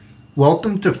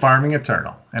Welcome to Farming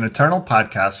Eternal, an eternal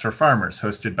podcast for farmers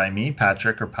hosted by me,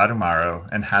 Patrick or Padumaro,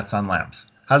 and Hats on Lamps.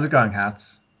 How's it going,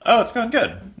 Hats? Oh, it's going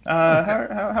good. Okay.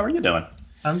 How are you doing?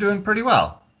 I'm doing pretty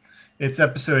well. It's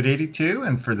episode 82,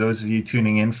 and for those of you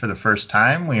tuning in for the first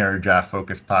time, we are a draft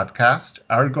focused podcast.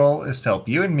 Our goal is to help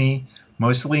you and me,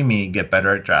 mostly me, get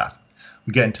better at draft.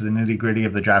 We get into the nitty gritty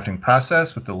of the drafting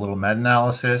process with a little meta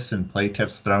analysis and play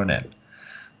tips thrown in.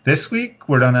 This week,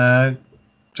 we're going to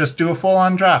just do a full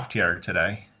on draft here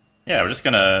today. Yeah, we're just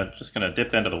gonna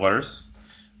dip into the waters.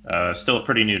 Still a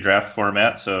pretty new draft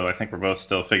format, so I think we're both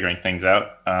still figuring things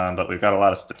out. But we've got a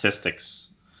lot of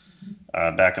statistics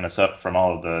backing us up from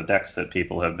all of the decks that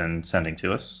people have been sending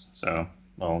to us. So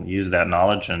we'll use that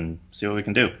knowledge and see what we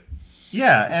can do.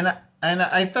 Yeah, and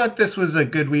I thought this was a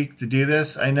good week to do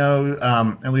this. I know,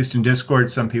 at least in Discord,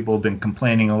 some people have been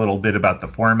complaining a little bit about the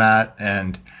format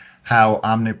and how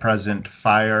omnipresent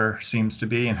fire seems to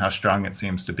be and how strong it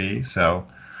seems to be. So,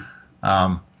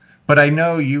 but I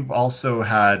know you've also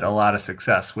had a lot of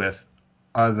success with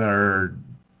other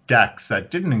decks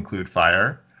that didn't include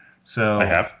fire. I So,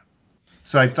 have.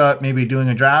 so I thought maybe doing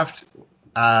a draft.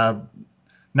 Uh,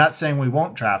 Not saying we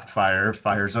won't draft fire if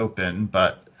fire's open,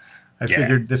 but I Yeah.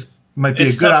 figured this might be a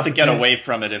It's good tough to get opportunity. away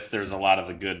from it if there's a lot of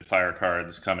the good fire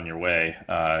cards coming your way.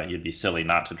 You'd be silly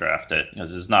not to draft it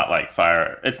because it's not like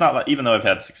fire. It's not like, even though I've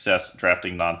had success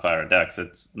drafting non-fire decks,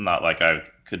 it's not like I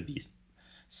could be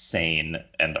sane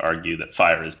and argue that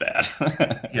fire is bad.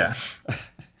 Yeah.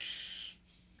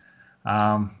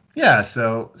 Yeah,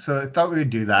 so I thought we would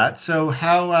do that. So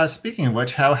how speaking of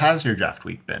which, how has your draft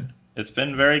week been? It's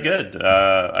been very good.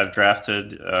 I've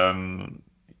drafted.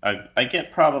 I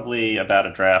get probably about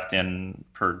a draft in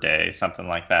per day, something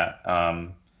like that.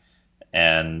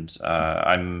 And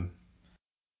I'm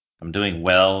doing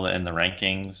well in the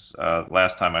rankings.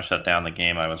 Last time I shut down the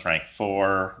game, I was ranked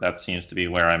four. That seems to be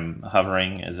where I'm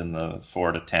hovering, is in the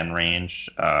 4 to 10 range.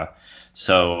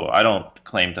 So I don't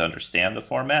claim to understand the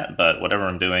format, but whatever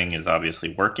I'm doing is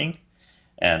obviously working.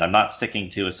 And I'm not sticking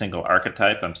to a single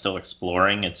archetype. I'm still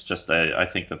exploring. It's just I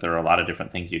think that there are a lot of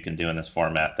different things you can do in this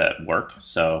format that work.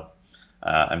 So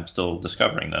I'm still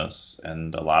discovering those,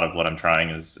 and a lot of what I'm trying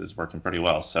is working pretty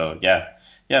well. So yeah,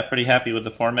 pretty happy with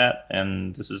the format,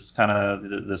 and this is kind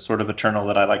of the sort of Eternal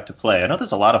that I like to play. I know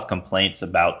there's a lot of complaints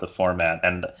about the format,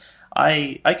 and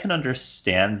I can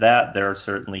understand that. There are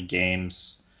certainly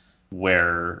games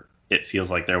where it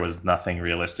feels like there was nothing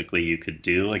realistically you could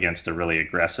do against a really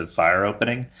aggressive fire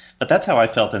opening. But that's how I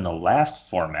felt in the last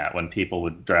format when people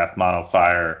would draft mono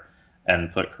fire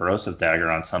and put corrosive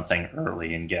dagger on something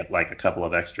early and get like a couple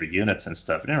of extra units and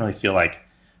stuff. I didn't really feel like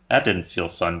that didn't feel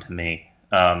fun to me.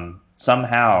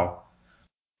 Somehow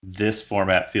this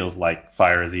format feels like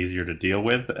fire is easier to deal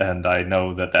with, and I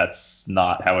know that that's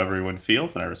not how everyone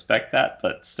feels, and I respect that.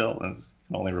 But still, I can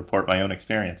only report my own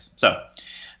experience. So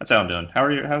that's how I'm doing.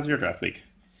 How's your draft week?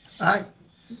 Uh,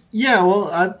 yeah,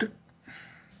 well,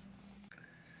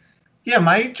 yeah,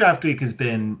 my draft week has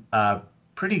been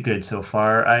pretty good so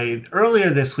far. I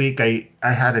earlier this week I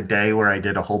had a day where I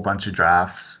did a whole bunch of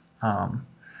drafts,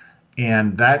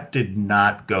 and that did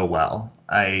not go well.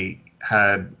 I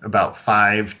had about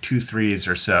five two threes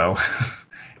or so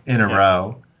in a Yeah,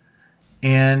 row,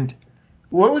 and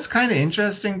what was kind of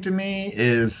interesting to me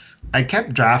is I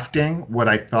kept drafting what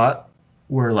I thought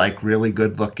were like really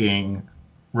good looking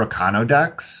Rakano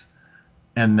decks,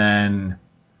 and then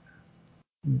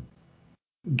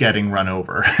getting run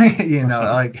over.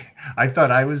 Like I thought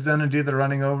I was going to do the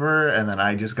running over, and then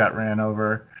I just got ran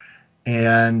over.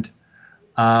 And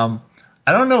um,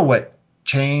 I don't know what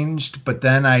changed, but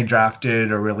then I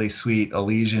drafted a really sweet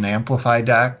Elysian Amplify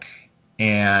deck,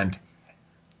 and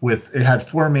with it had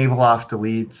four Maveloft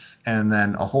deletes and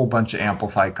then a whole bunch of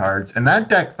Amplify cards, and that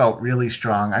deck felt really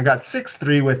strong. I got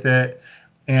 6-3 with it,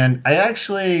 and I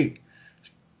actually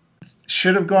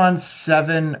should have gone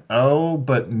 7-0,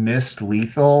 but missed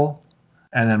lethal,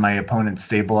 and then my opponent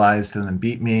stabilized and then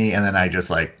beat me, and then I just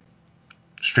like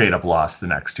straight up lost the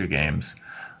next two games.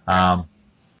 Um,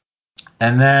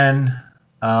 and then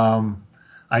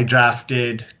I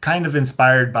drafted, kind of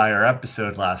inspired by our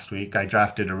episode last week, I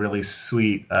drafted a really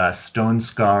sweet Stone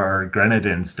Scar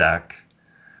Grenadins deck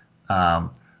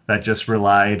that just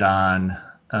relied on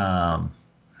um,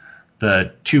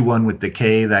 the 2-1 with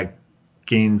decay that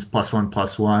gains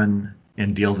 +1/+1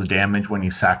 and deals a damage when you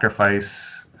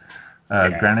sacrifice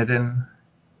yeah, Grenadin.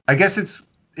 I guess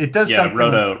it does yeah. something.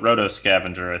 Roto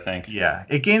Scavenger, I think. Yeah,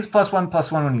 it gains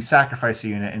 +1/+1 when you sacrifice a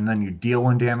unit, and then you deal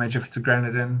one damage if it's a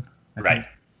Grenadin. I Right, think.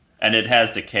 and it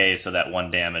has decay, so that one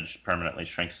damage permanently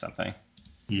shrinks something.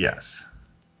 Yes,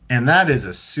 and that is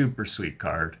a super sweet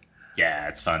card. Yeah,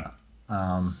 it's fun.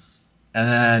 Um, and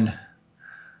then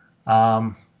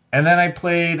um, and then I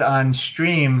played on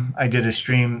stream. I did a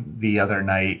stream the other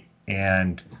night,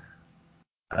 and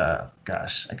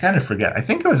gosh, I kind of forget. I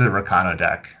think it was a Rakano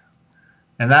deck,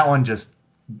 and that one just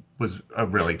was a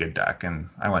really good deck, and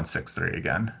I went 6-3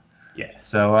 again. Yeah.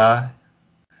 So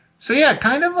so yeah,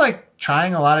 kind of like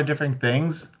trying a lot of different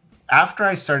things. After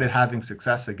I started having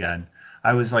success again,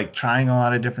 I was like trying a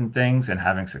lot of different things and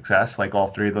having success. Like all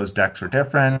three of those decks were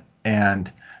different,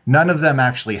 and none of them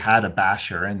actually had a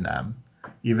basher in them,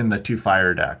 even the two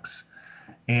fire decks.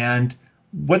 And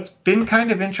what's been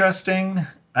kind of interesting,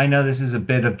 I know this is a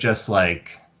bit of just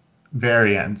like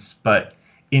variance, but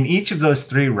in each of those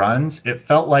three runs, it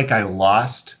felt like I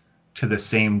lost to the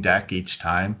same deck each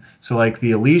time. So like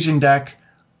the Elysian deck,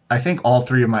 I think all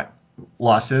three of my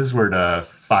losses were to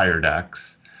fire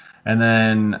decks, and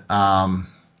then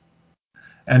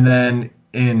in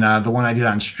the one I did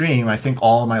on stream, I think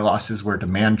all of my losses were to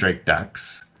Mandrake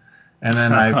decks, and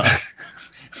then I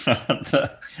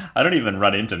I don't even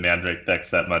run into Mandrake decks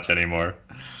that much anymore.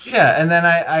 yeah, and then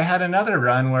I had another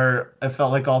run where I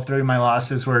felt like all three of my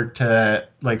losses were to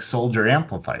like Soldier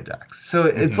Amplify decks. So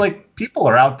it's Hmm. like people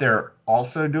are out there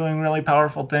also doing really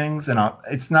powerful things, and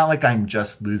it's not like I'm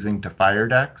just losing to fire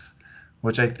decks,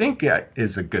 which I think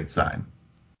is a good sign.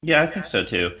 Yeah, I think so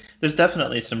too. There's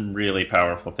definitely some really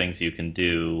powerful things you can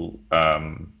do,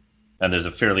 and there's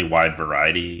a fairly wide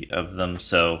variety of them.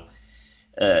 So,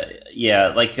 uh, yeah,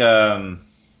 like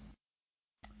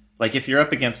if you're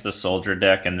up against the soldier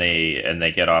deck and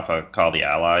they get off a call the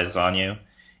allies on you,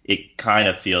 it kind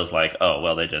of feels like, oh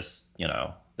well, they just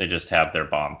have their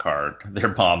bomb card, their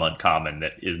bomb uncommon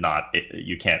that is not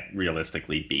you can't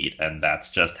realistically beat, and that's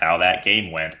just how that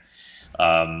game went.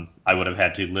 I would have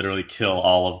had to literally kill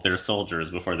all of their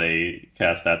soldiers before they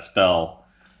cast that spell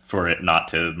for it not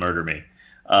to murder me.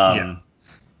 Yeah, Um,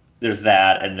 there's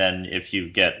that, and then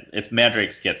if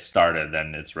mandrakes get started,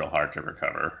 then it's real hard to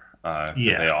recover because they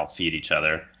yeah, all feed each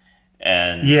other.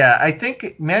 And yeah. I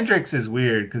think Mandrakes is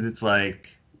weird because it's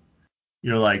like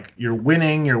you're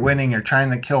winning, you're trying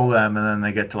to kill them, and then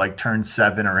they get to like turn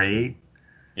 7 or 8,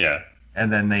 yeah,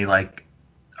 and then they like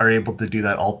are able to do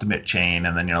that ultimate chain,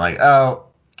 and then you're like, oh,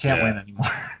 can't yeah, win anymore.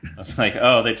 it's like,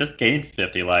 oh, they just gained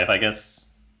 50 life. I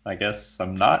guess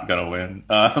I'm not gonna win.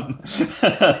 I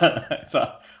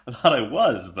thought I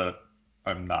was, but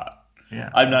I'm not. Yeah,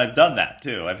 I've done that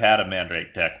too. I've had a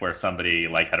Mandrake deck where somebody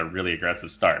like had a really aggressive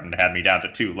start and had me down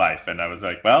to 2 life, and I was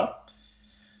like, well,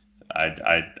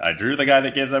 I drew the guy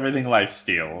that gives everything life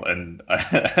steal, and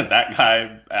that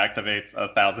guy activates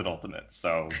 1,000 ultimates.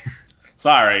 So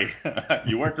sorry,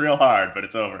 you worked real hard, but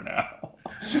it's over now.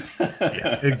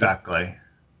 yeah, exactly.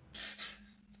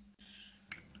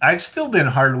 I've still been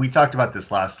hard. We talked about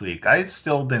this last week. I've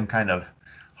still been kind of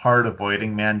hard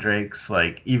avoiding mandrakes.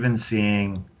 Like even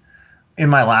seeing in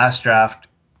my last draft,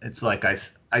 it's like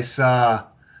I saw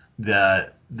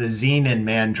the Xenon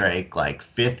Mandrake like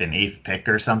fifth and eighth pick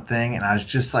or something, and I was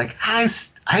just like, I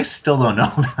still don't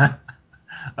know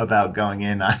about going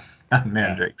in on Yeah.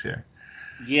 Mandrakes here.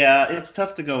 Yeah, it's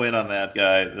tough to go in on that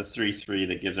guy, the 3/3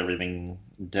 that gives everything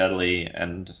deadly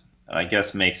and I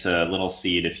guess makes a little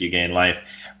seed if you gain life.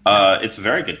 Yeah. It's a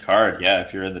very good card, yeah,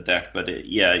 if you're in the deck, but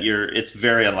yeah, it's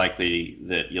very unlikely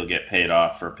that you'll get paid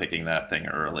off for picking that thing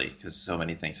early because so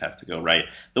many things have to go right.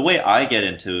 The way I get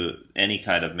into any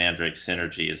kind of Mandrake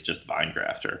synergy is just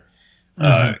Vinegrafter.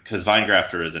 Hmm. Because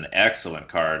Vinegrafter is an excellent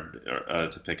card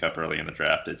to pick up early in the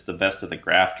draft. It's the best of the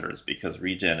grafters because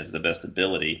regen is the best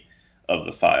ability of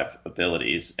the 5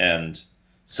 abilities. And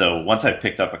so once I've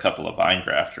picked up a couple of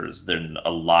Vinegrafters, then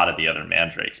a lot of the other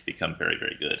Mandrakes become very,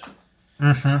 very good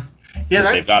Hmm. Yeah,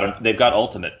 because that's they've got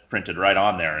Ultimate printed right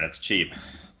on there and it's cheap.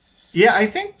 yeah. I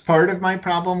think part of my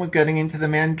problem with getting into the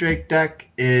Mandrake deck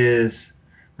is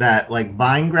that like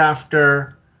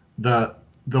Vinegrafter, the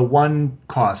the one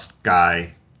cost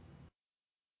guy,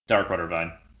 Darkwater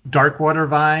Vine, Darkwater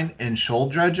Vine, and Shoal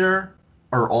Dredger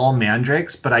are all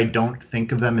Mandrakes, but I don't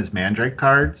think of them as Mandrake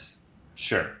cards.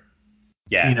 sure.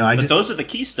 Yeah, You know, I but just those are the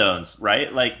keystones,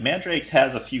 right? Like Mandrakes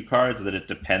has a few cards that it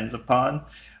depends upon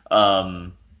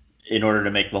um, in order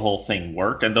to make the whole thing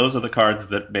work, and those are the cards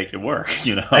that make it work.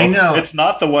 I know. It's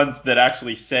not the ones that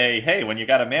actually say, "Hey, when you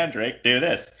got a Mandrake, do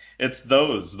this." It's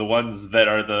the ones that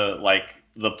are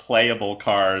the playable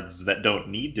cards that don't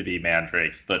need to be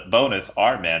Mandrakes, but bonus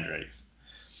are Mandrakes.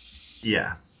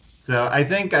 Yeah. So I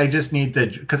think I just need to,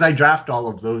 because I draft all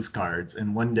of those cards,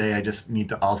 and one day I just need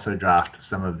to also draft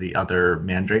some of the other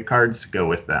Mandrake cards to go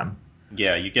with them.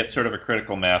 Yeah, you get sort of a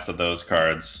critical mass of those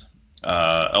cards,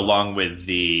 along with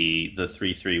the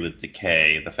 3/3 with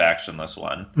Decay, the factionless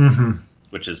one, Hmm.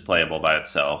 which is playable by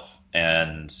itself.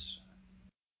 And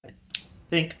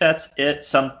think that's it.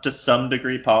 To some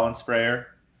degree, Pollen Sprayer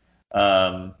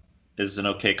um, is an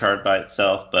okay card by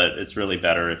itself, but it's really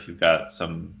better if you've got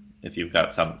some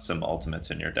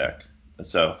ultimates in your deck.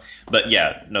 So, but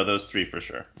yeah, no, those three for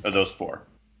sure, or those four.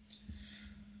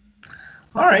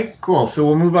 All right, cool. So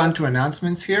we'll move on to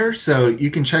announcements here. So you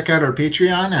can check out our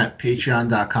Patreon at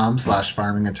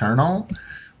patreon.com/farmingeternal,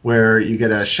 where you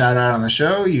get a shout out on the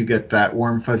show. You get that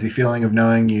warm, fuzzy feeling of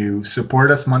knowing you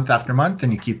support us month after month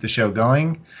and you keep the show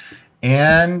going.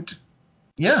 And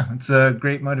yeah, it's a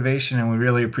great motivation, and we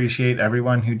really appreciate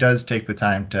everyone who does take the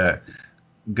time to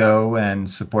go and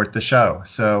support the show.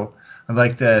 So I'd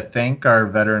like to thank our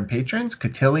veteran patrons: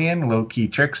 Cotillion, Low-Key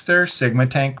Trickster, Sigma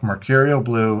Tank, Mercurial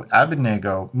Blue,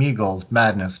 Abednego, Meagles,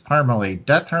 Madness, Parmalee,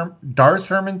 Darth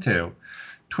Herman 2,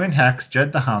 Twin Hex,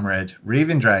 Jed the Homrid,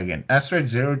 Raven Dragon,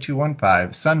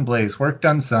 Esred0215, Sunblaze, Work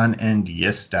Done Sun, and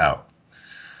Yistout.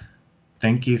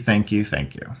 Thank you, thank you,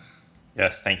 thank you.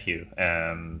 Yes, thank you.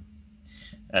 And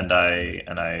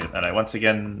I once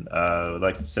again would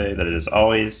like to say that it is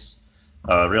always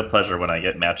a real pleasure when I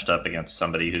get matched up against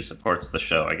somebody who supports the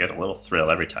show. I get a little thrill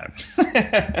every time.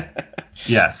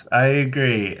 Yes, I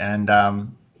agree. And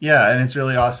yeah, and it's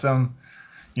really awesome,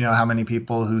 how many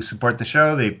people who support the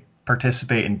show, they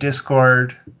participate in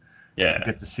Discord. You Yeah,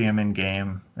 get to see them in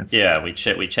game. It's yeah. We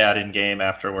chat in game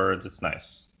afterwards. It's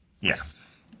nice. Yeah,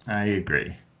 I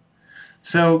agree.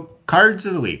 So, cards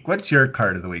of the week. What's your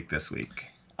card of the week this week?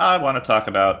 I want to talk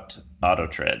about Auto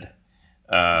Tread.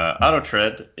 Auto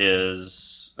Tread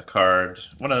is a card,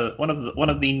 one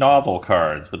of the novel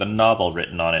cards with a novel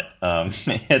written on it.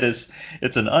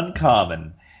 It's an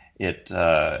uncommon. It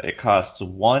costs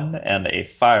one and a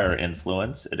fire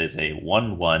influence. It is a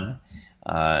 1/1,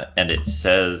 and it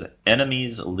says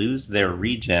enemies lose their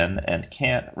regen and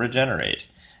can't regenerate.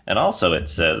 And also it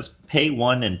says pay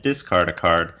one and discard a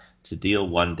card to deal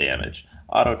one damage.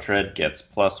 Auto Tread gets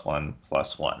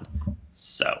 +1/+1.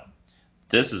 So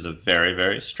this is a very,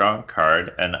 very strong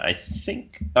card, and I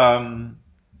think I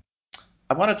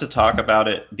wanted to talk about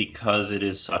it because it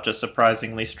is such a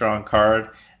surprisingly strong card,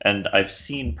 and I've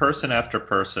seen person after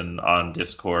person on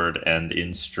Discord and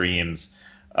in streams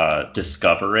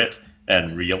discover it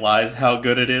and realize how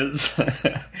good it is,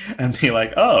 and be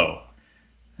like, "Oh,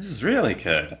 this is really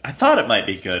good. I thought it might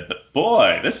be good, but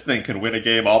boy, this thing can win a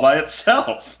game all by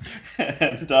itself."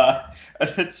 and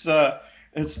it's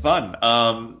it's fun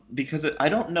because I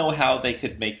don't know how they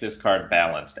could make this card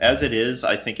balanced. As it is,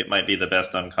 I think it might be the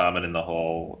best uncommon in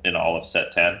all of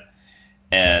set 10,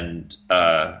 and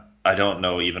I don't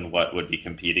know even what would be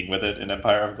competing with it in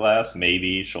Empire of Glass.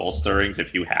 Maybe Shoal Stirrings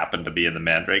if you happen to be in the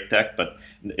Mandrake deck, but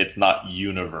it's not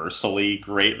universally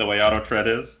great the way Auto Tread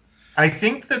is. I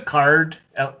think the card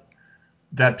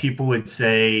that people would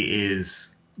say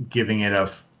is giving it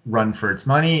a run for its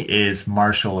money is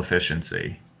Martial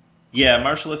Efficiency. Yeah,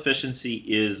 martial efficiency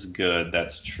is good.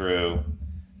 That's true.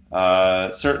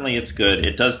 Certainly, it's good.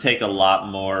 It does take a lot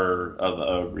more of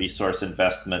a resource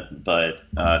investment, but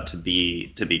to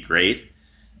be great.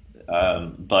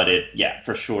 But yeah,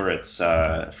 for sure it's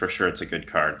a good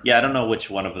card. Yeah, I don't know which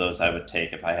one of those I would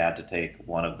take if I had to take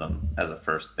one of them as a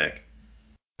first pick.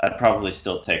 I'd probably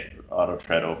still take Auto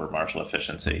Tread over martial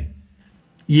efficiency.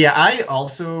 Yeah, I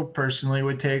also personally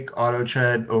would take Auto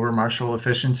Tread over Martial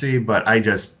Efficiency, but I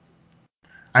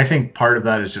think part of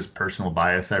that is just personal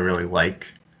bias. I really like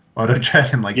Auto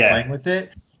Tread and like Yeah, playing with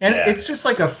it. And yeah. it's just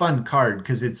like a fun card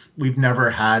because we've never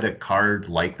had a card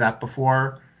like that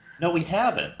before. No, we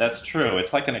haven't. That's true.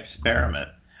 It's like an experiment.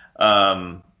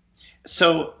 Um,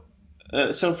 So,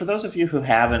 so for those of you who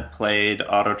haven't played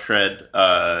Auto Tread,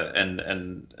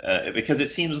 and because it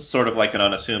seems sort of like an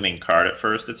unassuming card at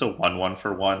first, it's a 1/1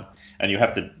 for one, and you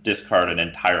have to discard an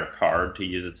entire card to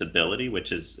use its ability,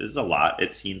 which is a lot.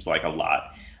 It seems like a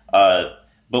lot. Uh,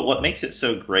 but what makes it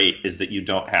so great is that you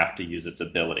don't have to use its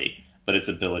ability, but its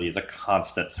ability is a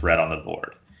constant threat on the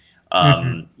board.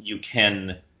 Hmm. You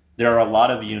can. There are a lot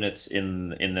of units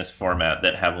in this format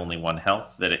that have only one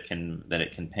health that it can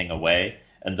ping away,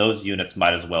 and those units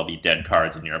might as well be dead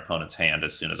cards in your opponent's hand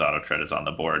as soon as Auto Tread is on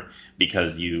the board,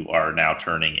 because you are now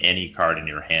turning any card in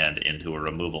your hand into a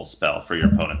removal spell for your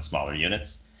opponent's smaller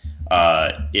units.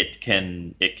 It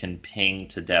can ping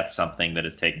to death something that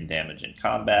has taken damage in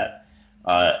combat,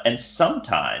 and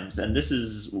sometimes, and this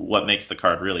is what makes the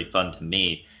card really fun to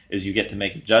me, is you get to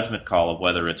make a judgment call of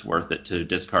whether it's worth it to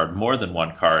discard more than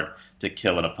one card to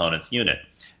kill an opponent's unit.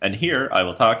 And here I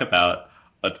will talk about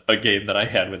a game that I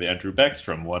had with Andrew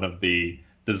Beckstrom, one of the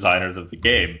designers of the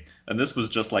game. And this was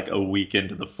just like a week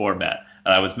into the format.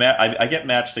 And I get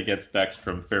matched against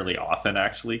Beckstrom fairly often,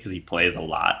 actually, because he plays a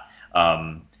lot.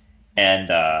 And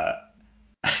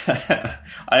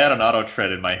I had an auto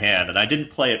tread in my hand, and I didn't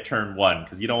play it turn one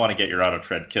because you don't want to get your auto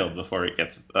tread killed before it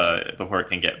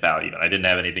can get value. And I didn't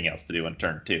have anything else to do in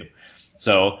turn two,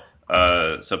 so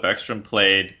so Beckstrom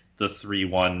played the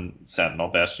 3/1 Sentinel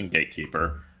Bastion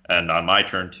Gatekeeper, and on my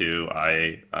turn two,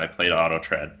 I played auto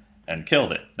tread and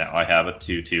killed it. Now I have a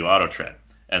 2/2 auto tread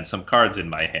and some cards in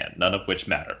my hand, none of which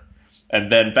matter.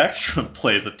 And then Beckstrom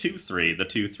plays a 2/3, the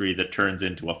 2/3 that turns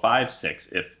into a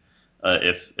 5/6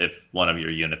 if one of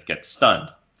your units gets stunned.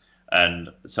 And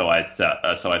so I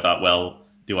thought, well,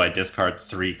 do I discard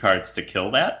 3 cards to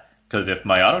kill that? Because if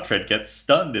my auto tread gets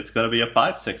stunned, it's going to be a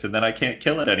 5/6, and then I can't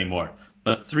kill it anymore.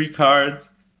 But 3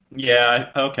 cards, yeah,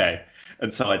 okay.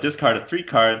 And so I discarded 3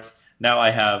 cards. Now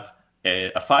I have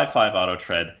a 5/5 auto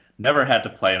tread. Never had to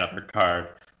play another card.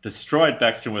 Destroyed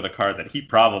Beckstrom with a card that he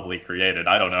probably created.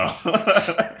 I don't know.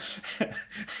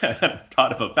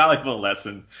 Taught him a valuable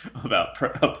lesson about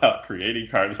creating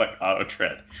cards like auto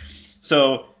tread.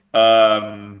 So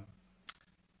I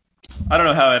don't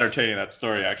know how entertaining that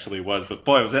story actually was, but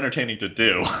boy, it was entertaining to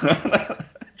do.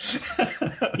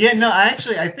 Yeah, no,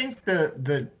 I think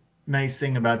the nice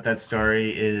thing about that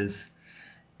story is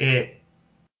it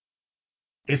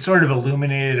it sort of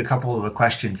illuminated a couple of the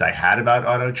questions I had about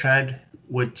auto tread,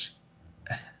 which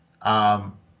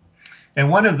um and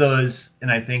one of those,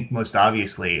 and I think most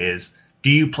obviously, is do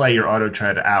you play your auto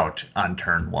tread out on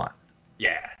turn one?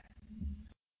 Yeah.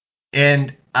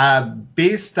 And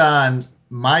based on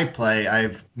my play,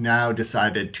 I've now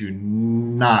decided to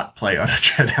not play auto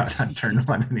tread out on turn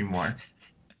one anymore.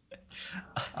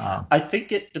 I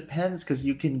think it depends because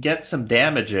you can get some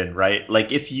damage in, right?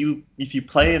 Like if you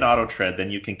play an auto tread,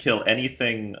 then you can kill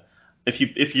anything.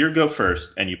 If you go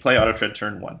first and you play auto tread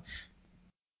turn one,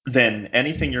 then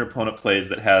anything your opponent plays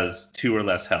that has 2 or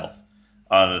less health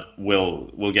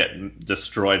will get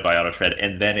destroyed by auto tread,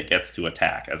 and then it gets to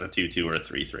attack as a 2/2 or a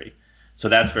 3/3. So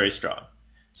that's very strong.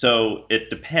 So it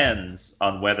depends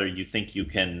on whether you think you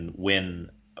can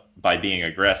win by being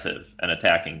aggressive and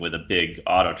attacking with a big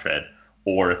auto tread,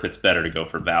 or if it's better to go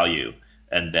for value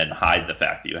and then hide the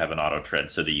fact that you have an auto tread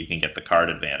so that you can get the card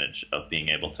advantage of being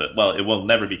able to. Well, it will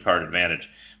never be card advantage,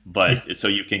 but so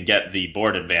you can get the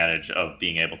board advantage of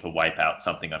being able to wipe out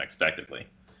something unexpectedly.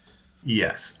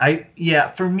 Yes.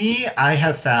 For me, I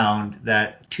have found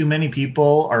that too many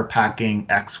people are packing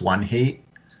X1 hate,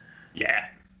 Yeah.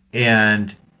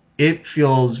 and it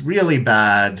feels really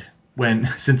bad when,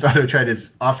 since auto tread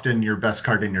is often your best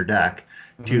card in your deck,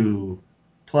 Hmm. to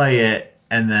play it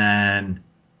and then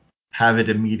have it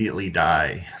immediately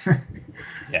die.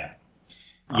 Yeah.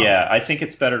 um, Yeah, I think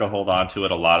it's better to hold on to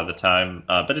it a lot of the time,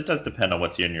 but it does depend on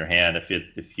what's in your hand. If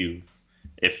you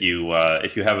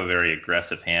have a very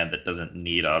aggressive hand that doesn't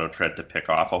need auto tread to pick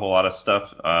off a whole lot of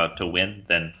stuff to win,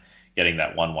 then getting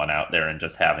that 1/1 out there and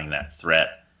just having that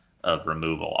threat of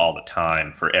removal all the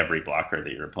time for every blocker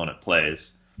that your opponent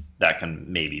plays, that can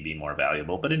maybe be more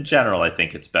valuable. But in general, I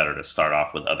think it's better to start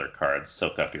off with other cards,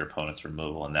 soak up your opponent's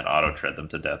removal, and then auto tread them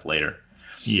to death later.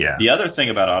 yeah. The other thing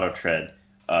about auto tread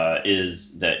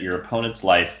is that your opponent's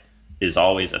life is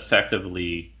always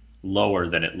effectively lower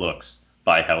than it looks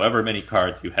by however many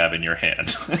cards you have in your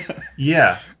hand.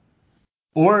 Yeah.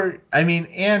 Or, I mean,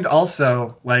 and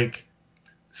also, like,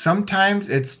 sometimes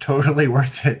it's totally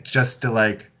worth it just to,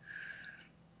 like,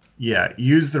 yeah,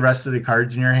 use the rest of the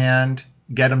cards in your hand,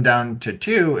 get them down to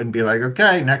two, and be like,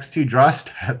 okay, next 2 draw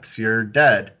steps, you're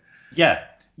dead. Yeah.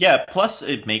 Yeah, plus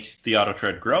it makes the auto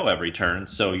tread grow every turn,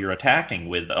 so you're attacking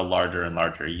with a larger and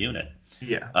larger unit.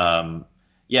 Yeah. Um,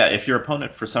 yeah, if your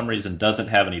opponent for some reason doesn't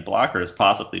have any blockers,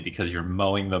 possibly because you're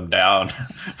mowing them down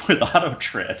with auto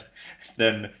tread,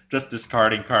 then just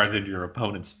discarding cards into your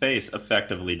opponent's face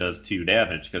effectively does 2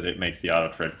 damage because it makes the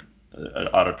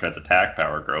auto tread's attack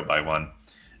power grow by 1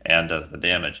 and does the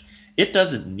damage. It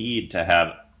doesn't need to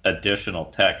have additional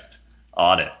text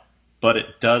on it, but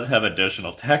it does have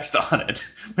additional text on it,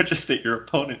 which is that your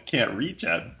opponent can't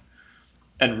regen,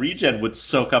 and regen would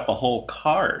soak up a whole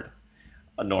card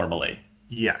normally.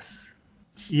 Yes.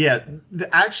 Yeah.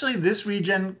 Actually, this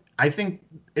region, I think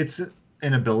it's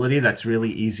an ability that's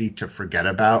really easy to forget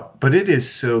about, but it is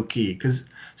so key because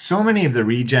so many of the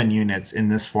regen units in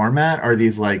this format are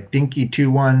these like dinky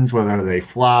 2/1s, whether they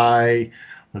fly,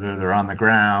 whether they're on the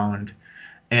ground,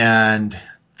 and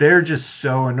they're just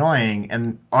so annoying.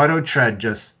 And auto tread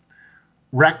just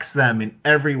wrecks them in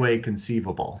every way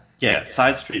conceivable. Yeah,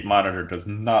 Side Street Monitor does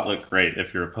not look great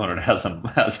if your opponent has an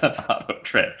auto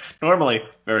tread. Normally,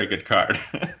 very good card.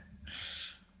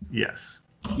 Yes.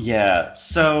 Yeah,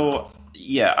 so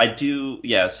yeah, I do.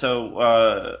 Yeah,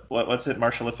 so what's it?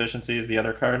 Martial Efficiency is the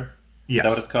other card. Is that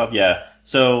what Yes. it's called? Yeah.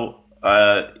 So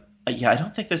Yeah, I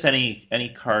don't think there's any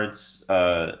cards,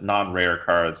 non-rare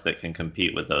cards that can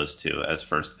compete with those two as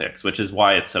first picks, which is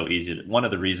why it's so easy. One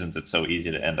of the reasons it's so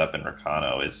easy to end up in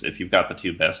Rakano is if you've got the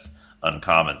two best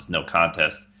uncommons, no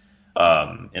contest,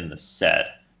 in the set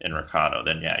in Rakano,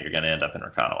 then yeah, you're going to end up in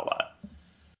Rakano a lot.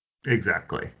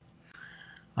 Exactly.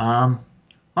 Um,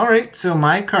 all right, so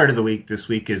my card of the week this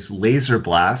week is Laser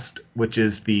Blast, which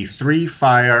is the 3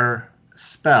 fire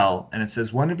spell, and it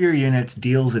says one of your units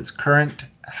deals its current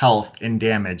health and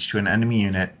damage to an enemy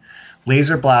unit.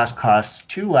 Laser Blast costs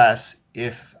 2 less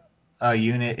if a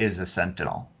unit is a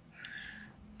Sentinel.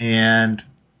 And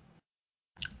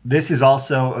this is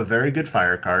also a very good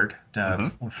fire card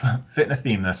to Hmm. fit in a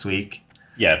theme this week.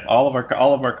 Yeah, all of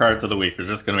our cards of the week are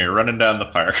just going to be running down the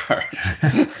fire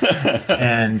cards.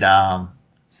 And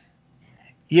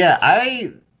yeah,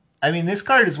 I mean this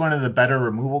card is one of the better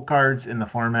removal cards in the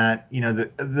format. You know,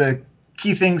 the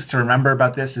key things to remember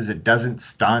about this is it doesn't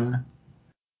stun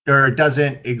or it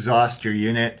doesn't exhaust your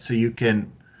unit, so you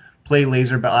can play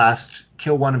Laser Blast,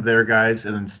 kill one of their guys,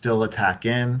 and then still attack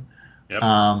in. Yep.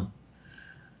 Um,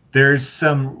 there's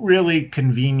some really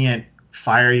convenient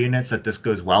fire units that this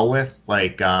goes well with,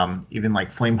 like even like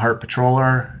Flameheart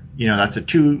Patroller. You know, that's a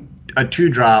two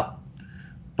drop,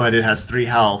 but it has 3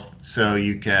 health, so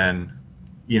you can,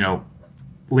 you know,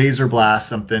 laser blast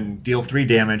something, deal 3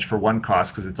 damage for 1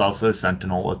 cost because it's also a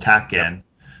sentinel attack Yep. in.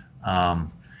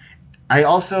 Um, I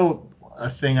also a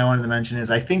thing I wanted to mention is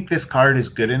I think this card is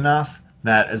good enough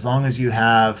that as long as you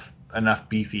have enough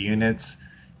beefy units,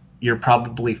 you're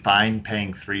probably fine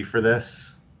paying 3 for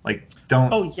this. Like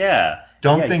Oh yeah, yeah.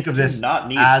 don't You think of do this not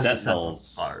need as a sentinel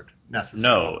sentinels. card necessarily.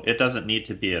 No, it doesn't need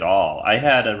to be at all. I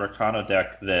had a Rakano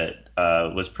deck that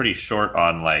was pretty short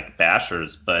on like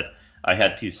bashers, but I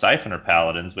had two Siphoner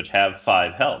Paladins which have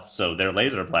 5 health, so their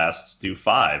laser blasts do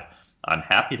 5. I'm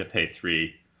happy to pay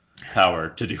 3 power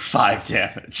to do 5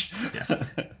 damage.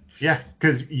 Yes. Yeah,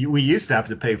 because we used to have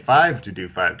to pay 5 to do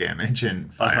 5 damage in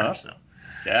fire. Uh-huh. So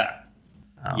Yeah.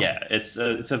 um, Yeah, it's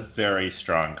a very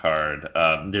strong card.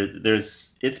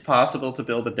 It's possible to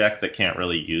build a deck that can't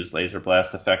really use Laser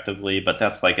Blast effectively, but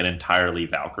that's like an entirely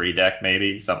Valkyrie deck,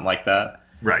 maybe something like that.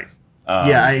 right.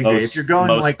 Yeah, I agree. If you're going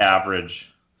Most like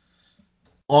average,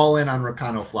 all in on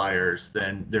Rakano flyers,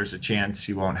 then there's a chance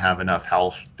you won't have enough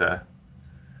health to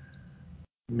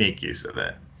make use of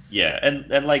it. yeah,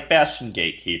 and like Bastion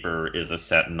Gatekeeper is a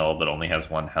Sentinel that only has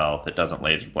 1 health. It doesn't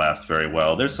Laser Blast very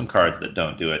well. There's some cards that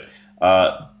don't do it,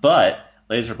 but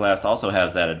Laser Blast also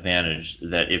has that advantage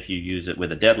that if you use it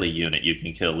with a deadly unit, you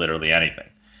can kill literally anything.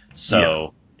 So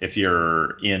Yes. if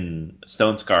you're in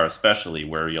Stone Scar, especially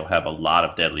where you'll have a lot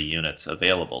of deadly units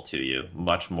available to you,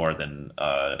 much more than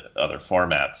other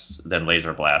formats, then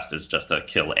Laser Blast is just a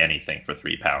kill anything for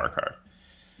 3 power card.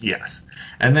 Yes.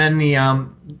 And then the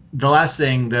last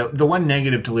thing, the one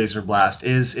negative to Laser Blast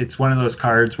is it's one of those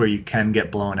cards where you can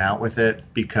get blown out with it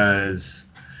because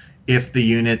if the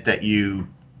unit that you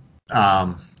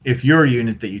if your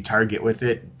unit that you target with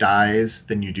it dies,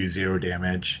 then you do 0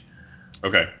 damage.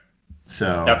 Okay.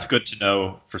 So That's good to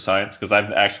know for science because I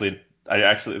actually,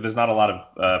 there's not a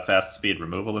lot of fast speed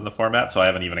removal in the format, so I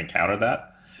haven't even encountered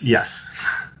that. yes,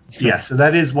 yes. So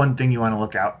that is one thing you want to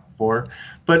look out for.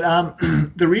 But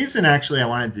the reason actually I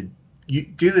wanted to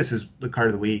do this as the card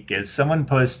of the week is someone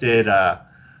posted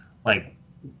like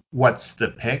what's the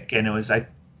pick, and it was I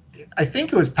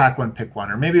think it was pack one pick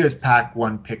one, or maybe it was pack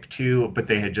one pick two, but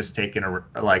they had just taken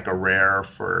a rare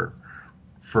for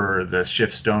the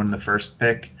shift stone the first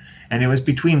pick, and it was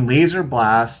between Laser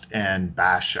Blast and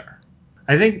Basher.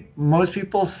 I think most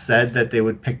people said that they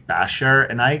would pick Basher,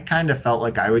 and I kind of felt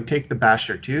like I would take the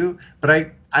Basher too, but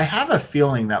I have a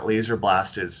feeling that Laser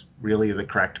Blast is really the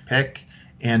correct pick,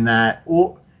 and that,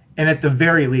 well, and at the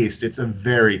very least, it's a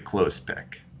very close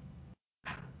pick.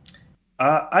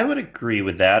 I would agree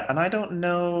with that, and I don't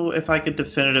know if I could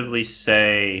definitively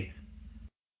say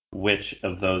which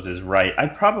of those is right.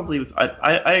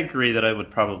 I agree that I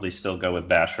would probably still go with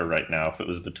Basher right now if it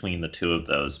was between the two of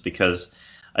those because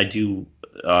I do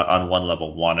on one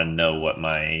level want to know what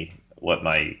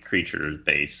my creature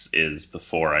base is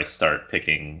before I start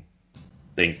picking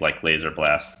things like Laser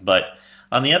Blast. But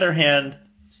on the other hand,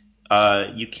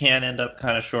 you can end up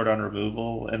kind of short on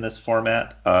removal in this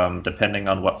format, depending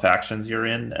on what factions you're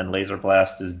in. And Laser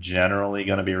Blast is generally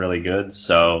going to be really good,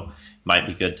 so might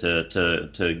be good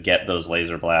to get those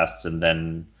Laser Blasts and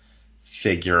then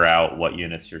figure out what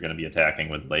units you're going to be attacking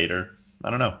with later. I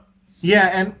don't know.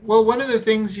 Yeah, and well, one of the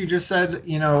things you just said,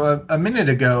 a minute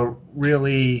ago,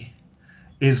 really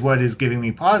is what is giving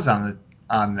me pause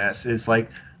on this. Is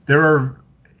like there are,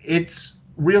 it's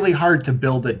really hard to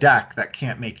build a deck that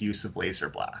can't make use of Laser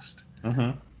Blast.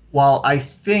 Hmm. while I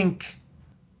think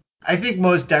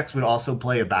most decks would also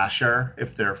play a Basher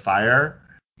if they're fire.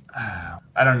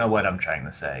 I don't know what I'm trying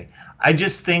to say. I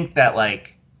just think that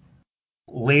like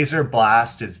Laser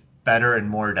Blast is better in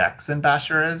more decks than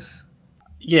Basher is.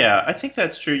 Yeah, I think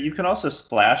that's true. You can also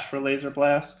splash for Laser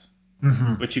Blast,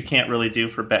 Hmm. which you can't really do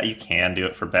for You can do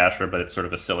it for Basher, but it's sort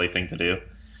of a silly thing to do.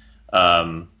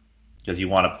 Um, because you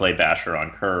want to play Basher on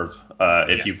curve.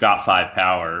 If you've Yes. got 5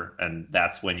 power, and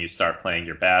that's when you start playing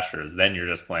your Bashers, then you're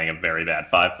just playing a very bad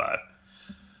 5/5.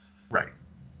 Right.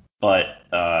 But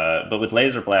with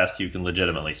Laser Blast, you can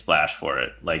legitimately splash for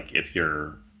it. Like if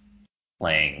you're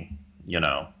playing, you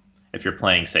know, if you're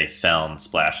playing, say, Feln,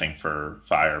 splashing for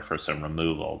fire for some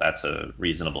removal, that's a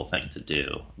reasonable thing to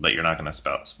do. But you're not going to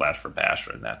splash for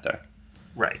Basher in that deck.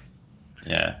 Right.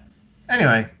 Yeah.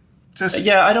 Anyway, just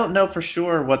Yeah, I don't know for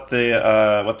sure what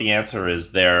the answer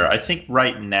is there. I think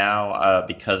right now,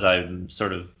 because I'm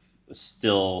sort of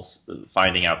still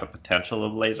finding out the potential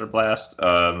of Laser Blast,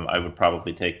 I would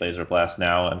probably take Laser Blast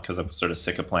now, and because I'm sort of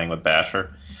sick of playing with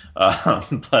Basher.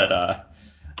 But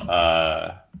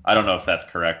I don't know if that's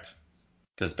correct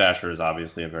because Basher is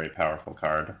obviously a very powerful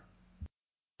card.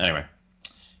 Anyway,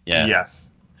 yeah. yes.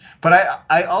 But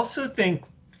I also think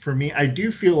for me, I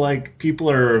do feel like people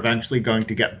are eventually going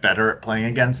to get better at playing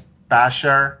against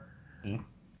Basher. Hmm.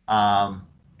 Um,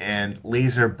 and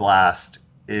Laser Blast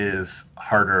is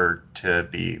harder to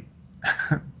be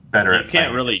better You at can't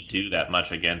playing really against. do that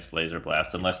much against Laser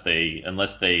Blast unless they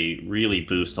really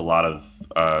boost a lot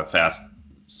of fast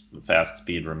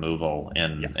speed removal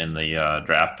in Yes. the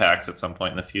draft packs at some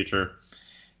point in the future.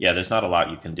 Yeah, there's not a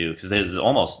lot you can do because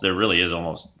there really is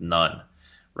almost none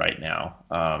right now.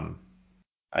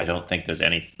 I don't think there's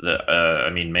any. I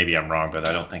mean, maybe I'm wrong, but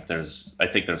I don't think there's. I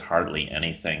think there's hardly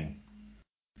anything.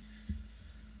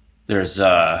 There's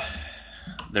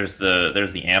there's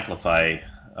the amplify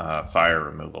fire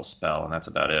removal spell, and that's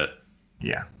about it.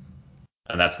 Yeah.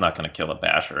 And that's not going to kill a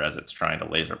basher as it's trying to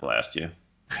laser blast you.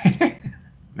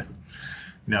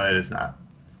 No, it is not.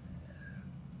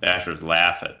 Bashers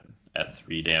laugh at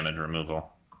 3 damage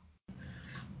removal.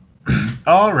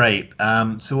 All right.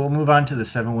 So we'll move on to the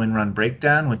 7 win run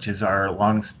breakdown, which is our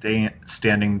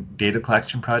long-standing data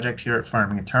collection project here at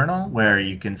Farming Eternal, where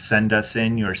you can send us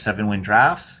in your 7 win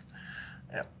drafts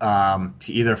to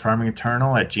either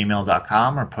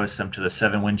farmingeternal@gmail.com or post them to the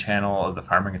 7 win channel of the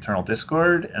Farming Eternal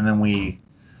Discord. And then we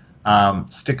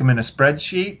stick them in a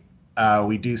spreadsheet.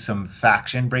 We do some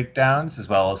faction breakdowns as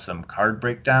well as some card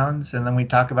breakdowns, and then we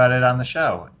talk about it on the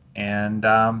show and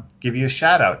give you a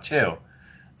shout out too.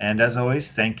 And as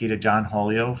always, thank you to John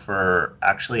Holio for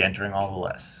actually entering all the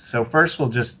lists. So first, we'll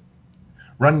just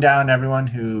run down everyone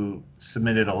who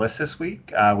submitted a list this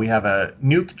week. We have a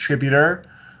new contributor,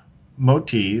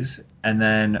 Motiz, and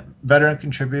then veteran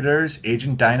contributors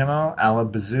Agent Dynamo,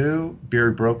 Alabazoo,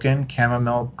 Beard Broken,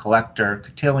 Chamomile Collector,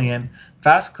 Cotillion,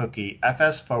 Fast Cookie,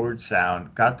 FS Forward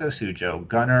Sound, Gato Sujo,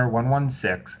 Gunner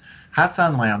 116, Hats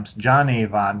on Lamps, John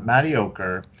Avon, Matty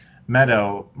Oker,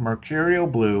 Meadow, Mercurial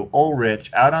Blue, Ulrich,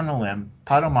 Out on a Limb,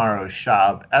 Patomaro,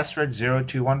 Shab,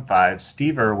 Esred0215,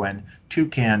 Steve Irwin,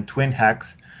 Toucan, Twin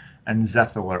Hex, and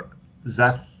Zethlorin.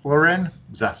 Zethillerin.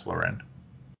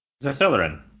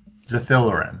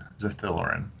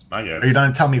 Zethillerin. I Are you guess.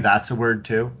 going to tell me that's a word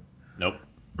too? Nope.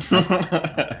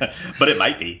 Okay. But it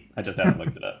might be. I just haven't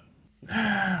looked it up.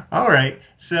 All right.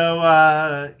 So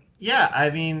yeah, I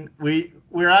mean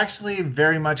we're actually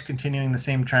very much continuing the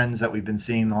same trends that we've been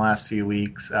seeing the last few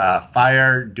weeks.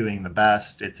 Fire doing the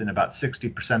best. It's in about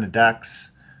 60% of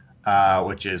decks,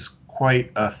 which is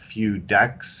quite a few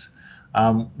decks.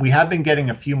 We have been getting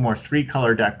a few more 3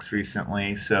 color decks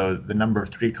recently, so the number of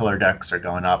 3 color decks are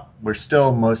going up. We're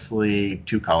still mostly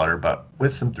 2 color, but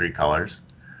with some 3 colors.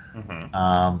 Hmm.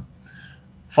 Um,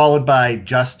 Followed by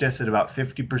Justice at about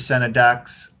 50% of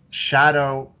decks.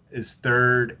 Shadow is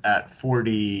third at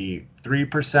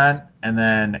 43%. And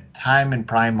then Time and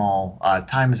Primal,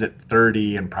 Time is at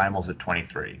 30 and Primal's at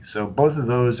 23. So both of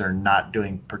those are not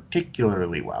doing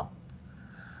particularly well.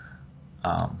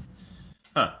 Um,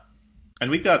 Huh.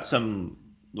 And we've got some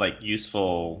like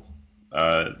useful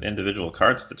individual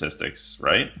card statistics,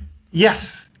 right?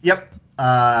 yes. Yep.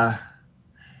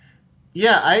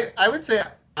 Yeah, I would say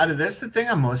out of this, the thing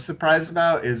I'm most surprised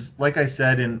about is, like I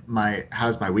said in my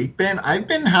How's My Week Been? I've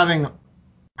been having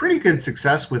pretty good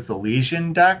success with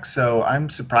Elysian decks, so I'm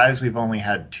surprised we've only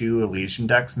had 2 Elysian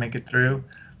decks make it through.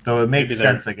 Though it Maybe makes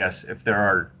they're sense, I guess, if there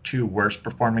are 2 worst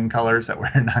performing colors that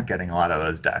we're not getting a lot of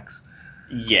those decks.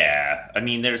 Yeah, I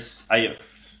mean,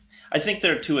 I think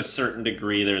there, to a certain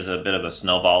degree, there's a bit of a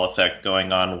snowball effect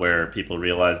going on where people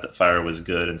realized that fire was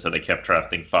good, and so they kept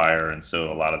drafting fire, and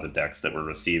so a lot of the decks that we're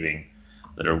receiving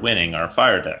that are winning are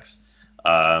fire decks.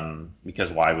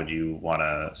 Because why would you want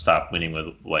to stop winning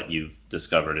with what you've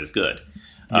discovered is good?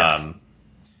 Yes.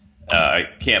 I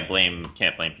can't blame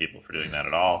people for doing that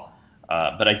at all.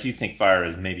 But I do think fire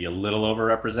is maybe a little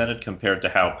overrepresented compared to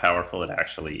how powerful it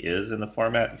actually is in the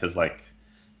format. Because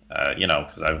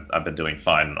because I've been doing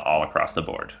fine all across the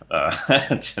board.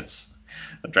 Just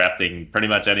drafting pretty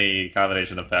much any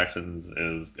combination of factions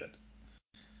is good.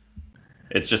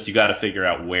 It's just you got to figure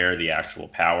out where the actual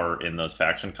power in those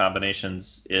faction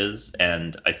combinations is,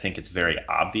 and I think it's very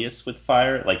obvious with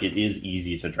fire. Like it is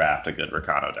easy to draft a good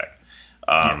Rakano deck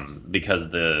Yes. because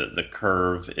the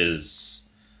curve is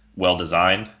well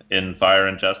designed in Fire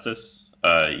and Justice.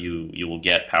 You will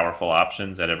get powerful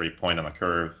options at every point on the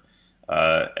curve,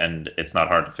 and it's not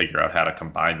hard to figure out how to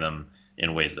combine them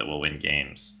in ways that will win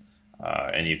games.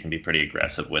 And you can be pretty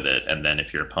aggressive with it. And then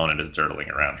if your opponent is dirtling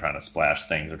around trying to splash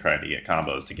things or trying to get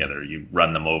combos together, you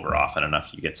run them over often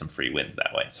enough, you get some free wins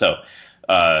that way. So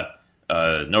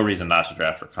no reason not to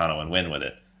draft Rakano and win with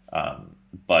it.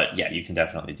 But yeah, you can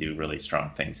definitely do really strong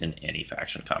things in any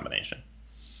faction combination.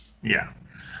 Yeah.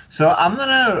 So I'm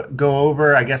gonna go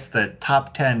over, I guess, the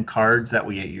top 10 cards that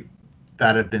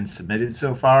have been submitted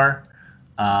so far.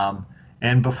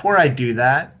 And before I do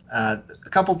that, a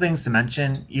couple things to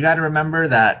mention. You got to remember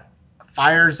that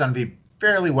fire's going to be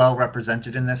fairly well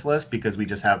represented in this list because we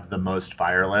just have the most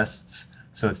fire lists.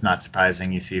 So it's not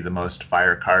surprising you see the most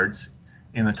fire cards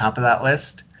in the top of that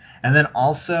list. And then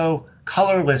also,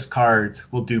 colorless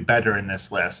cards will do better in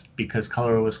this list because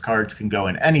colorless cards can go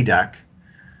in any deck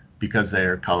because they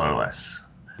are colorless.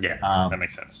 Yeah, that Um,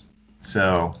 makes sense.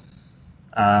 so,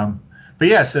 um, but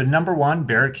yeah, so number one,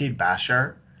 Barricade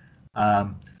Basher.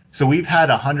 Um, so we've had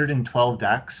 112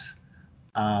 decks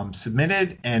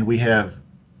submitted, and we have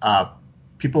uh,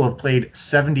 people have played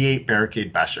 78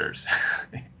 Barricade Bashers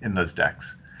in those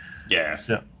decks. Yeah,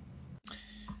 So,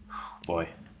 boy.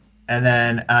 and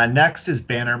then next is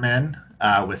Bannerman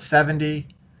with 70,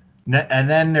 and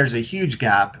then there's a huge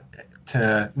gap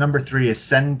to number three is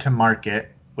Send to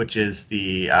Market, which is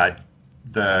the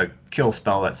kill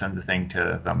spell that sends a thing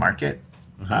to the market.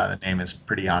 Hmm. The name is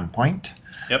pretty on point.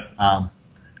 Yep. Um,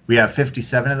 we have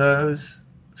 57 of those,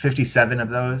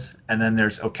 and then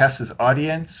there's Okessa's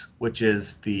Audience, which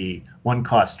is the one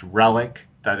cost relic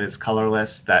that is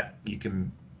colorless that you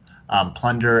can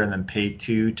plunder and then pay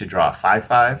two to draw a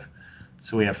 5/5.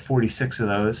 So we have 46 of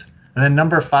those. And then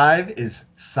number five is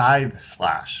Scythe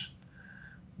Slash,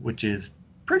 which is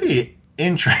pretty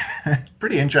inter-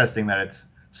 pretty interesting that it's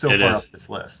so It far up is. this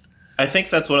list. I think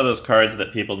that's one of those cards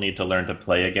that people need to learn to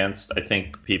play against. I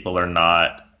think people are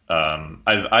not.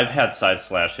 I've had Side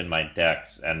Slash in my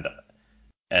decks and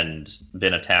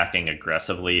been attacking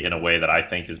aggressively in a way that I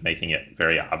think is making it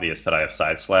very obvious that I have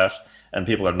Side Slash, and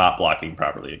people are not blocking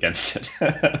properly against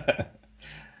it.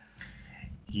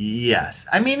 Yes,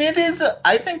 I mean it is.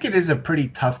 I think it is a pretty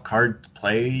tough card to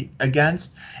play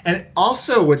against. And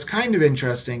also, what's kind of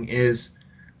interesting is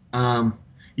um,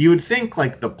 you would think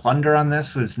like the plunder on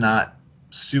this was not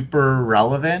super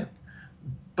relevant,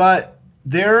 but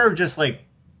there are just like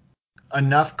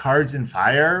enough cards in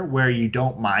fire where you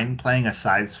don't mind playing a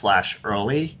side slash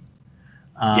early.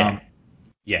 Yeah, Um,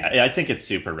 yeah, I think it's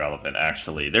super relevant,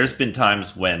 actually. There's been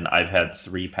times when I've had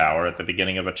 3 power at the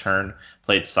beginning of a turn,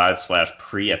 played Side Slash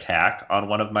pre attack on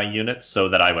one of my units so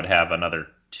that I would have another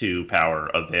 2 power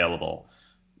available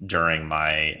during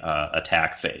my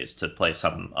attack phase to play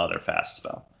some other fast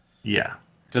spell. yeah,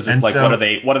 Because it's and like, so what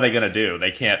are they going to do?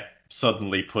 They can't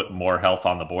suddenly put more health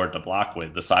on the board to block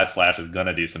with. The Side Slash is going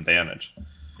to do some damage.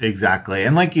 exactly,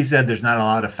 and like you said, there's not a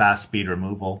lot of fast speed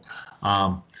removal.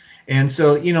 Um, and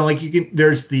so like you can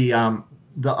there's the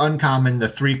uncommon, the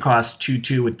three cost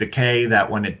 2/2 with decay that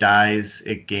when it dies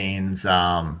it gains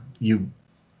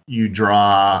you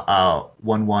draw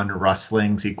 1/1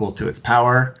 rustlings equal to its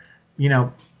power. You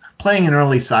know, playing an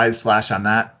early side slash on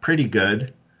that pretty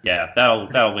good. Yeah,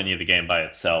 that'll win you the game by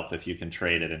itself if you can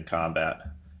trade it in combat.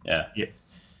 Yeah. Yeah.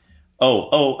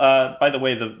 By the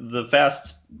way, the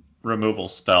fast removal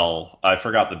spell, I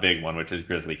forgot the big one, which is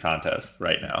Grizzly Contest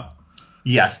right now.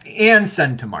 Yes, and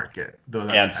send to market, though that's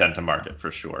And kind sent to market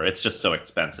for sure. It's just so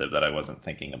expensive that I wasn't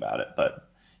thinking about it. But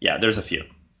yeah, there's a few.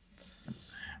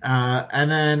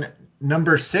 and then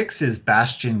number six is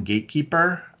Bastion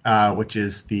Gatekeeper, which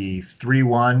is the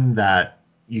 3/1 that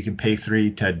you can pay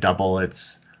three to double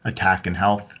its attack and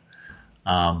health.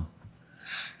 Um,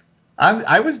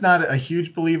 I was not a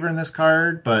huge believer in this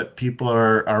card, but people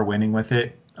are winning with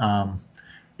it.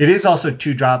 It is also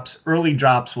 2 drops. Early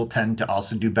drops will tend to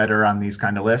also do better on these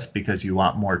kind of lists because you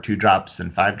want more 2 drops than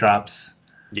 5 drops.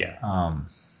 Yeah. Um,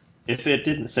 If it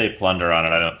didn't say plunder on it,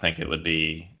 I don't think it would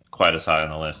be quite as high on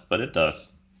the list, but it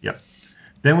does. yep.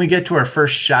 Then we get to our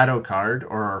first shadow card,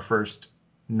 or our first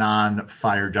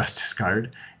non-fire justice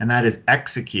card, and that is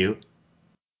Execute.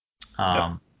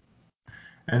 Yep.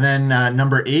 And then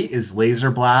number 8 is Laser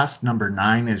Blast. Number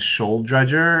 9 is Shoal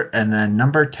Dredger. And then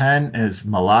number 10 is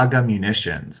Malaga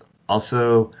Munitions.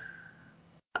 Also,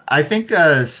 I think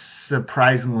a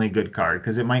surprisingly good card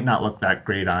because it might not look that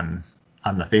great on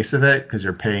the face of it because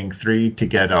you're paying 3 to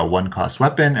get a 1 cost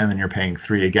weapon, and then you're paying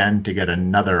 3 again to get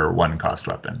another 1 cost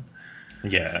weapon.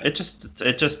 Yeah, it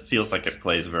just feels like it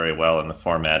plays very well in the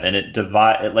format, and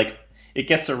it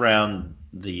gets around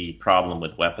the problem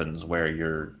with weapons where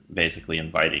you're basically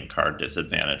inviting card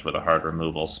disadvantage with a hard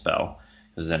removal spell,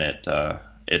 because then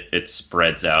it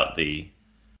spreads out the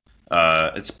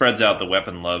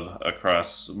weapon love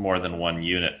across more than one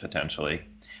unit potentially.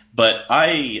 But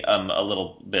I am a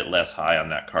little bit less high on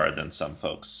that card than some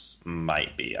folks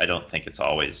might be. I don't think it's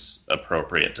always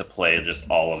appropriate to play just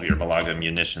all of your Malaga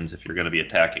munitions if you're going to be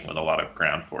attacking with a lot of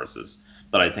ground forces.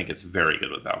 But I think it's very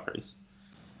good with Valkyries.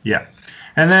 Yeah.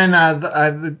 And then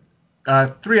the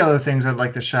 3 other things I'd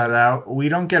like to shout out. We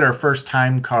don't get our first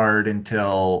time card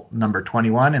until number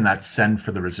 21, and that's Send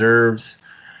for the Reserves.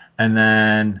 And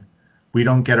then we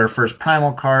don't get our first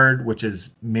primal card, which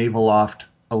is Maveloft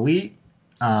Elite,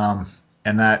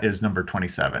 and that is number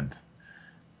 27th.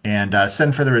 And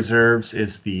Send for the Reserves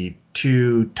is the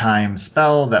 2-time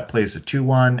spell that plays a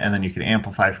 2/1, and then you can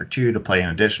amplify for 2 to play an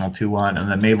additional 2/1. And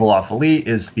then Maveloft Elite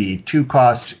is the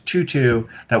 2-cost 2/2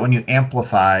 that when you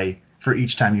amplify, for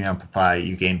each time you amplify,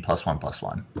 you gain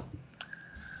 +1/+1.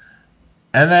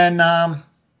 And then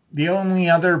the only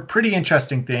other pretty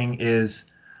interesting thing is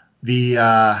the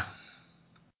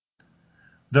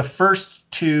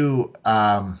first 2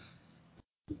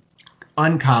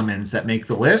 uncommons that make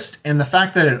the list, and the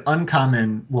fact that an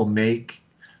uncommon will make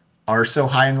are so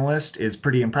high on the list is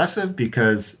pretty impressive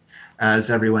because, as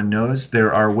everyone knows,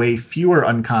 there are way fewer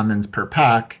uncommons per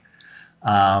pack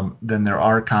than there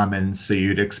are commons, so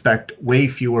you'd expect way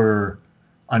fewer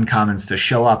uncommons to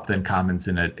show up than commons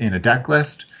in a deck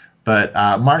list. But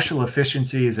Martial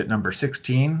Efficiency is at number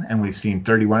 16, and we've seen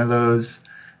 31 of those.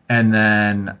 And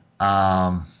then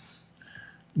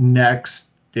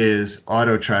next is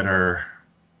Auto Treader,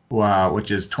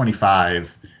 which is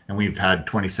 25, and we've had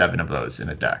 27 of those in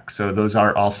a deck. So those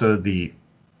are also the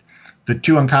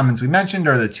 2 uncommons we mentioned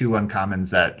are the 2 uncommons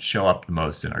that show up the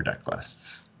most in our deck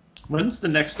lists. When's the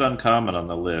next uncommon on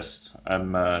the list?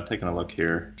 I'm taking a look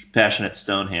here. Passionate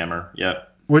Stonehammer.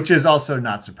 Yep. Which is also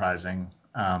not surprising.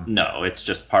 No, it's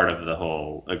just part of the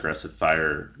whole aggressive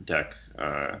fire deck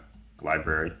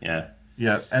library. Yeah.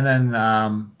 Yeah, and then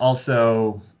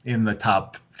also in the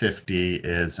top 50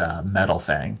 is Metal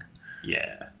Fang.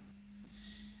 Yeah.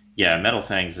 Yeah, Metal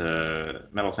Fang's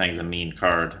a mean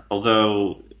card.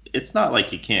 Although it's not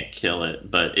like you can't kill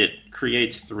it, but it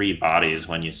creates 3 bodies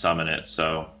when you summon it,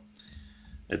 so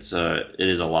it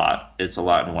is a lot. It's a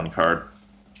lot in one card.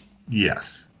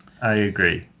 Yes, I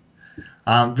agree.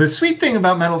 The sweet thing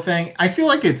about Metal Fang, I feel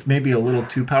like it's maybe a little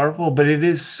too powerful, but it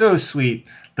is so sweet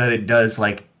that it does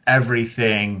like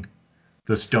everything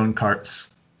the Stone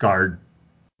Guard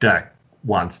deck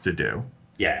wants to do.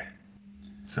 Yeah.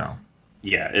 So.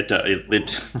 Yeah, it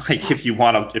like if you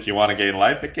want to gain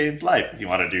life, it gains life. If you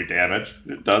want to do damage,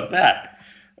 it does that.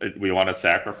 We want to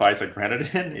sacrifice a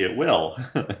Grenadin, it will.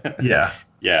 Yeah.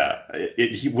 Yeah.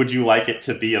 Would you like it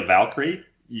to be a Valkyrie?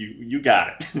 You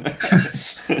got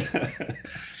it.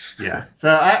 Yeah. So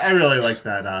I really like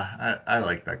that. I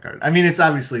like that card. I mean, it's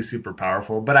obviously super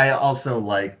powerful, but I also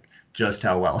like just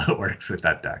how well it works with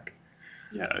that deck.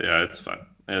 Yeah, it's fun.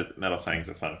 Metal Fang's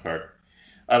a fun card.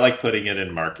 I like putting it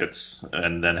in markets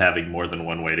and then having more than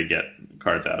one way to get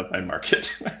cards out of my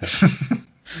market.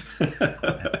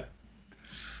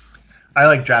 I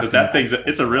like drafting. That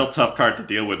it's a real tough card to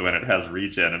deal with when it has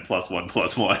regen and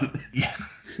 +1/+1. Yeah.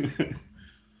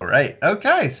 All right.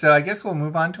 Okay. So I guess we'll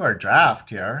move on to our draft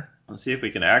here. Let's see if we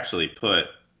can actually put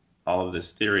all of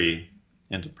this theory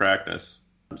into practice.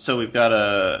 So we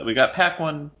got pack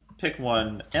 1, pick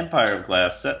 1, Empire of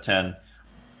Glass, set 10.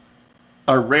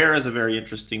 Our rare is a very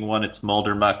interesting one. It's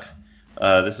Moldermuck.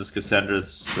 This is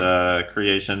Cassandra's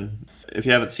creation. If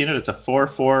you haven't seen it, it's a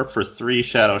 4/4 for 3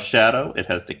 Shadow. It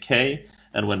has Decay,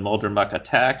 and when Moldermuck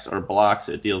attacks or blocks,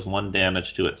 it deals 1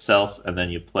 damage to itself, and then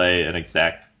you play an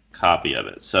exact copy of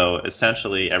it. So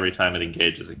essentially, every time it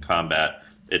engages in combat,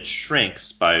 it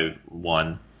shrinks by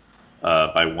 1,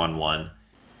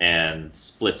 and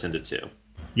splits into 2.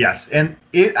 Yes, and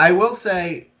I will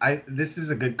say, this is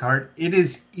a good card. It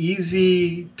is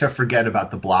easy to forget about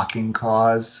the blocking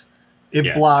cause. It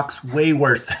Yeah. blocks way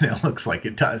worse than it looks like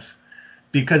it does,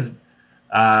 because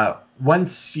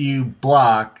once you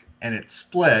block and it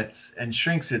splits and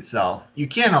shrinks itself, you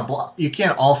can't block. You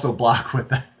can't also block with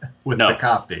the No.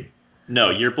 copy. No,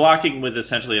 you're blocking with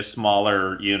essentially a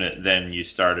smaller unit than you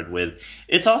started with.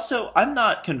 It's also, I'm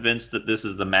not convinced that this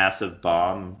is the massive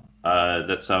bomb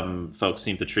that some folks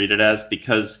seem to treat it as,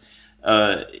 because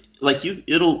uh,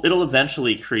 it'll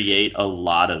eventually create a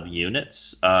lot of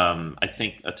units. I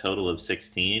think a total of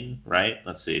 16, right?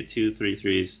 Let's see, two three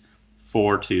threes,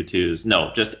 four two twos.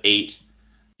 No, just eight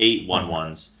one One one.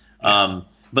 ones. Yeah.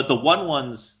 But the one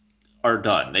ones are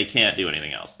done. They can't do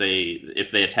anything else. If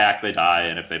they attack, they die,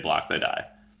 and if they block, they die.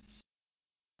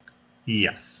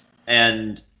 Yes.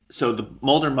 And so the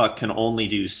Molder Muck can only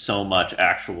do so much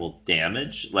actual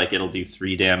damage. Like it'll do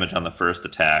 3 damage on the first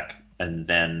attack, and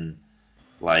then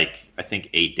like I think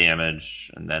 8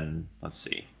 damage, and then let's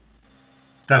see,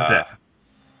 That's uh, it.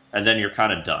 and then you're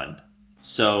kind of done.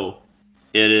 So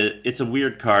it's a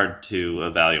weird card to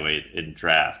evaluate in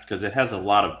draft because it has a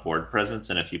lot of board presence,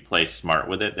 and if you play smart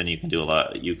with it, then you can do a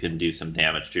lot. You can do some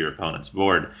damage to your opponent's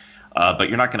board, but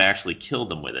you're not going to actually kill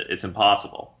them with it. It's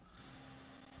impossible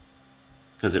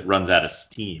because it runs out of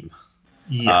steam.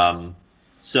 Yes. Um,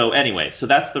 so anyway, so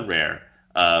that's the rare.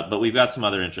 But we've got some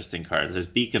other interesting cards. There's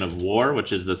Beacon of War,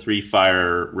 which is the 3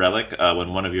 fire relic.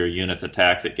 When one of your units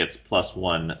attacks, it gets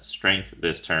 +1 strength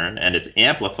this turn, and its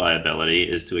amplify ability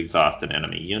is to exhaust an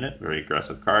enemy unit. Very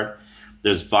aggressive card.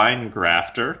 There's Vine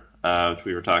Grafter, which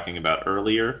we were talking about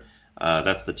earlier.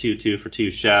 That's the 2/2 for 2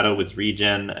 shadow with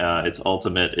regen. Its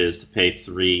ultimate is to pay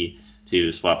 3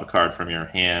 to swap a card from your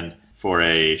hand for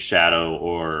a shadow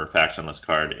or factionless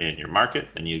card in your market,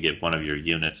 and you give one of your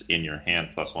units in your hand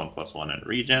 +1/+1 and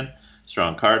regen.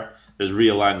 Strong card. There's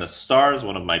Realign the Stars,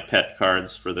 one of my pet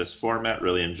cards for this format.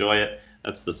 Really enjoy it.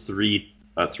 That's the three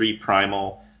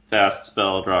primal fast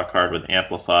spell. Draw a card with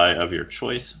Amplify of your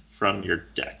choice from your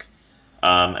deck.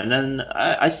 And then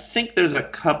I think there's a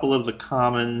couple of the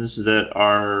commons that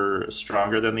are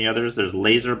stronger than the others. There's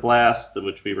Laser Blast,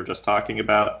 which we were just talking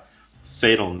about.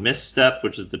 Fatal Misstep,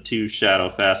 which is the 2 shadow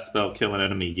fast spell, kill an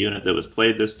enemy unit that was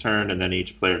played this turn, and then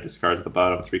each player discards the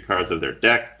bottom 3 cards of their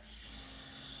deck.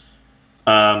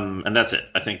 And that's it.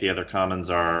 I think the other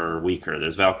commons are weaker.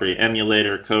 There's Valkyrie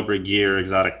Emulator, Cobra Gear,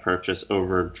 Exotic Purchase,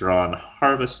 Overdrawn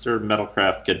Harvester,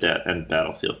 Metalcraft Cadet, and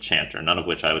Battlefield Chanter, none of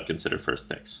which I would consider first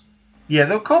picks. Yeah,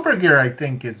 though Cobra Gear I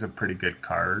think is a pretty good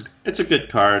card. It's a good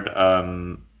card.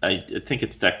 I think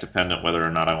it's deck dependent whether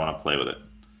or not I want to play with it.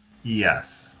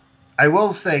 Yes. I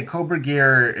will say Cobra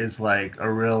Gear is like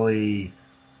a really,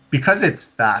 because it's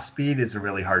fast speed, is a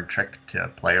really hard trick to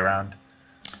play around.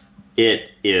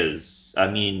 It is. I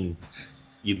mean,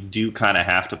 you do kind of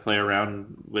have to play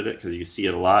around with it because you see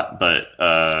it a lot. But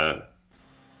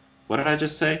what did I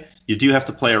just say? You do have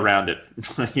to play around it.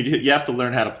 You have to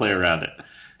learn how to play around it.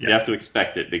 You Yeah. have to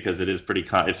expect it because it is pretty.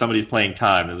 If somebody's playing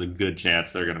time, there's a good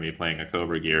chance they're going to be playing a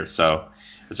Cobra Gear. So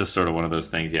it's just sort of one of those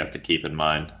things you have to keep in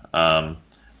mind.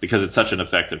 Because it's such an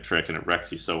effective trick and it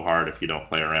wrecks you so hard if you don't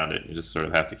play around it. You just sort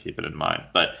of have to keep it in mind.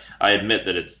 But I admit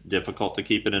that it's difficult to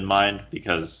keep it in mind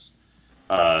because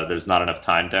there's not enough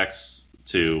time decks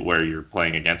to where you're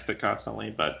playing against it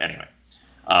constantly. But anyway,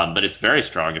 but it's very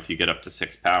strong if you get up to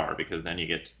 6 power because then you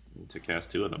get to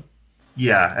cast 2 of them.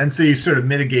 Yeah, and so you sort of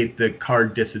mitigate the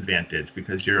card disadvantage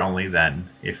because you're only then,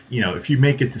 if you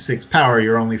make it to 6 power,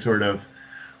 you're only sort of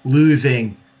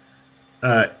losing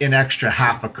an extra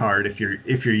half a card if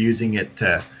you're using it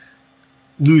to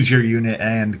lose your unit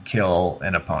and kill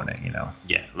an opponent.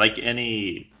 Yeah, like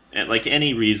any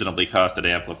reasonably costed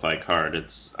amplify card,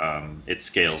 it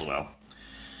scales well.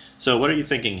 So what are you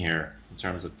thinking here in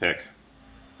terms of pick?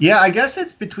 Yeah, I guess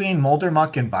it's between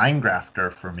Moldermuck and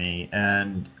Vinegrafter for me,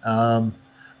 and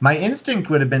my instinct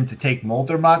would have been to take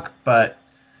Moldermuck, but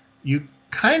you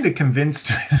kind of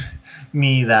convinced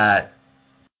me that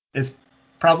it's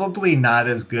probably not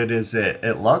as good as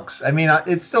it looks. I mean,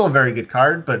 it's still a very good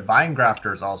card, but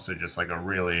Vinegrafter is also just like a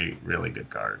really, really good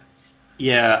card.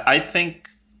 Yeah, I think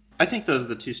those are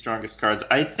the 2 strongest cards.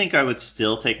 I think I would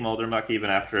still take Moldermuck even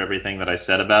after everything that I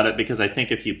said about it because I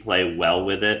think if you play well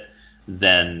with it,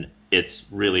 then it's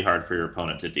really hard for your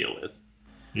opponent to deal with.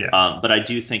 Yeah. But I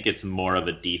do think it's more of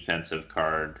a defensive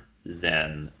card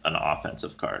than an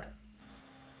offensive card.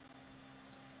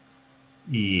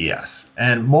 Yes.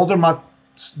 And Moldermucks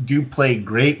do play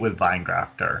great with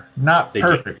Vinegrafter. Not They do.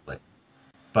 perfectly,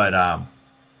 but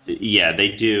Yeah, they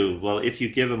do. Well, if you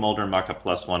give a Moldermuck a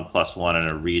 +1/+1 and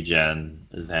a regen,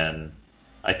 then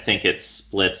I think it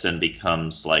splits and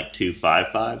becomes like two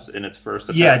 5/5s in its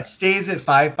first Yeah, it attack. stays at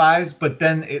 5/5s, but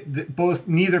then both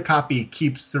neither copy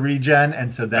keeps the regen,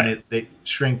 and so then Right. they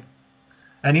shrink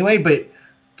anyway. But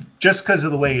just because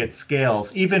of the way it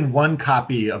scales, even one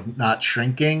copy of not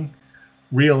shrinking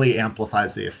really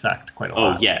amplifies the effect quite a Oh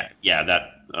lot. yeah, yeah. That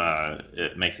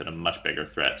it makes it a much bigger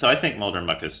threat. So I think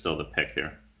Moldermuck is still the pick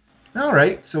here. All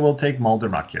right, so we'll take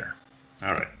Muldermuck here.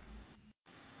 All right.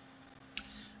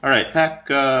 All right,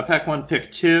 pack one,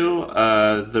 pick two.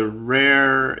 The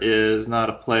rare is not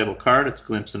a playable card. It's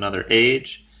Glimpse Another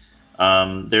Age.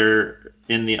 There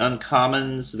in the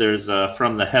uncommons, there's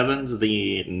From the Heavens,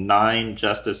 the 9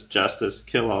 Justice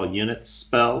kill all units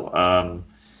spell.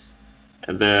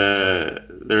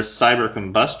 There's Cyber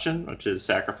Combustion, which is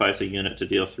sacrifice a unit to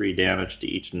deal 3 damage to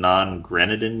each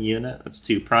non-Grenadin unit. That's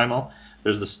 2 primal.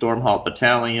 There's the Stormhalt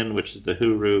Battalion, which is the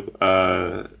Huru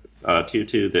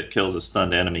 2/2 that kills a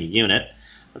stunned enemy unit.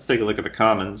 Let's take a look at the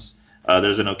commons.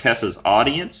 There's an Okessa's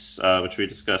Audience, which we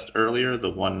discussed earlier,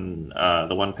 the one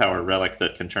power relic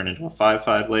that can turn into a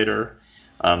 5/5 later.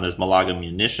 There's Malaga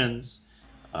Munitions.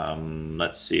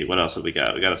 Let's see, what else have we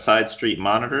got? We got a Side Street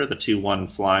Monitor, the 2/1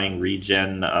 flying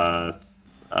regen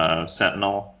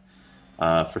Sentinel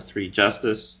for 3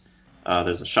 justice.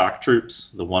 There's a Shock Troops,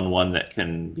 the 1/1 that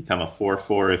can become a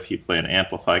 4/4 if you play an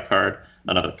Amplify card.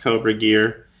 Another Cobra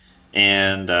Gear.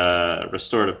 And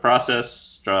Restorative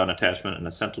Process, draw an attachment and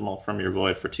a Sentinel from your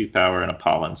void for 2 power, and a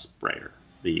Pollen Sprayer,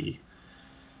 the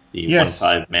Yes.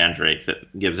 1/5 Mandrake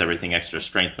that gives everything extra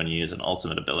strength when you use an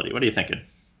ultimate ability. What are you thinking?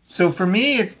 So for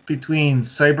me, it's between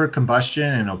Cyber Combustion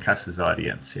and Okessa's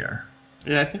Audience here.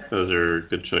 Yeah, I think those are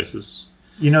good choices.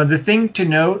 The thing to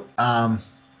note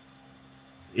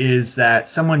is that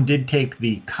someone did take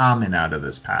the common out of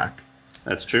this pack.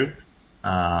 That's true.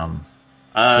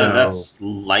 So That's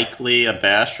likely a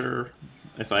Basher,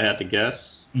 if I had to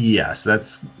guess. yes,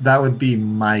 that would be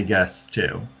my guess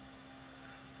too.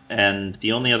 And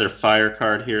the only other fire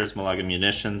card here is Malaga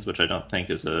Munitions, which I don't think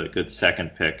is a good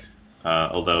second pick.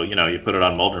 Although, you put it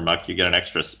on Moldermuck, you get an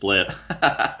extra split.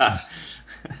 But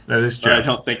That is I true.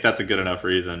 don't think that's a good enough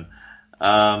reason.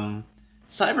 Um,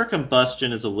 Cyber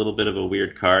Combustion is a little bit of a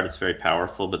weird card. It's very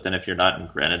powerful, but then if you're not in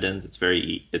Grenadins,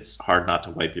 it's hard not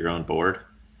to wipe your own board.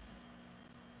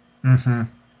 Hmm.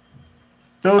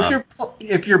 So if Um,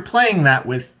 you're playing that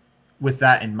with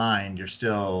that in mind, you're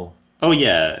still oh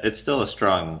yeah, it's still a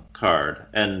strong card,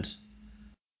 and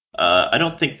I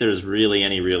don't think there's really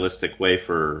any realistic way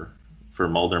for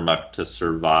Moldermuck to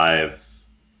survive.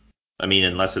 I mean,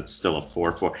 unless it's still a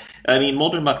 4/4. I mean,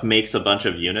 Moldermuck makes a bunch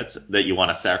of units that you want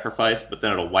to sacrifice, but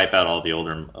then it'll wipe out all the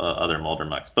other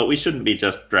Moldermucks. But we shouldn't be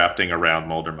just drafting around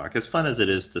Moldermuck. As fun as it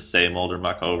is to say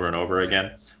Moldermuck over and over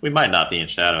again, we might not be in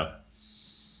Shadow.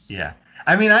 yeah.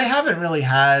 I mean, I haven't really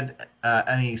had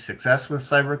any success with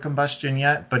Cyber Combustion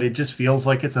yet, but it just feels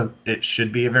like it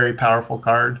should be a very powerful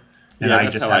card, and Yeah, I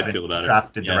that's just how I haven't feel about it.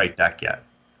 drafted the Yeah. right deck yet.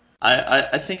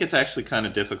 I think it's actually kind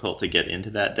of difficult to get into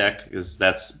that deck because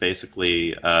that's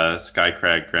basically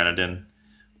Skycrag Grenadin,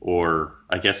 or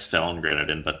I guess Felon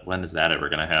Grenadin, but when is that ever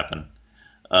going to happen?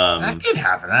 That Um, could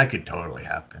happen. That could totally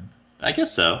happen. I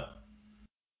guess so.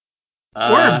 Or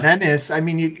a Uh, menace. I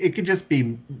mean, it could just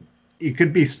be. It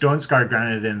could be Stone Scar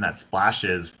Grenadin that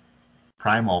splashes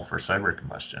primal for Cyber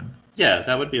Combustion. yeah,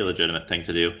 that would be a legitimate thing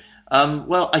to do.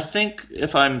 Well, I think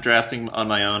if I'm drafting on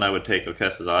my own, I would take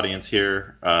Okessa's Audience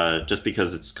here, just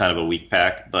because it's kind of a weak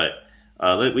pack. But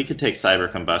we could take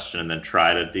Cyber Combustion and then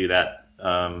try to do that.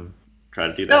 Try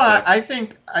to do No, that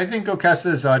deck. I think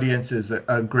Okessa's Audience is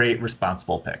a great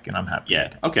responsible pick, and I'm happy to Yeah.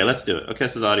 take it. Okay, let's do it.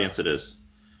 Okessa's Audience it is.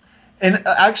 And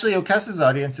actually, Okessa's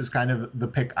Audience is kind of the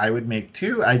pick I would make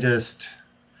too.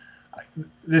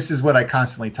 This is what I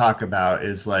constantly talk about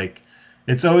is like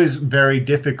it's always very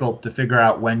difficult to figure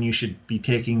out when you should be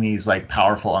taking these like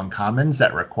powerful uncommons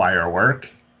that require work.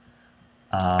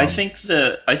 Um, I think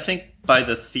by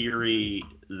the theory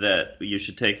that you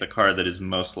should take the card that is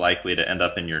most likely to end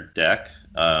up in your deck,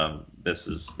 that's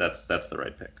the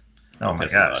right pick. oh my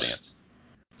Okessa's gosh. Audience.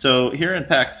 So here in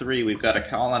pack three, we've got a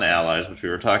Call on Allies, which we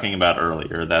were talking about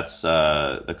earlier. That's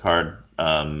the card.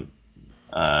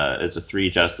 It's a 3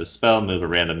 justice spell. Move a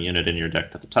random unit in your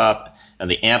deck to the top,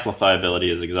 and the Amplify ability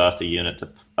is exhaust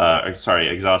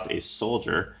a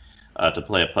soldier to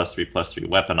play a +3/+3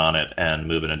 weapon on it, and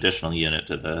move an additional unit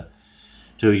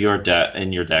to your deck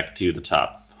in your deck to the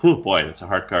top. Oh boy, that's a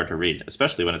hard card to read,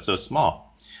 especially when it's so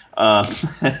small. Um,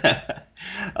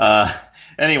 uh,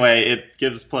 anyway, it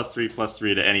gives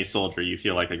 +3/+3 to any soldier you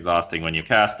feel like exhausting when you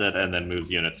cast it, and then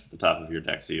moves units to the top of your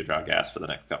deck so you draw gas for the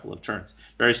next couple of turns.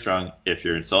 Very strong if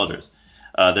you're in soldiers.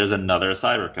 There's another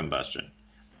Cyber Combustion.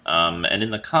 And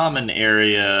in the common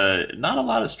area, not a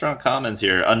lot of strong commons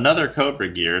here. Another Cobra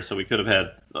Gear, so we could have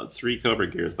had three Cobra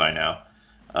Gears by now.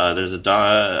 There's a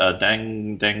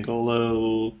Dangolo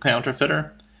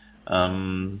Counterfeiter.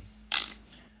 Um,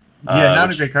 Yeah, not a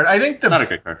which great card. I think not a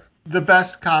great card. the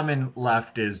best common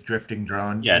left is Drifting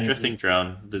Drone. Yeah, Maybe. Drifting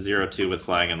Drone, the 0/2 with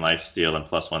flying and life steal and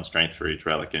 +1 strength for each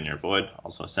relic in your void.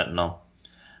 Also a Sentinel.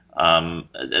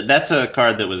 That's a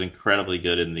card that was incredibly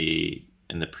good in the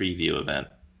preview event,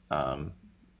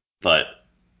 but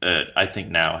I think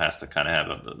now has to kind of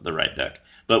have the right deck.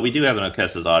 But we do have an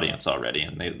Okessa's audience already,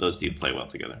 and those do play well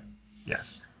together.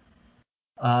 Yes.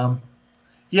 Um,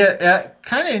 yeah,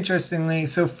 kind of interestingly.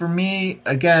 So for me,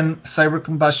 again, Cyber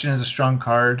Combustion is a strong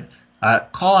card.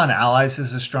 Call on Allies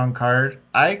is a strong card.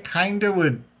 I kind of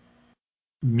would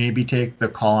maybe take the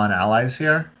Call on Allies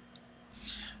here.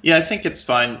 Yeah, I think it's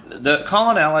fine. The Call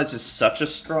on Allies is such a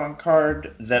strong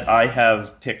card that I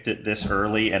have picked it this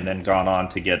early and then gone on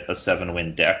to get a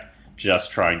 7-win deck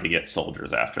just trying to get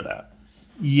soldiers after that.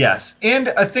 Yes. And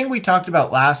a thing we talked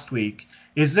about last week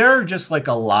is there are just like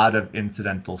a lot of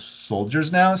incidental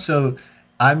soldiers now. So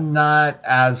I'm not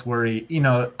as worried.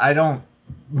 I don't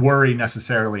worry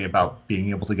necessarily about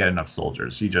being able to get enough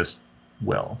soldiers. You just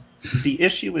will. The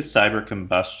issue with Cyber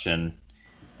Combustion,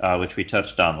 which we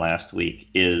touched on last week,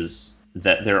 is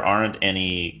that there aren't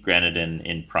any Grenadin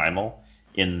in Primal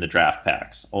in the draft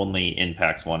packs, only in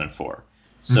packs 1 and 4.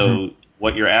 Hmm. So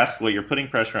what you're putting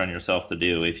pressure on yourself to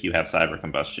do if you have Cyber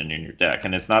Combustion in your deck,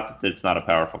 and it's not that it's not a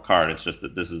powerful card, it's just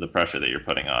that this is the pressure that you're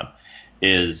putting on,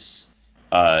 is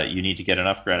you need to get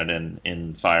enough Grenadin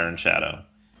in Fire and Shadow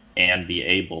and be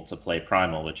able to play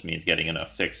Primal, which means getting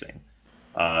enough fixing.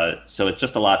 So it's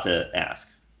just a lot to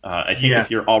ask. I think Yeah.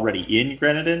 if you're already in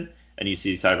Grenadin and you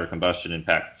see Cyber Combustion in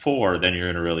Pack 4, then you're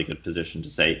in a really good position to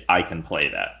say, I can play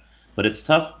that. But it's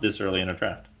tough this early in a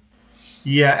draft.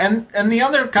 Yeah, and the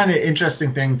other kind of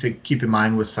interesting thing to keep in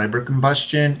mind with cyber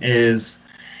combustion is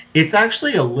it's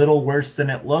actually a little worse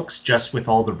than it looks just with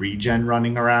all the regen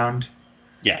running around.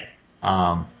 Yeah.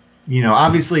 Um,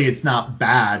 obviously it's not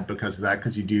bad because of that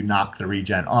because you do knock the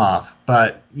regen off,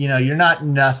 but you're not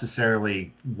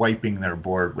necessarily wiping their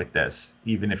board with this,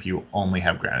 even if you only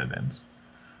have Granadins.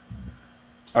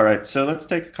 All right, so let's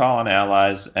take a call on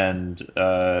allies, and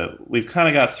we've kind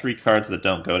of got three cards that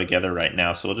don't go together right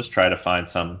now, so we'll just try to find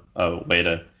some way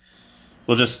to.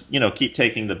 We'll just keep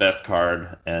taking the best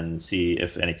card and see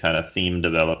if any kind of theme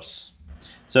develops.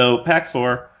 So pack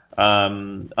 4,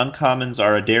 uncommons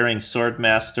are a daring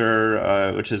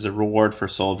swordmaster, which is a reward for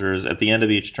soldiers. At the end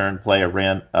of each turn, play a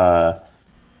weapon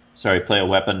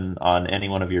on any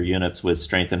one of your units with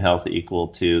strength and health equal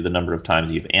to the number of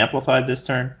times you've amplified this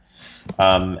turn.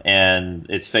 And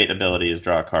its fate ability is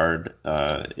draw a card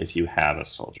if you have a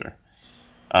soldier.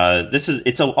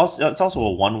 It's also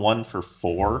a 1/1 for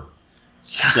 4,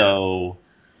 so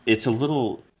it's a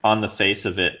little on the face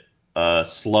of it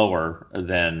slower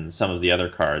than some of the other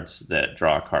cards that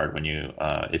draw a card when you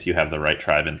if you have the right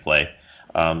tribe in play.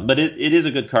 But it is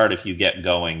a good card if you get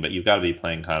going, but you've got to be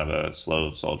playing kind of a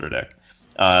slow soldier deck.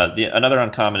 Another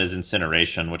uncommon is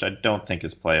Incineration, which I don't think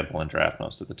is playable in draft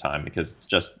most of the time because it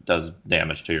just does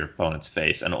damage to your opponent's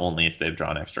face, and only if they've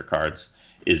drawn extra cards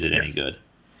is it any Yes. good.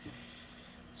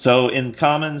 So in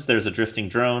commons, there's a Drifting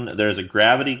Drone. There's a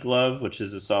Gravity Glove, which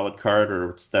is a solid card,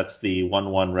 or that's the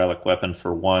 1/1 relic weapon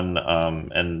for 1.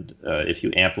 And if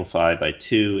you amplify by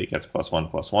 2, it gets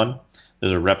 +1/+1.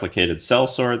 There's a Replicated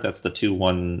Sellsword. That's the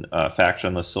 2/1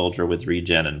 factionless soldier with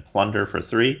regen and plunder for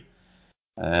 3.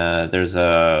 There's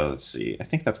let's see, I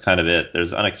think that's kind of it.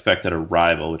 There's Unexpected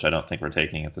Arrival, which I don't think we're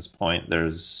taking at this point.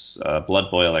 There's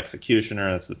Blood Boil Executioner.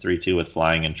 That's the 3/2 with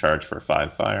flying and charge for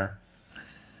 5 fire.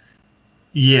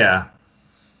 Yeah.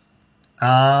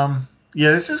 Yeah,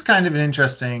 this is kind of an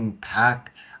interesting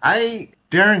pack.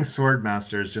 Daring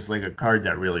Swordmaster is just like a card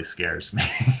that really scares me.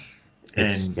 It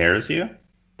and scares you?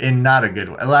 in not a good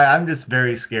way. Like, I'm just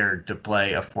very scared to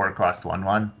play a 4 cost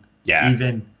 1/1, Yeah.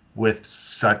 even with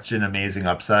such an amazing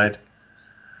upside.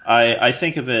 I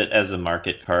think of it as a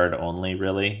market card only,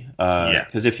 really. Yeah.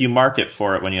 Because if you market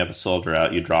for it when you have a soldier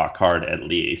out, you draw a card at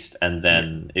least, and Yeah.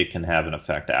 then it can have an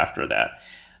effect after that.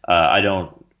 I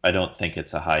don't think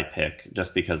it's a high pick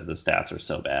just because the stats are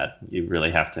so bad. You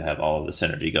really have to have all of the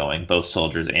synergy going, both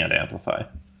soldiers and amplify.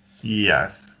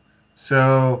 Yes.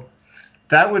 So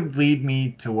that would lead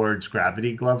me towards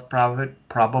Gravity Glove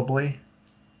probably.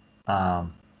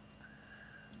 Um,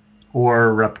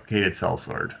 or Replicated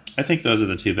Sellsword. I think those are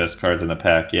the two best cards in the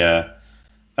pack. Yeah.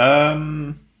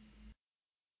 Um,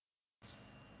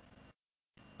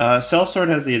 Sellsword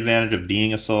has the advantage of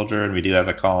being a soldier, and we do have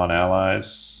a call on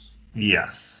allies.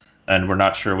 Yes. and we're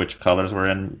not sure which colors we're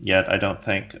in yet. I don't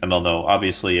think. And although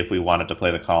obviously, if we wanted to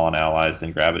play the Colin Allies,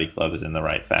 then Gravity Club is in the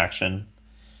right faction.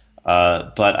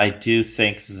 But I do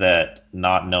think that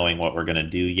not knowing what we're going to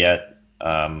do yet,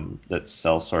 that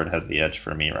Sellsword has the edge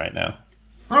for me right now.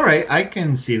 All right, I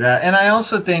can see that. And I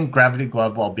also think Gravity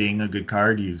Glove, while being a good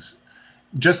card, use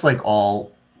just like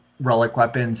all relic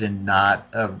weapons and not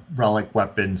a relic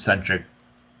weapon centric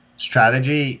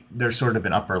strategy, there's sort of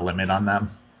an upper limit on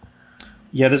them.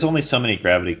 Yeah, there's only so many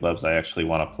Gravity Gloves I actually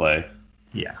want to play.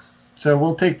 Yeah. So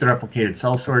we'll take the replicated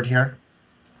Sellsword here.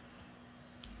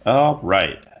 All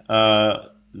right.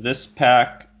 This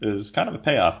pack is kind of a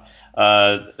payoff.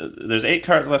 There's 8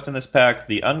 cards left in this pack.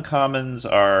 The uncommons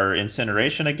are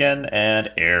Incineration again and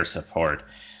Air Support.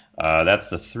 That's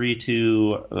the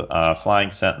 3/2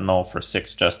 Flying Sentinel for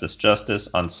 6 Justice Justice.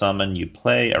 On summon, you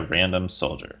play a random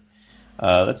soldier.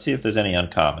 Let's see if there's any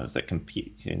uncommons that can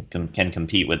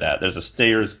compete with that. There's a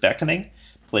Stayer's Beckoning.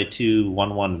 Play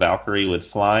 2/1/1 Valkyrie with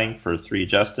flying for 3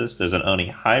 justice. There's an Oni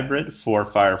hybrid, 4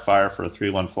 fire fire for a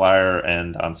 3/1 flyer,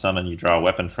 and on summon you draw a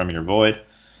weapon from your void.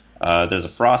 There's a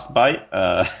Frostbite,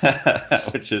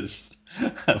 which is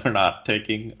we're not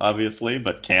taking obviously,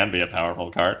 but can be a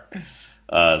powerful card.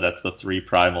 That's the 3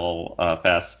 primal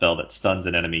fast spell that stuns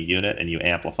an enemy unit, and you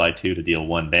amplify 2 to deal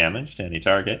 1 damage to any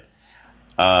target.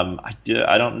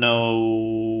 I don't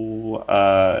know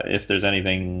if there's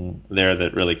anything there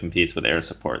that really competes with Air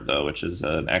Support, though, which is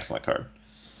an excellent card.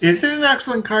 Is it an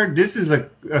excellent card? This is a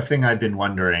thing I've been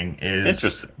wondering.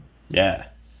 Interesting. Yeah.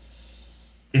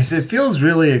 Is it feels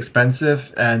really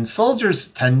expensive, and soldiers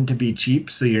tend to be cheap,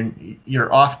 so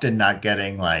you're often not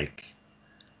getting like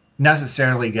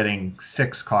necessarily getting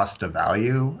 6 cost of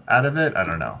value out of it. I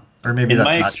don't know, or maybe In that's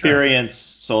my not true. experience,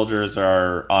 soldiers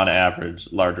are on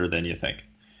average larger than you think.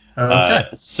 Okay,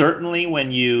 Certainly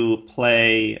when you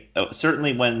play,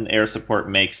 certainly when Air Support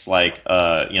makes like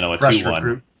a fresh 2/1,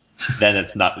 recruit. then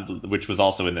it's not, which was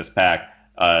also in this pack.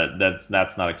 That's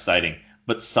not exciting.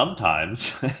 But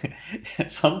sometimes,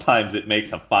 sometimes it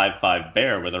makes a 5/5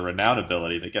 bear with a renown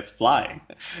ability that gets flying.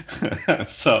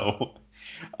 So,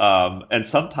 and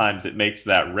sometimes it makes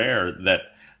that rare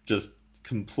that just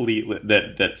completely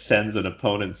that sends an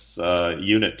opponent's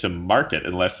unit to market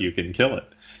unless you can kill it.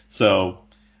 So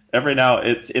every now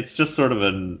it's just sort of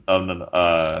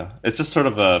it's just sort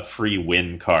of a free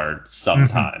win card Hmm.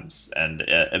 sometimes, and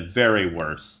at very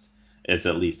worst, it's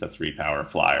at least a 3 power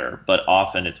flyer, but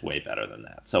often it's way better than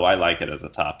that. So I like it as a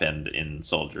top end in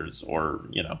soldiers or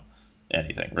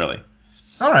anything really.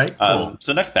 All right, cool.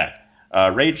 So next pack,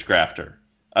 Rage Grafter.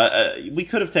 We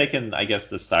could have taken, I guess,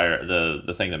 the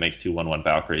thing that makes 2/1/1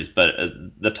 Valkyries, but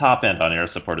the top end on air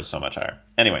support is so much higher.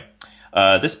 Anyway,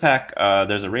 this pack,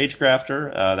 there's a Rage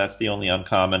Grafter. That's the only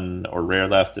uncommon or rare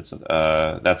left. That's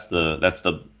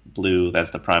the blue.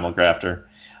 That's the Primal Grafter.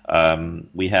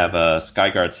 We have a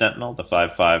Skyguard Sentinel, the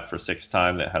 5/5 for 6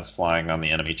 time that has flying on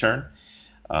the enemy turn.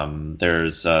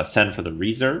 There's Send for the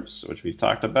Reserves, which we've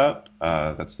talked about.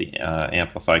 That's the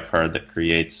Amplify card that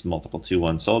creates multiple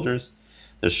 2/1 soldiers.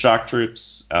 There's Shock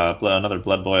Troops, another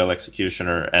Blood Boil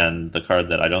Executioner, and the card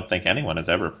that I don't think anyone has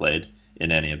ever played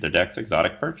in any of their decks,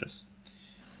 Exotic Purchase.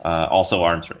 Also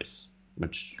Arms Race,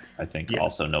 which I think Yeah,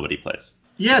 also nobody plays.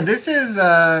 yeah. This is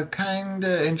kind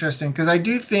of interesting because I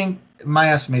do think,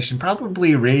 my estimation,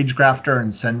 probably Rage Grafter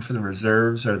and Send for the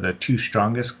Reserves are the two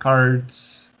strongest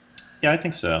cards. Yeah, I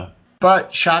think so.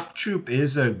 But Shock Troop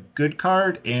is a good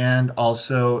card and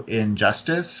also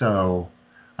Injustice, so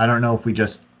I don't know if we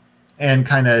just and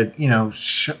kind of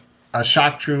a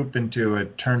Shock Troop into a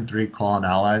turn 3 call on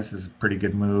allies is a pretty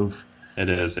good move. It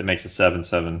is. It makes a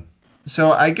 7/7.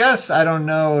 So I guess I don't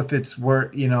know if it's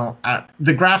worth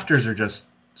the grafters are just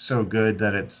so good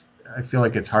that I feel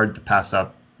like it's hard to pass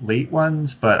up late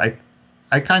ones, but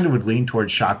I kind of would lean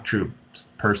towards Shock Troops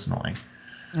personally.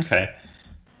 Okay.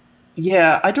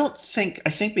 Yeah, I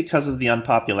think because of the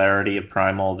unpopularity of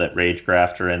Primal that Rage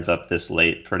Grafter ends up this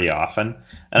late pretty often.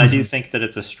 And I do Hmm. think that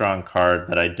it's a strong card,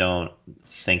 but I don't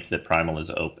think that Primal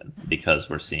is open because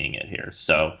we're seeing it here.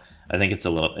 So I think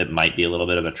it might be a little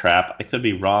bit of a trap. I could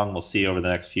be wrong. We'll see over the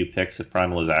next few picks if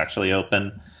Primal is actually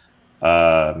open.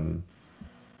 Um,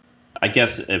 I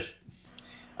guess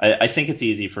I think it's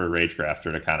easy for a Rage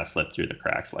Grafter to kind of slip through the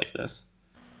cracks like this.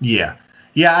 Yeah.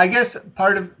 Yeah, I guess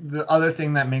part of the other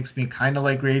thing that makes me kind of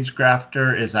like Rage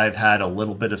Grafter is I've had a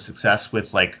little bit of success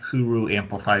with like Huru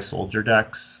Amplify Soldier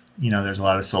decks. There's a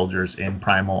lot of soldiers in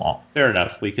Primal. Fair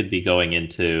enough. We could be going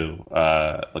into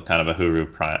a kind of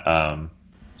a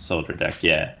soldier deck.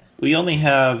 Yeah, we only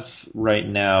have right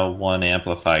now one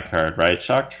amplify card, right?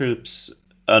 Shock Troops.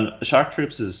 Shock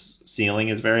Troops' ceiling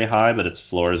is very high, but its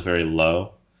floor is very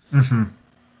low. Hmm.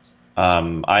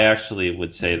 I actually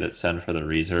would say that Send for the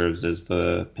Reserves is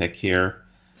the pick here.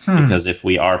 Hmm. Because if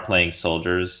we are playing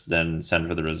soldiers, then Send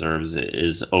for the Reserves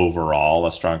is overall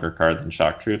a stronger card than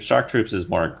Shock Troops. Shock Troops is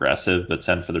more aggressive, but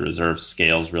Send for the Reserves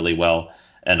scales really well.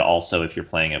 And also, if you're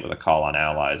playing it with a call on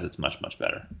allies, it's much, much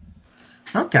better.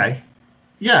 Okay.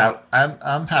 Yeah,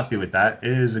 I'm happy with that.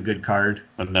 It is a good card.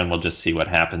 And then we'll just see what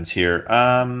happens here.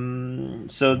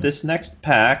 So this next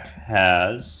pack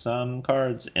has some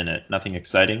cards in it. Nothing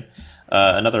exciting.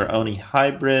 Another Oni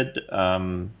hybrid.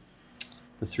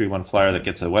 The 3/1 flyer that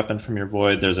gets a weapon from your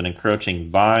void. There's an encroaching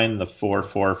vine, the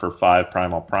 4/4 for 5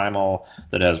 primal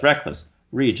that has reckless,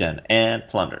 regen, and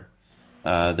plunder.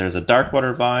 There's a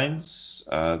Darkwater Vines.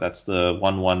 That's the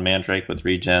 1/1 Mandrake with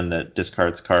regen that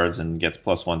discards cards and gets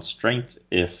 +1 strength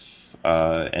if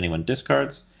anyone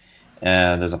discards.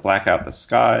 And there's a Blackout the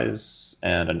Skies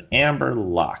and an Amber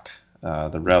Lock,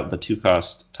 the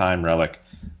 2-cost time relic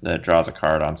that draws a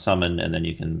card on summon, and then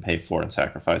you can pay 4 and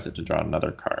sacrifice it to draw another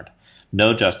card.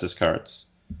 No Justice cards.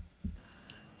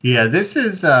 Yeah, this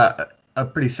is a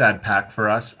pretty sad pack for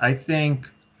us. I think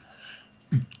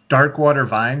Darkwater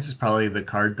Vines is probably the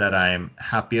card that I'm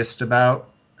happiest about.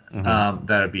 Hmm.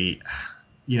 That'd be,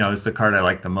 is the card I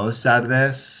like the most out of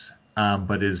this,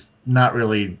 but is not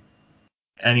really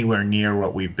anywhere near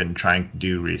what we've been trying to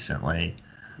do recently.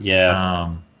 Yeah,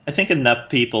 Um, I think enough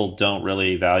people don't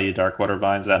really value Darkwater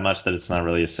Vines that much that it's not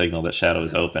really a signal that Shadow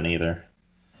is open either.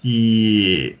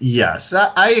 yes,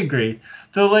 I agree.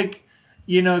 Though, like,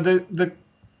 the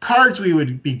cards we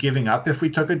would be giving up if we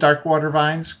took a Darkwater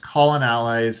Vines, call on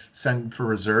allies, send for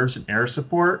reserves, and air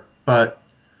support. But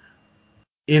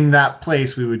in that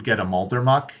place, we would get a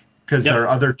Muldermuck because our Yep.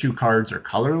 other two cards are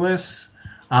colorless.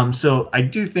 So I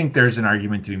do think there's an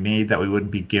argument to be made that we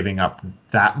wouldn't be giving up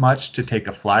that much to take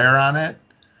a flyer on it.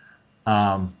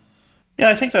 Um, Yeah,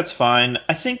 I think that's fine.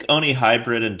 I think Oni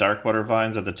Hybrid and Darkwater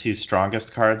Vines are the two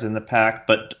strongest cards in the pack,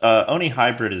 but Oni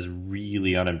Hybrid is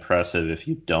really unimpressive if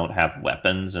you don't have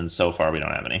weapons, and so far we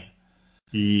don't have any.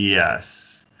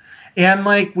 yes. And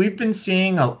like we've been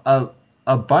seeing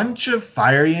a bunch of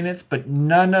fire units, but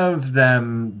none of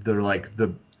them they're like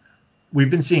the we've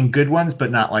been seeing good ones,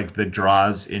 but not like the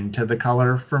draws into the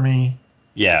color for me.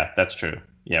 Yeah, that's true.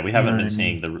 Yeah, we You know haven't what been I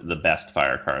mean? seeing the best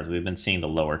fire cards. We've been seeing the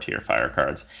lower tier fire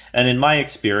cards. And in my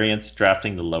experience,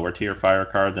 drafting the lower tier fire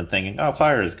cards and thinking, "Oh,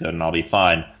 fire is good and I'll be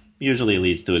fine," usually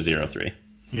leads to a 0/3.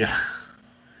 Yeah.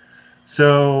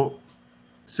 So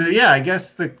yeah, I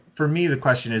guess the for me the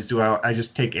question is, do I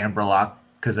just take Amberlock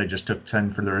because I just took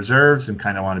 10 for the reserves and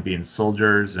kind of want to be in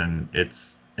soldiers and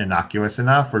it's innocuous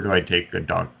enough, or do I take a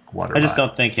dog water I just vibe?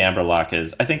 don't think Amberlock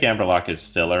is. I think Amberlock is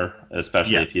filler,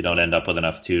 especially if you Yes. don't end up with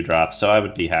enough 2 drops. So I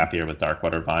would be happier with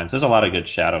Darkwater Vines. There's a lot of good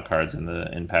shadow cards in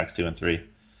the in packs 2 and 3.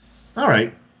 All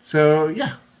right. So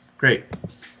yeah, great.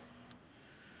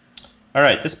 All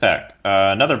right, this pack.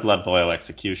 Another Blood Boil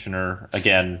Executioner.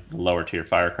 Again, the lower tier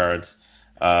fire cards.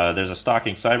 There's a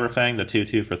Stalking Cyberfang, the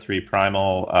 2/2 for 3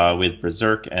 primal with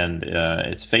Berserk and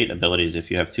its Fate abilities.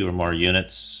 If you have 2 or more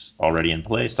units already in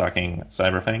play, Stalking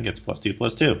Cyberfang gets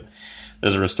 +2/+2.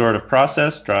 There's a Restorative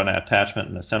Process. Draw an attachment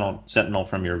and a Sentinel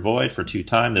from your Void for 2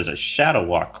 time. There's a Shadow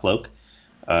Walk Cloak,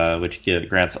 which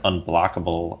grants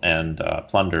unblockable and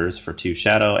plunders for 2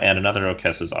 Shadow, and another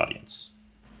Okessa's Audience.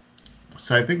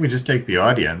 So I think we just take the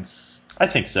audience. I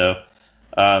think so.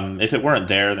 If it weren't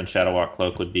there, then Shadowwalk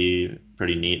Cloak would be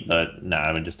pretty neat. But nah,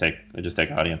 I would just take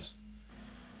Audience.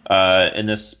 In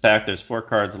this pack, there's 4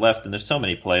 cards left, and there's so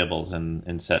many playables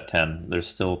in set 10. There's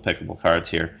still pickable cards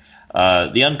here.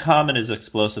 The uncommon is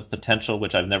Explosive Potential,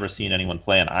 which I've never seen anyone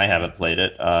play, and I haven't played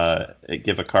it.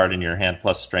 Give a card in your hand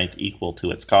plus strength equal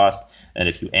to its cost, and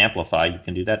if you amplify, you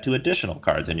can do that to additional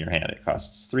cards in your hand. It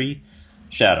costs 3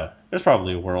 Shadow. There's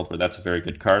probably a world where that's a very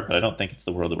good card, but I don't think it's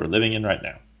the world that we're living in right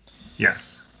now.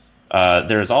 Yes.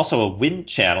 There is also a Wind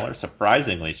Channeler,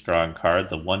 surprisingly strong card,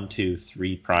 the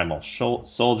 1/2/3 Primal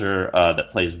Soldier that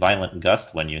plays Violent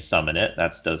Gust when you summon it.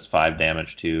 That does 5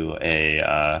 damage to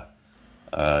a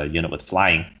unit with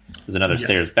flying. There's another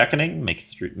Stairs Yes. Beckoning,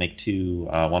 make 2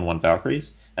 1/1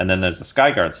 Valkyries, and then there's the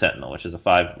Skyguard Sentinel, which is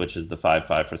the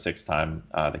 5/5 for 6 time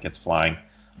that gets flying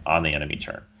on the enemy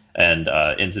turn. And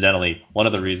incidentally, one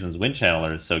of the reasons Wind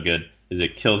Channeler is so good is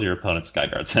it kills your opponent's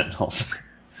Skyguard Sentinels.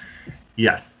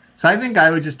 Yes. So I think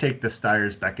I would just take the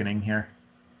Styres Beckoning here.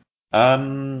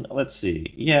 Let's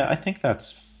see. Yeah, I think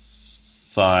that's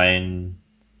fine.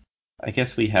 I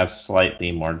guess we have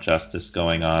slightly more justice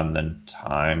going on than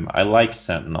time. I like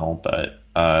Sentinel, but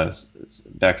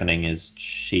Beckoning is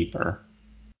cheaper.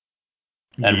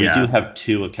 And we do Yeah. have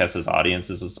 2 Akessa's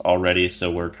audiences already,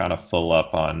 so we're kind of full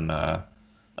up on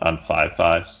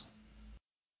 5/5s.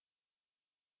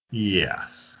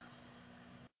 Yes.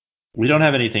 We don't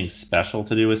have anything special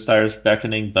to do with Stire's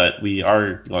Beckoning, but we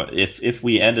are if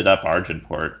we ended up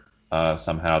Argenport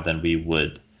somehow, then we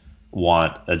would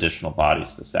want additional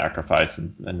bodies to sacrifice,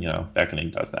 and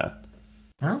Beckoning does that.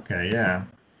 Okay, yeah.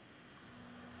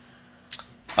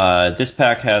 This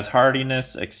pack has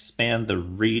Hardiness, Expand the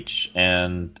Reach,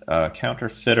 and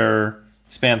Counterfeiter.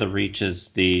 Expand the Reach is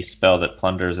the spell that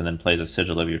plunders and then plays a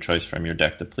sigil of your choice from your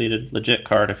deck depleted. Legit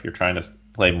card if you're trying to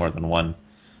play more than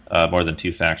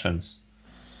two factions.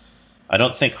 I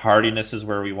don't think Hardiness is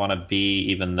where we want to be,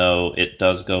 even though it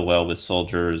does go well with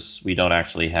soldiers. We don't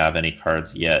actually have any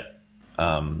cards yet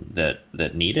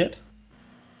that need it.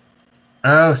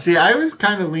 Oh, see, I was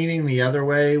kind of leaning the other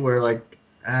way, where like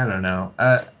I don't know,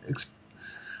 I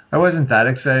wasn't that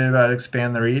excited about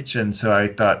expand the reach, and so I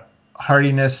thought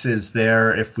hardiness is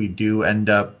there if we do end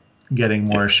up getting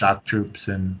more shock troops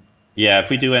and. Yeah, if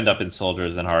we do end up in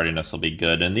soldiers, then Hardiness will be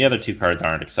good, and the other two cards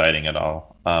aren't exciting at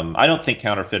all. I don't think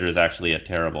Counterfeiter is actually a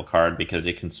terrible card because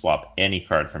it can swap any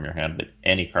card from your hand, but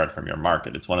any card from your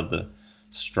market. It's one of the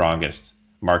strongest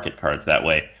market cards that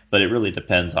way, but it really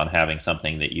depends on having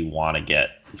something that you want to get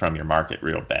from your market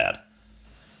real bad.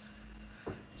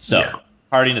 So, Yeah.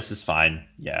 Hardiness is fine.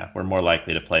 Yeah, we're more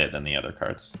likely to play it than the other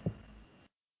cards.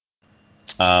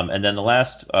 And then the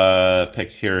last pick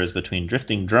here is between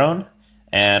Drifting Drone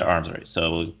and Arms Race.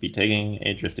 So we'll be taking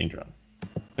a Drifting Drone,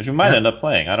 which we might Yeah. end up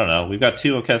playing. I don't know. We've got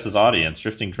two Okessa's audience.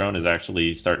 Drifting Drone is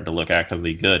actually starting to look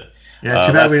actively good. Yeah,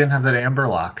 too bad we didn't have that amber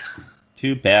lock.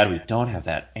 Too bad we don't have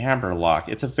that Amber Lock.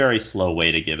 It's a very slow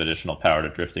way to give additional power to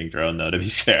Drifting Drone, though, to be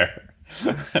fair.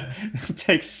 It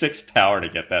takes 6 power to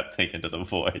get that thing into the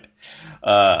void.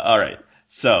 All right.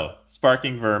 So,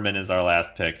 Sparking Vermin is our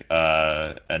last pick,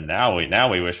 and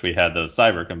now we wish we had those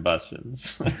cyber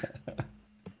combustions.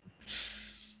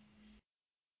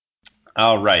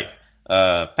 All right.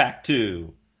 Pack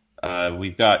 2.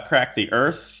 We've got Crack the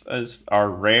Earth as our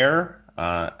rare.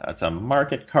 It's a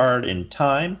market card in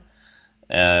time.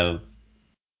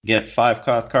 Get 5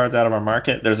 cost cards out of our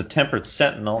market. There's a Tempered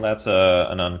Sentinel. That's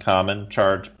an uncommon.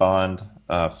 Charge bond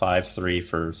 5/3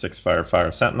 for 6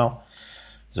 fire Sentinel.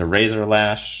 There's a Razor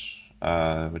Lash,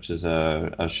 which is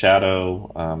a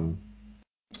shadow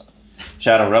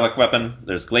relic weapon.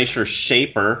 There's Glacier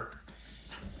Shaper,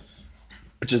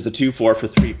 which is the 2/4 for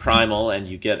 3 primal, and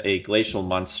you get a Glacial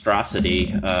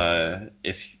Monstrosity.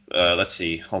 If let's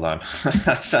see, hold on,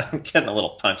 I'm getting a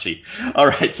little punchy. All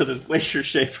right, so there's Glacier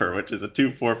Shaper, which is a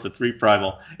 2/4 for 3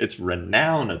 primal. Its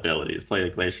Renown abilities play a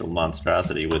Glacial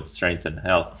Monstrosity with Strength and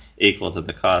Health equal to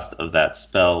the cost of that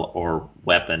spell or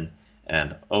weapon,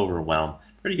 and Overwhelm.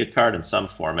 Pretty good card in some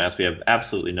formats. We have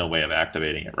absolutely no way of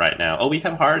activating it right now. Oh, we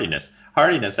have Hardiness.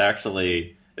 Hardiness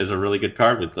actually is a really good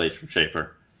card with Glacier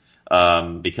Shaper.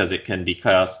 Because it can be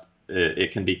cast.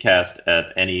 It can be cast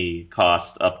at any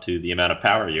cost up to the amount of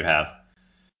power you have.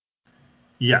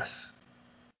 Yes.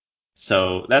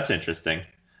 So that's interesting.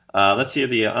 Let's see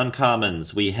the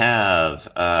uncommons. We have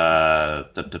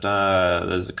there's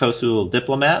a Kosul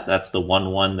Diplomat. That's the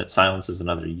 1/1 that silences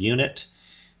another unit.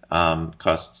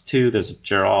 Costs 2. There's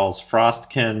Geral's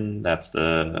Frostkin. That's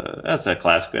a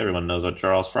classic. Everyone knows what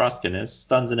Geral's Frostkin is.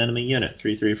 Stuns an enemy unit.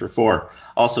 3/3 for 4.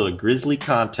 Also a Grisly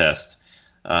Contest.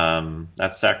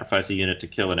 That's sacrifice a unit to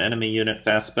kill an enemy unit.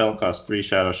 Fast spell costs 3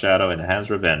 Shadow, and it has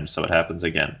Revenge, so it happens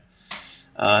again.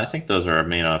 I think those are our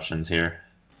main options here.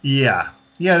 Yeah.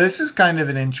 Yeah, this is kind of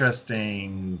an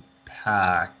interesting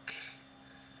pack.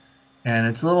 And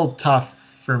it's a little tough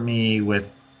for me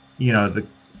with, the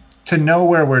to know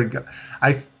where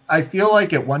I feel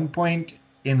like at one point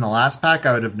in the last pack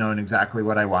I would have known exactly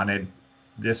what I wanted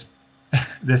this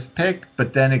this pick,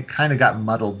 but then it kind of got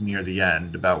muddled near the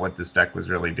end about what this deck was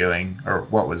really doing or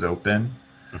what was open.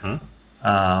 Mm-hmm.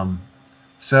 Um,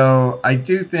 so I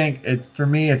do think it's for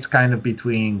me it's kind of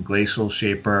between Glacial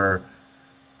Shaper,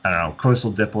 I don't know,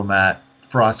 Coastal Diplomat,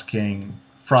 Frostkin,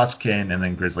 and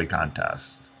then Grizzly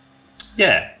Contest.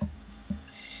 Yeah.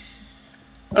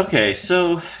 Okay,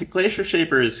 so Glacier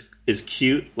Shaper is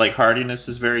cute. Like Hardiness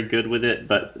is very good with it,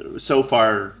 but so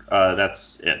far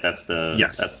that's it. That's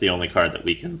Yes. the only card that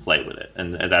we can play with it,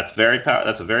 and that's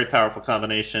a very powerful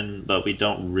combination. But we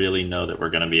don't really know that we're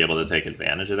going to be able to take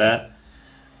advantage of that.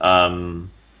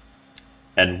 Um,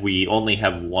 and we only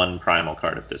have one primal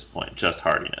card at this point, just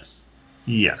Hardiness.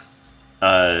 Yes.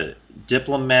 Uh,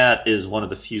 Diplomat is one of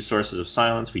the few sources of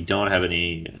silence. We don't have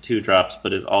any 2-drops,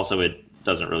 but it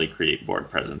doesn't really create board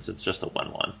presence. It's just a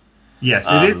 1/1. Yes,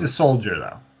 it is a Um, soldier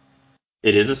though.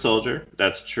 it is a soldier,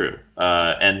 that's true.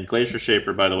 And Glacier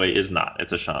Shaper, by the way, is not.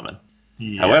 It's a shaman.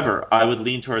 Yeah. However, I would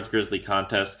lean towards Grizzly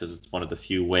Contest because it's one of the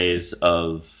few ways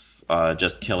of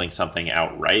just killing something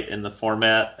outright in the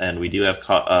format, and we do have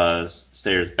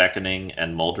Stayer's Beckoning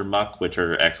and Moldermuck, which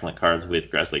are excellent cards with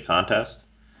Grizzly Contest.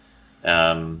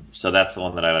 So that's the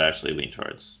one that I would actually lean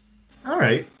towards. All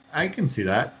right, I can see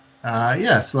that.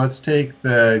 Yeah, so let's take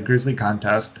the Grizzly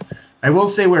Contest. I will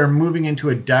say we're moving into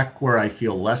a deck where I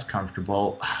feel less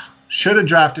comfortable. Should have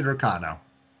drafted Rakano.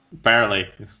 Apparently.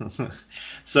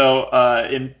 So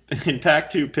in pack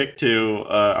two, pick two,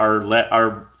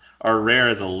 our rare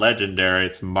is a legendary.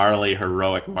 It's Marley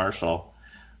Heroic Marshal.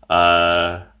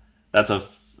 Uh, that's a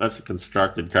that's a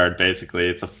constructed card basically.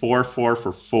 It's a 4/4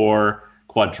 for 4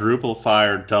 quadruple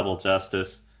fire, double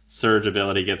justice. Surge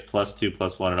ability gets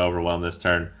 +2/+1 and overwhelm this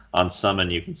turn. On summon,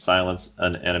 you can silence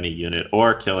an enemy unit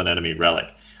or kill an enemy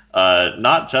relic.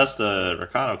 Not just a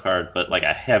Rakano card, but like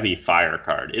a heavy fire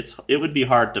card. It would be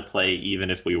hard to play even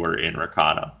if we were in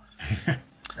Rakano.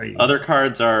 Other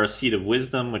cards are Seed of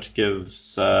Wisdom, which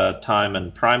gives time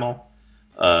and primal.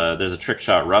 There's a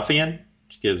Trickshot Ruffian,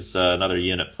 which gives another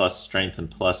unit plus strength and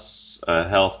plus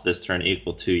health this turn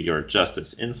equal to your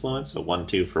Justice Influence, a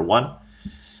 1/2 for 1.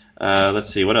 Let's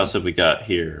see, what else have we got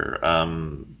here?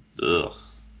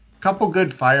 Couple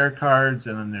good fire cards,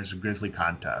 and then there's a Grizzly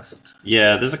Contest.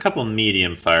 Yeah, there's a couple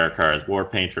medium fire cards. War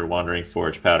Painter, Wandering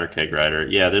Forge, Powder Keg Rider.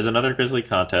 Yeah, there's another Grizzly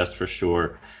Contest for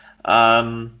sure.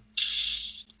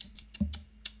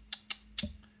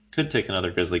 Could take another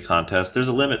Grizzly Contest. There's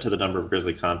a limit to the number of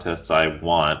Grizzly Contests I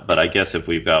want, but I guess if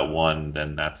we've got one,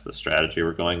 then that's the strategy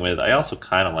we're going with. I also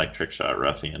kind of like Trickshot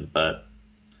Ruffian, but...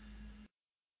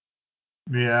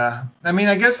 Yeah, I mean,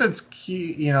 I guess it's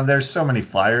cute. There's so many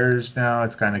flyers now.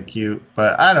 It's kind of cute,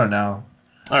 but I don't know.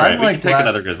 All right, we can take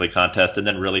another Grizzly Contest and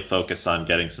then really focus on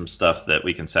getting some stuff that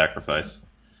we can sacrifice.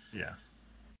 Yeah.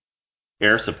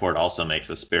 Air support also makes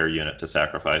a spare unit to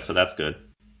sacrifice, so that's good.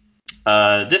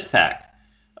 This pack,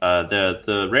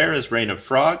 the rare is Reign of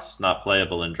Frogs, not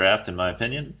playable in draft in my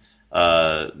opinion.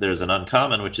 There's an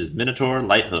uncommon, which is Minotaur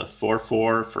Lighthoof,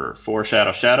 4/4 for 4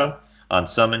 Shadow. On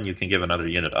summon, you can give another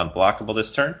unit unblockable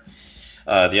this turn.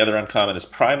 The other uncommon is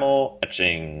Primal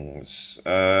Etchings.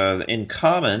 In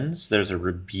commons, there's a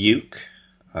Rebuke,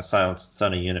 a Silenced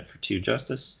Stun a unit for 2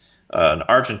 justice. An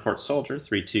Argenport Soldier,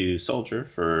 3/2 Soldier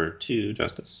for 2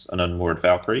 justice. An Unmoored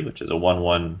Valkyrie, which is a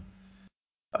 1/1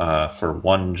 for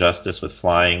 1 justice with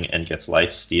flying and gets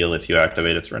life steal if you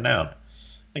activate its renown.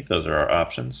 I think those are our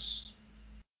options.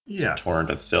 Yeah. Torrent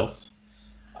of Filth.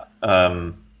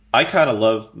 I kind of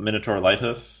love Minotaur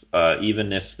Lighthoof,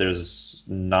 even if there's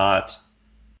not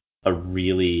a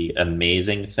really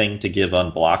amazing thing to give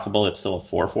unblockable. It's still a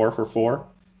 4/4 for 4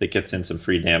 that gets in some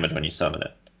free damage when you summon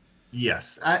it.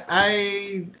 Yes,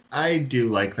 I do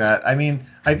like that. I mean,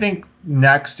 I think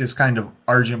next is kind of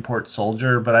Argenport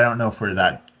Soldier, but I don't know if we're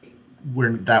that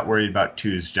worried about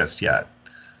 2s just yet.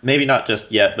 Maybe not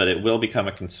just yet, but it will become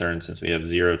a concern since we have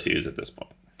 0/2s at this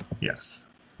point. Yes.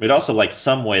 We'd also like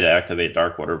some way to activate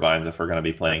Darkwater Vines if we're going to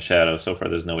be playing Shadow. So far,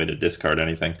 there's no way to discard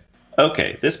anything.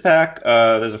 Okay, this pack,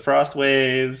 there's a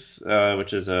Frostwave,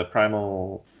 which is a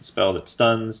primal spell that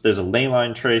stuns. There's a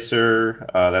Leyline Tracer,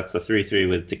 that's the 3/3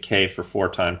 with Decay for 4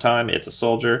 time. It's a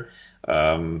soldier,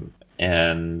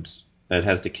 and it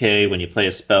has Decay. When you play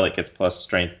a spell, it gets plus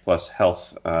strength, plus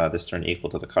health this turn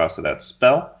equal to the cost of that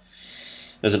spell.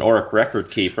 There's an Auric Record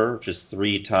Keeper, which is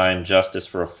 3 justice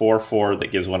for a 4/4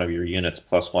 that gives one of your units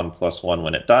 +1/+1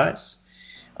 when it dies.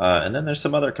 And then there's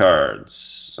some other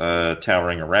cards.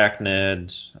 Towering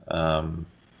Arachnid,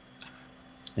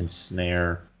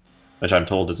 Ensnare, which I'm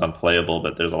told is unplayable,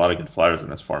 but there's a lot of good flyers in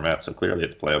this format, so clearly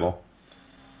it's playable.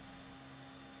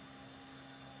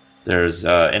 There's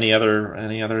any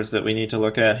others that we need to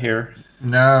look at here?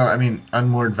 No, I mean,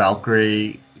 Unmoored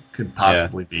Valkyrie could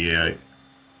possibly be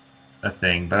a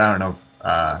thing, but I don't know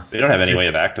if... we don't have any way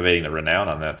of activating the Renown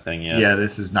on that thing yet. Yeah,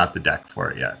 this is not the deck for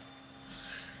it yet.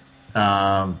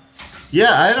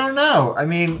 Yeah, I don't know. I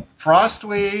mean,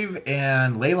 Frostwave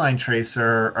and Leyline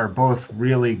Tracer are both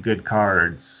really good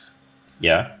cards.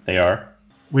 Yeah, they are.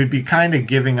 We'd be kind of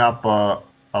giving up a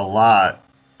lot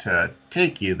to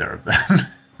take either of them.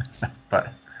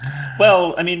 But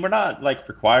well, I mean, we're not like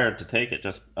required to take it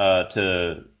just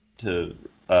to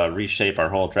reshape our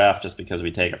whole draft just because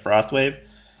we take a Frostwave.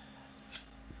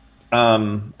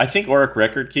 I think Auric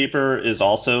Record Keeper is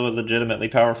also a legitimately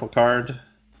powerful card.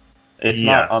 It's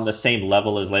not on the same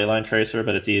level as Leyline Tracer,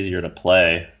 but it's easier to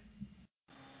play.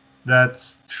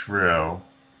 That's true.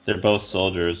 They're both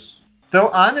soldiers. Though,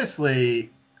 honestly,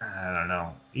 I don't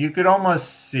know. You could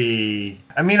almost see...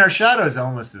 I mean, our Shadow is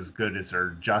almost as good as our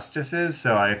Justice is,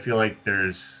 so I feel like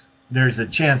there's a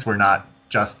chance we're not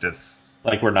Justice.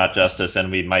 Like we're not Justice,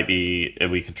 and we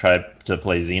could try to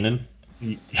play Xenon?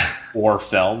 or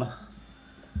film.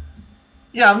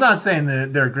 Yeah, I'm not saying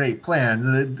that they're great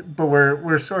plans, but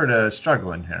we're sort of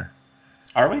struggling here.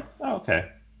 Are we? Oh, okay.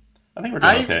 I think we're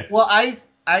doing I okay. well,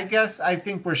 I guess I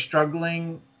think we're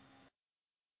struggling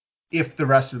if the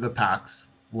rest of the packs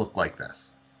look like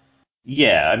this.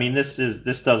 Yeah, I mean this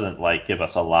doesn't like give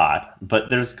us a lot, but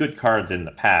there's good cards in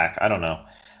the pack. I don't know.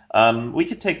 We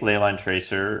could take Leyline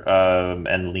Tracer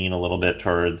and lean a little bit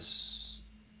towards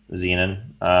Xenon.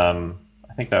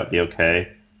 I think that would be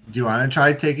okay. Do you want to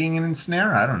try taking an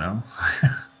ensnare? I don't know.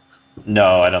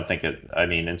 No, I don't think it. I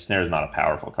mean, Ensnare is not a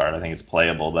powerful card. I think it's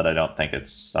playable, but I don't think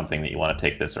it's something that you want to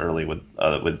take this early with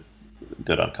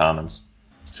good uncommons.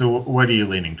 So what are you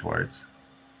leaning towards?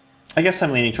 I guess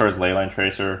I'm leaning towards Leyline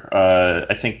Tracer.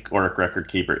 I think Auric Record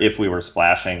Keeper, if we were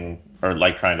splashing or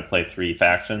like trying to play three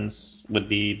factions, would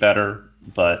be better.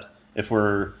 But if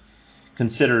we're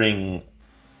considering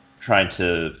trying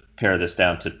to pare this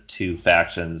down to two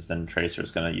factions, then Tracer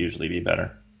is going to usually be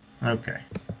better. Okay.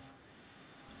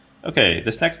 Okay,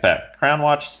 this next pack, Crown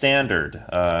Watch Standard.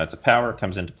 It's a power,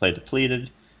 comes into play depleted.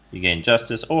 You gain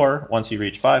Justice, or once you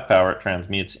reach 5 power, it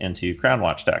transmutes into Crown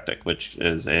Watch Tactic, which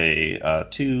is a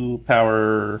 2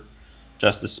 power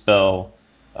Justice spell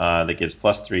that gives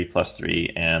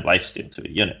 +3/+3 and lifesteal to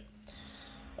a unit.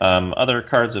 Other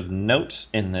cards of note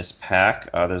in this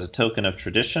pack, there's a Token of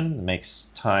Tradition that makes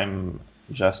time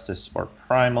Justice or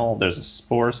Primal. There's a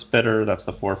Spore Spitter, that's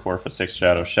the 4/4 for 6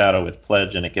 Shadow with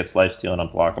Pledge, and it gets lifesteal and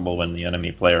unblockable when the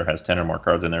enemy player has 10 or more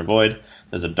cards in their void.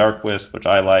 There's a Dark Wisp, which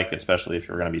I like, especially if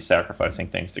you're going to be sacrificing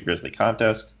things to Grizzly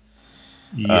Contest.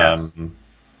 Yes. Um,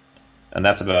 and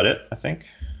that's about it, I think.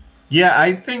 Yeah,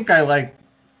 I think I like.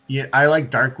 Yeah, I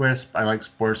like Dark Wisp. I like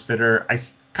Spore Spitter.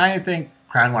 Kind of think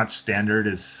Crown Watch Standard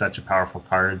is such a powerful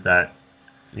card that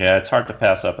Yeah, it's hard to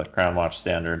pass up at Crown Watch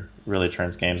Standard. Really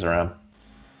turns games around.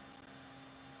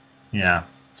 yeah.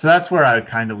 So that's where I would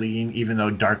kind of lean, even though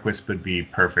Dark Wisp would be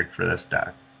perfect for this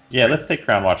deck. Yeah, let's take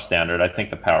Crown Watch Standard. I think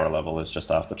the power level is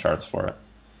just off the charts for it.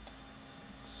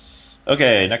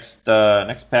 Okay, next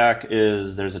pack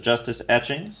is there's a Justice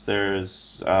Etchings.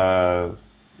 There's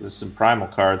some primal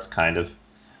cards, kind of.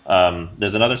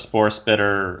 There's another Spore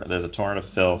Spitter. There's a Torrent of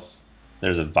Filth.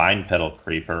 There's a Vine Petal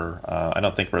Creeper. I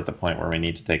don't think we're at the point where we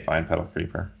need to take Vine Petal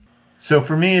Creeper. So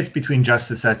for me, it's between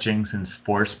Justice Etchings and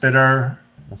Spore Spitter.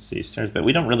 Let's see, but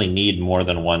we don't really need more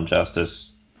than one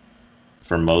Justice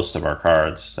for most of our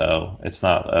cards, so it's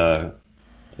not a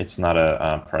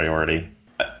priority.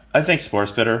 I think Spore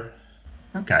Spitter.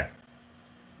 Okay.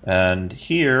 And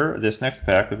here, this next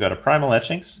pack, we've got a Primal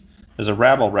Etchings. There's a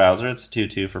Rabble Rouser. It's a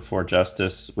 2/2 for 4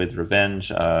 Justice with Revenge.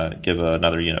 Give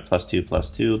another unit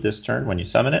 +2/+2 this turn when you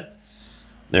summon it.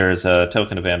 There's a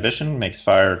Token of Ambition. Makes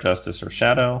Fire, Justice, or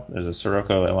Shadow. There's a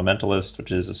Sirocco Elementalist,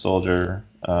 which is a soldier.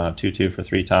 2/2 for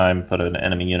 3 time. Put an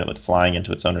enemy unit with flying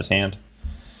into its owner's hand.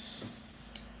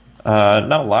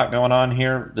 Not a lot going on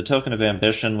here. The Token of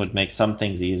Ambition would make some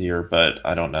things easier, but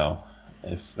I don't know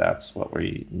if that's what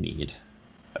we need.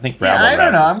 I think Yeah, Rabble I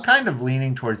don't know. I'm Rousers. kind of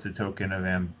leaning towards the Token of The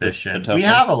Ambition. We token?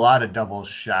 have a lot of double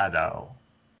shadow.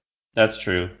 That's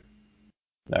true.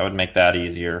 That would make that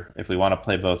easier. If we want to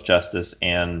play both Justice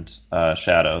and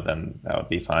Shadow, then that would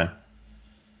be fine.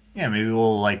 Yeah, maybe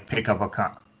we'll like pick up a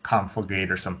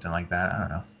Conflagrate or something like that. I don't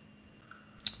know.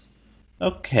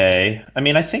 Okay. I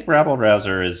mean, I think Rabble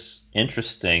Rouser is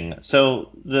interesting. So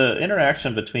the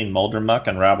interaction between Moldermuck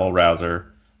and Rabble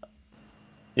Rouser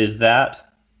is that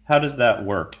how does that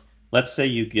work? Let's say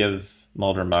you give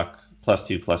Moldermuck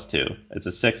 +2/+2. It's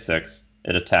a 6/6.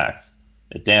 It attacks.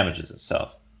 It damages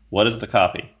itself. What is the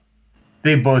copy?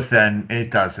 They both then it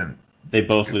doesn't. They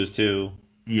both lose 2.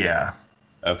 Yeah.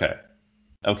 Okay.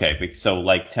 Okay, so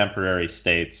like temporary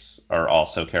states are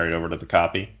also carried over to the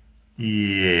copy?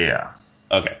 Yeah.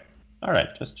 Okay. All right,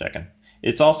 just checking.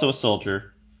 It's also a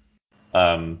soldier,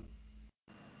 um,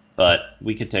 but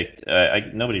we could take.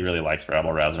 Nobody really likes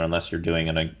Rabble Rouser unless you're doing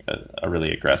a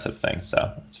really aggressive thing,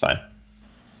 so it's fine.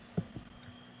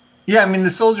 Yeah, I mean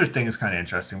the soldier thing is kind of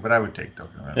interesting, but I would take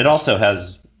Token of It Ambition. also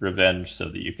has revenge so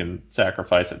that you can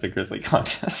sacrifice at the Grizzly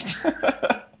contest.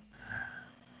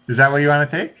 Is that what you want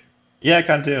to take? Yeah, I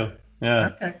kind of do. Yeah.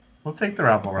 Okay. We'll take the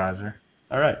Rabble Rouser.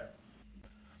 All right.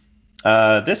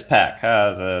 This pack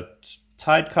has a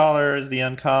Tide Collar is the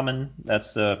uncommon.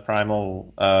 That's the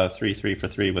primal 3/3 for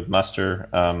 3 with muster.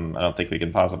 I don't think we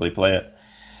can possibly play it.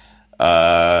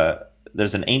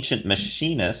 There's an Ancient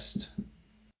Machinist,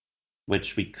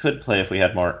 which we could play if we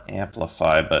had more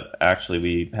Amplify, but actually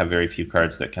we have very few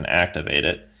cards that can activate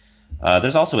it.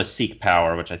 There's also a Seek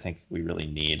Power, which I think we really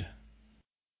need.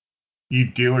 You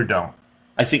do or don't?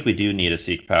 I think we do need a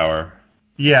Seek Power.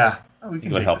 Yeah, I we think it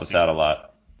can would take the help us seat. out a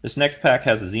lot. This next pack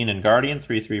has a Xenon Guardian,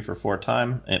 3/3 for 4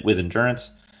 time with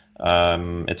endurance.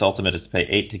 Its ultimate is to pay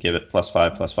 8 to give it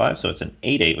 +5/+5, so it's an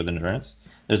 8/8 with endurance.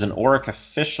 There's an Auric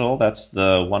Official, that's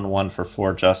the 1/1 for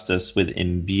 4 justice with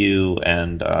imbue,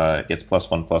 and it gets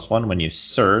 +1/+1 when you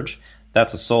surge.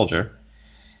 That's a soldier.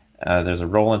 There's a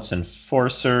Roland's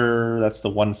Enforcer, that's the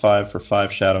 1/5 for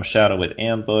 5 shadow with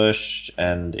ambush,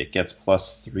 and it gets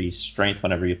 +3 strength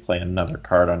whenever you play another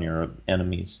card on your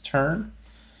enemy's turn.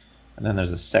 And then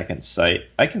there's a second sight.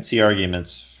 I can see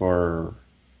arguments for.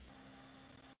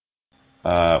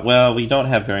 Well, we don't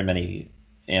have very many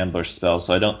ambush spells,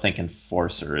 so I don't think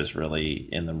Enforcer is really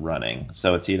in the running.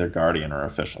 So it's either Guardian or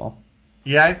Official.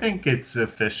 Yeah, I think it's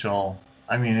official.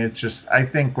 I mean, it's just I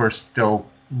think we're still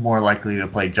more likely to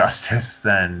play Justice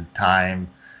than Time,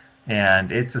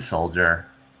 and it's a soldier.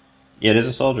 Yeah, it is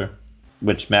a soldier,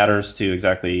 which matters to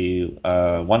exactly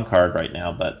one card right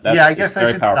now, but Yeah, I it's guess a I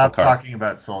very should powerful stop card. talking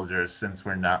about soldiers since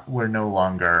we're no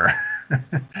longer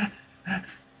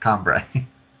Cambrai.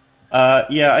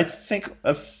 Yeah, I think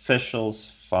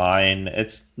Official's fine.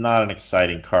 It's not an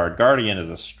exciting card. Guardian is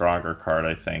a stronger card,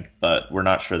 I think, but we're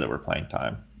not sure that we're playing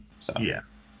Time. So. Yeah.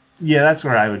 Yeah, that's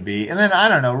where I would be. And then I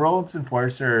don't know, Roland's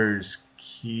Enforcer's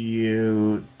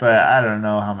cute, but I don't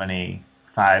know how many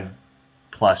 5+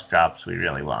 drops we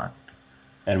really want.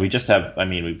 And we just have, I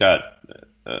mean, we've got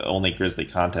only Grizzly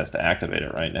Contest to activate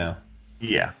it right now.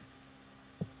 Yeah.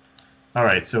 All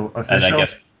right, so And I official.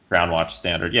 guess Groundwatch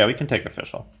standard. Yeah, we can take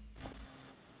official.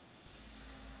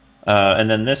 And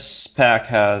then this pack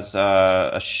has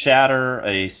a Shatter,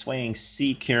 a Swaying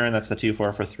Sea Kieran, that's the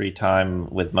 2/4 for 3 time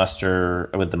with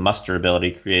the Muster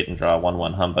ability, create and draw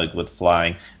 1/1 Humbug with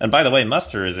flying. And by the way,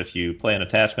 Muster is if you play an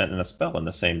attachment and a spell in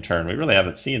the same turn. We really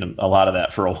haven't seen a lot of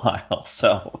that for a while,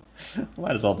 so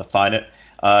might as well define it.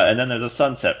 And then there's a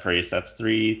Sunset Priest, that's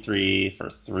 3/3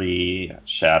 for 3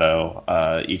 Shadow.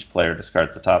 Each player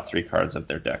discards the top 3 cards of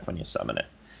their deck when you summon it.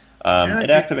 And I It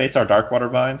think, activates our Darkwater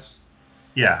Vines.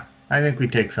 yeah, I think we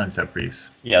take Sunset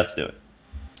Breeze. Yeah, let's do it.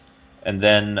 And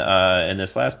then in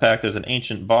this last pack, there's an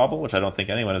Ancient Bauble, which I don't think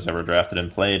anyone has ever drafted and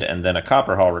played, and then a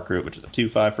Copper Hall Recruit, which is a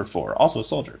 2/5 for 4, also a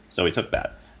soldier. So we took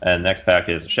that. And next pack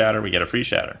is a Shatter. We get a free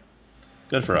Shatter.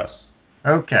 Good for us.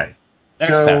 Okay,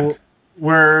 Next so pack.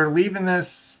 we're leaving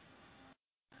this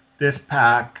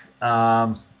pack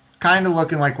kind of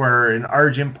looking like we're an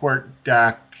Argent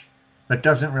deck that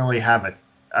doesn't really have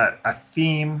a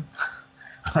theme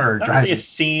or Not really a driving.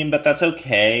 theme, but that's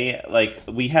okay. Like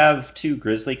we have 2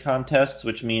 Grizzly contests,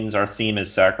 which means our theme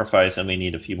is sacrifice, and we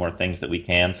need a few more things that we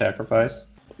can sacrifice.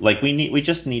 Like we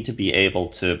just need to be able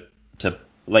to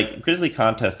like Grizzly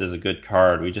Contest is a good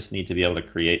card. We just need to be able to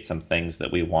create some things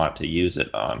that we want to use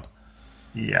it on.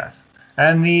 Yes.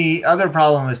 And the other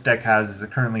problem this deck has is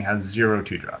it currently has 0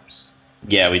 2 drops.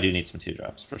 Yeah, we do need some 2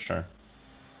 drops for sure.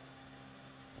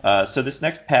 So this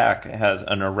next pack has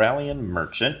an Aurelian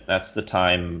Merchant. That's the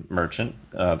time merchant,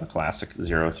 the classic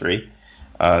 0/3,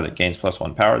 that gains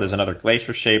 +1 power. There's another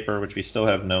Glacier Shaper, which we still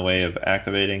have no way of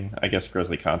activating. I guess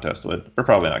Grizzly Contest would. We're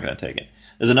probably not going to take it.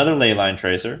 There's another Leyline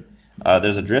Tracer.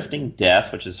 There's a Drifting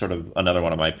Death, which is sort of another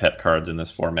one of my pet cards in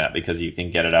this format because you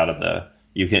can get it out of the.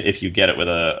 You can if you get it with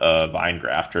a Vine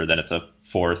Grafter, then it's a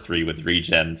 4/3 with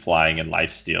regen, flying, and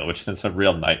lifesteal, which is a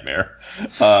real nightmare.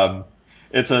 Um,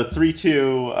 it's a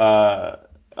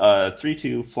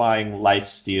 3/2 flying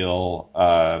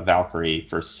lifesteal Valkyrie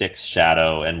for 6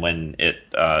 shadow, and when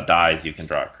it dies, you can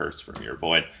draw a curse from your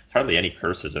void. There's hardly any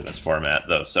curses in this format,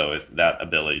 though, so that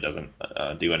ability doesn't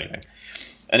do anything.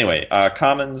 Anyway,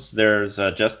 commons, there's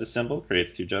a Justice Symbol,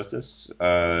 creates 2 Justice.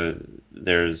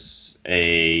 There's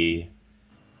a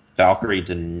Valkyrie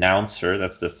Denouncer,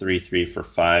 that's the 3/3 for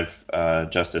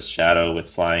 5 Justice Shadow with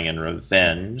flying and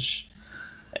revenge.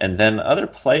 And then other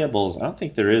playables, I don't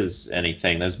think there is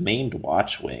anything. There's Maimed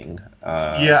Watchwing,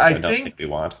 Yeah, which I I don't think think. we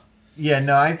want. Yeah,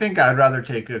 no, I think I'd rather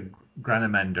take a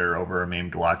Grenamender over a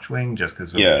Maimed Watchwing just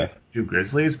because of Yeah, two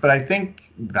Grizzlies. But I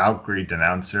think Valkyrie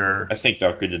Denouncer. I think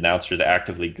Valkyrie Denouncer is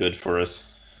actively good for us.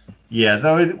 Yeah,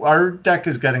 though our deck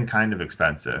is getting kind of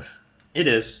expensive. It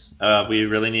is. We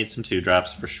really need some 2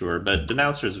 drops for sure, but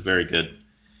Denouncer is very good.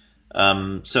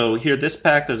 So here, this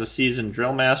pack, there's a Seasoned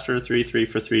Drill Master, 3/3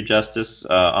 for 3 Justice.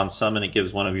 On summon, it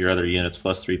gives one of your other units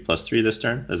 +3/+3 this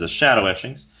turn. There's a Shadow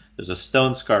Etchings. There's a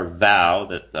Stone Scar Vow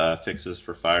that fixes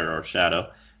for Fire or Shadow.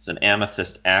 There's an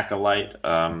Amethyst Acolyte.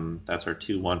 That's our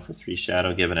 2/1 for 3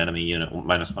 Shadow. Give an enemy unit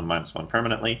 -1/-1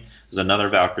 permanently. There's another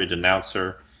Valkyrie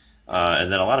Denouncer.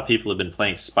 And then a lot of people have been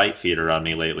playing Spite Feeder on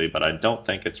me lately, but I don't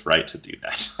think it's right to do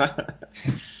that.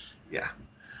 Yeah.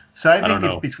 So I I don't think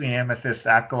it's know. between Amethyst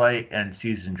Acolyte and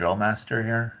Seasoned Drill Master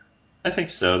here. I think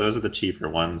so. Those are the cheaper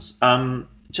ones.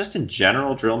 just in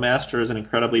general, Drill Master is an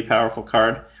incredibly powerful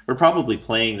card. We're probably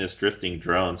playing this Drifting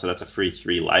Drone, so that's a free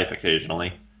 3 life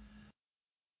occasionally.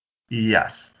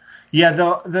 Yes. Yeah,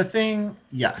 the thing,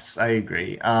 yes, I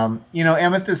agree.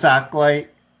 Amethyst Acolyte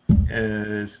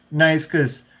is nice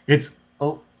because it's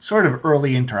a sort of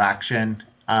early interaction.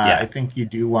 I Yeah, think you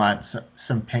do want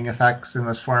some ping effects in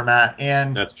this format,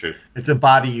 and that's true. it's a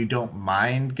body you don't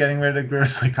mind getting rid of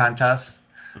Grizzly Contests,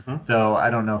 Hmm. though I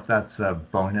don't know if that's a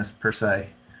bonus per se.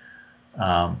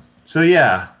 So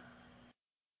yeah.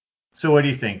 So what do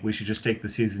you think? We should just take the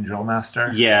Season Drill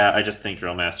Master? Yeah, I just think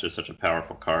Drill Master is such a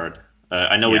powerful card.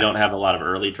 I know we Yeah. don't have a lot of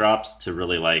early drops to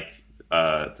really like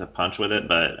to punch with it,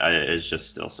 but it's just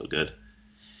still so good.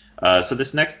 So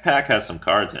this next pack has some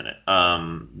cards in it.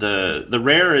 The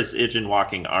rare is Ijin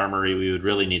Walking Armory. We would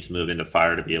really need to move into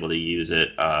fire to be able to use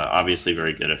it. Obviously,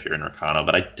 very good if you're in Rakano,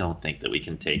 but I don't think that we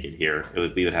can take it here.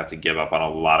 We would have to give up on a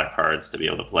lot of cards to be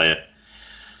able to play it.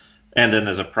 And then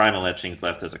there's a Primal Etchings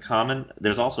left as a common.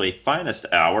 There's also a Finest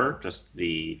Hour, just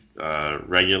the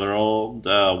regular old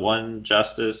one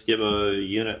Justice, give a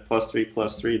unit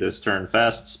 +3/+3 this turn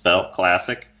fast, spell,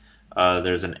 classic.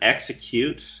 There's an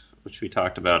Execute, which we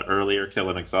talked about earlier, kill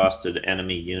an exhausted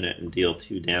enemy unit and deal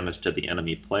 2 damage to the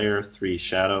enemy player. 3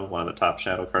 Shadow, one of the top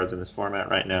Shadow cards in this format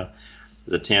right now.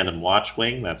 There's a Tandem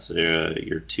Watchwing, that's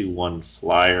your 2/1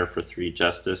 flyer for 3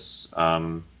 Justice.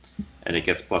 And it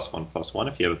gets +1/+1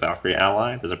 if you have a Valkyrie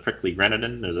ally. There's a Prickly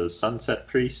Grenadin. There's a Sunset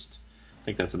Priest. I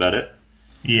think that's about it.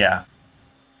 Yeah.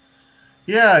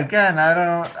 Yeah, again, I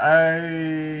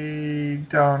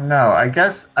don't know. I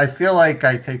guess I feel like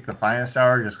I take the Finest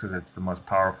Hour just because it's the most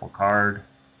powerful card.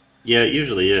 Yeah, it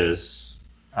usually is.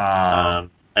 Um,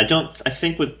 I don't. I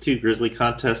think with 2 Grizzly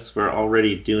contests, we're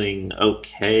already doing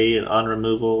okay on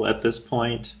removal at this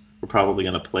point. We're probably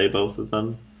going to play both of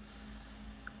them.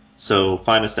 So,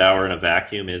 Finest Hour in a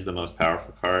vacuum is the most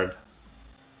powerful card.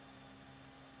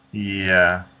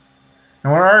 yeah.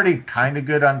 And we're already kind of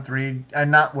good on three, and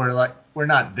not we're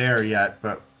not there yet,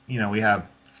 but we have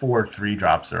 4 3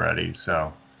 drops already.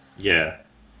 So Yeah.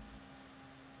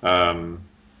 Um,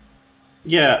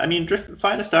 Yeah, I mean,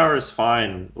 Finest Hour is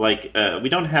fine. Like, we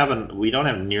don't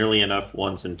have nearly enough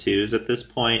ones and twos at this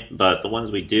point, but the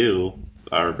ones we do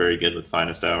are very good with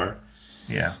Finest Hour.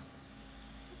 yeah.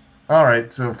 All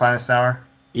right. So Finest Hour.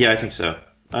 Yeah, I think so.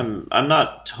 I'm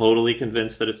not totally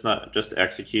convinced that it's not just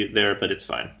execute there, but it's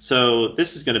fine. So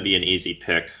this is going to be an easy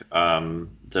pick.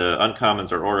 The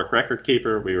uncommons are Auric Record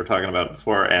Keeper, we were talking about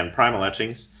before, and Primal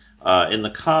Etchings. In the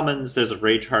commons, there's a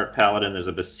Rageheart Paladin, there's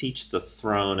a Beseech the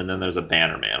Throne, and then there's a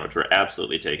Bannerman, which we're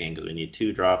absolutely taking because we need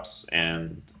 2 drops,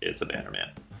 and it's a Bannerman.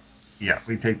 Yeah,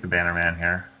 we take the Bannerman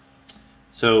here.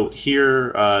 So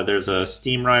here, there's a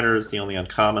Steam Rider is the only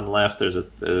uncommon left. There's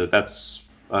that's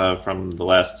from the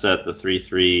last set, the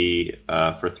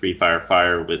 3/3 for 3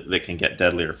 fire that can get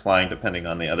deadly or flying depending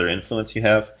on the other influence you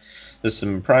have. There's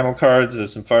some primal cards.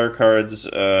 There's some fire cards.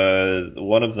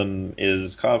 One of them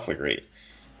is Conflagrate,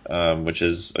 which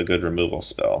is a good removal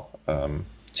spell.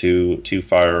 Two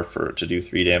fire for to do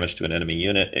 3 damage to an enemy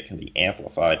unit. It can be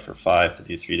amplified for 5 to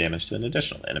do 3 damage to an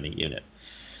additional enemy unit.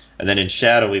 And then in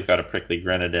Shadow, we've got a Prickly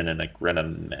Grenadin and a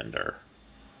Grenamender.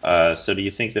 So do you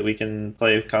think that we can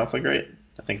play Conflagrate?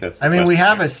 I think that's the I mean, we question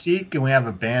have here. a Seek and we have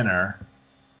a Banner.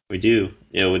 We do.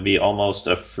 It would be almost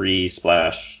a free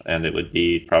splash, and it would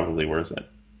be probably worth it.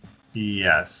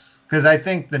 Yes, because I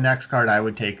think the next card I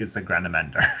would take is the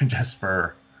Grenamender, just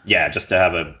for Yeah, just to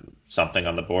have something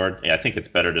on the board. Yeah, I think it's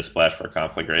better to splash for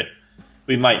Conflagrate.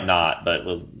 We might not, but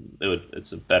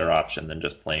it's a better option than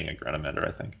just playing a Grenamender,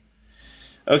 I think.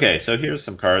 Okay, so here's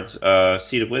some cards.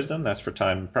 Seed of Wisdom, that's for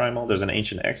Time Primal. There's an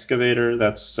Ancient Excavator,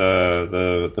 that's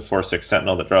the 4/6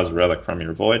 Sentinel that draws a relic from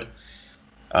your void.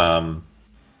 Um,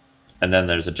 and then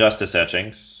there's a Justice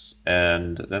Etchings,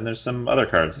 and then there's some other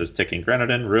cards. There's Ticking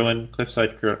Grenadin, Ruin,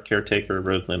 Cliffside Caretaker,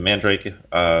 Roadloom Mandrake.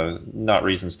 Not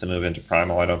reasons to move into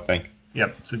Primal, I don't think.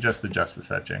 yep. So just the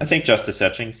Justice I Etchings. think Justice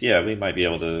Etchings, yeah, we might be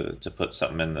able to put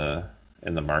something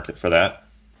in the market for that.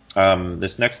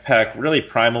 This next pack, really,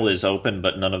 Primal is open,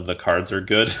 but none of the cards are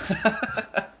good.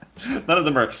 None of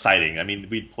them are exciting. I mean,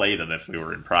 we'd play them if we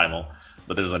were in Primal,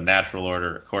 but there's a Natural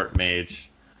Order, a Court Mage,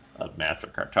 a Master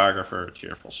Cartographer, a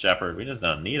Cheerful Shepherd. We just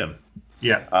don't need them.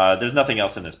 Yeah. There's nothing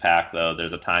else in this pack, though.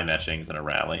 There's a Time Etchings and a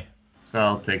Rally. So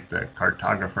I'll take the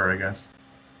Cartographer, I guess.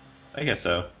 I guess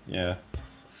so, yeah.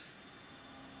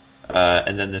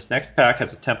 And then this next pack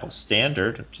has a Temple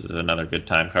Standard, which is another good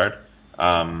time card.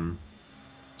 Um,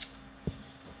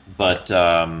 but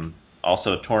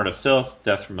also Torrent of Filth,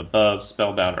 Death from Above,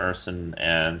 Spellbound Urson,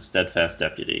 and Steadfast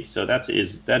Deputy. So that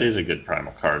is a good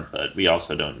primal card, but we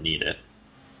also don't need it.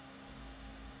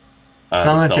 So the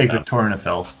I'm going to take the Spellbound. Torrent of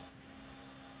Filth.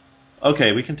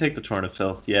 Okay, we can take the Torrent of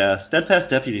Filth. Yeah, Steadfast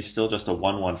Deputy is still just a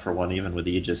 1/1 for one, even with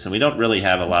Aegis, and we don't really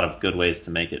have a lot of good ways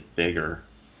to make it bigger.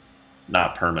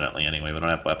 Not permanently, anyway. We don't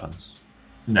have weapons.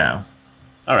 No.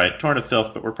 All right, Torrent of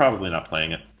Filth, but we're probably not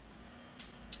playing it.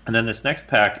 And then this next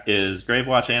pack is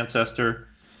Gravewatch Ancestor,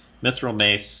 Mithril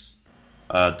Mace,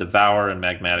 Devour, and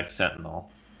Magmatic Sentinel.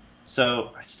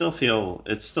 So I still feel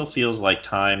it still feels like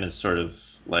time is sort of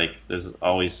like there's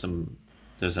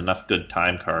enough good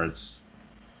time cards,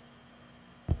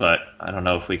 but I don't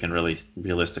know if we can really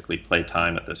realistically play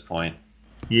time at this point.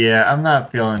 Yeah, I'm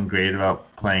not feeling great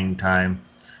about playing time.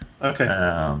 Okay,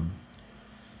 Um,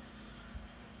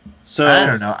 I so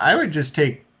don't know. I would just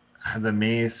take the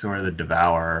Mace or the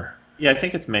Devourer. yeah, I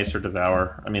think it's Mace or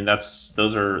Devour. I mean,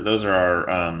 those are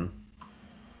our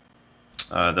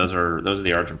those are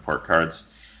the Argent Port cards.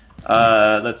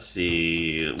 Let's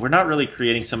see. We're not really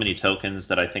creating so many tokens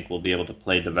that I think we'll be able to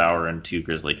play Devour in two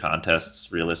Grizzly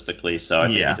contests realistically. So I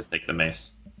think we Yeah. just take the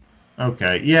Mace.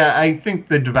 Okay. Yeah, I think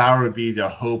the Devourer would be the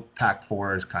hope Pack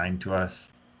 4 is kind to us.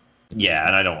 Yeah,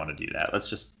 and I don't want to do that. Let's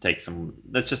just take some.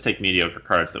 Let's just take mediocre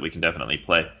cards that we can definitely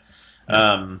play.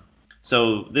 Yeah. Um,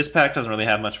 so this pack doesn't really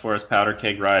have much for us. Powder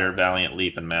Keg Rider, Valiant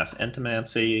Leap, and Mass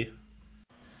Entomancy.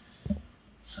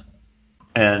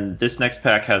 And this next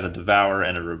pack has a Devour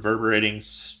and a Reverberating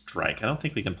Strike. I don't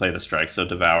think we can play the Strike, so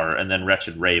Devour. And then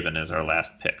Wretched Raven is our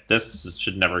last pick. This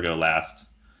should never go last.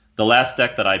 The last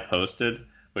deck that I posted,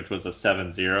 which was a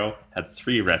 7-0, had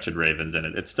 3 Wretched Ravens in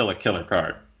it. It's still a killer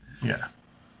card. Yeah.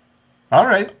 All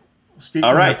right. All Speaking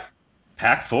of, right,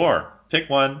 pack 4. Pick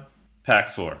one,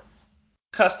 pack 4.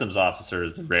 Customs Officer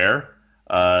is the rare.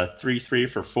 3/3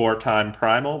 for 4-time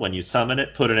primal. When you summon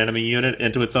it, put an enemy unit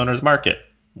into its owner's market.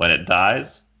 When it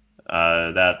dies,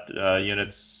 that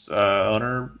unit's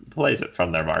owner plays it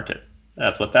from their market.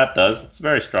 That's what that does. It's a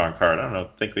very strong card. I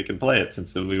don't think we can play it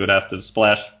since we would have to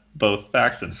splash both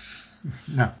factions.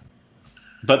 no.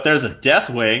 But there's a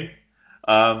Deathwing.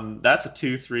 That's a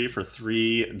 2/3 for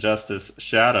 3 Justice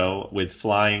Shadow with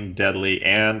Flying, Deadly,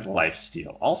 and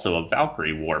Lifesteal. Also a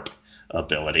Valkyrie Warp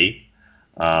ability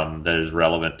that is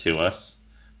relevant to us.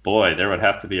 Boy, there would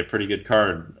have to be a pretty good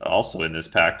card also in this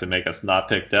pack to make us not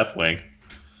pick Deathwing.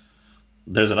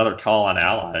 There's another Call on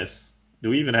Allies. Do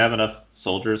we even have enough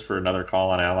soldiers for another Call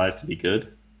on Allies to be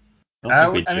good? I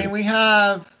don't think we I mean, do. we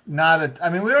have not a. I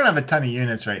mean, we don't have a ton of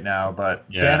units right now, but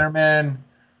Yeah. Bannerman,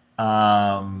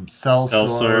 Sellsword,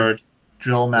 Sellsword,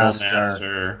 Drill Drillmaster,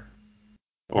 Master,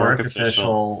 Orc Orc Official,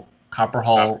 Official,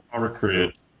 Copperhall Copperfall Recruit,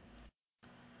 Recruit,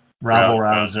 Rabble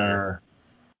Rowdy Rouser, Rouser,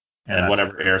 and and that's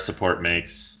whatever air support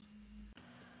makes.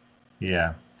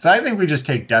 yeah. So I think we just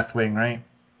take Deathwing, right?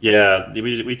 Yeah,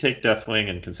 we take Deathwing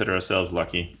and consider ourselves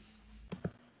lucky.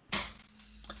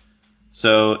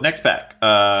 So next pack,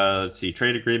 let's see.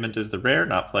 Trade Agreement is the rare,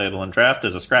 not playable in draft.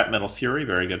 There's a Scrap Metal Fury,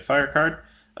 very good fire card.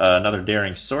 Another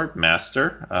Daring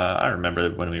Swordmaster. I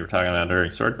remember when we were talking about Daring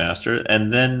Swordmaster.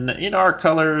 And then in our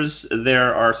colors,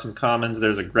 there are some commons.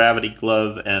 There's a Gravity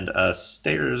Glove and a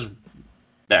Stairs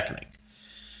Beckoning.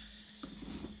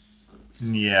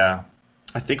 Yeah.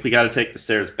 I think we got to take the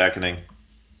Stairs Beckoning.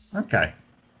 Okay.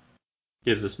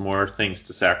 Gives us more things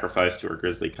to sacrifice to our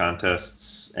Grizzly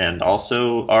contests, and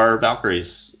also our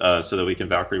Valkyries, so that we can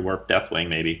Valkyrie Warp Deathwing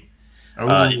maybe. In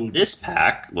Oh, this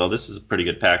pack, well, this is a pretty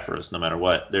good pack for us no matter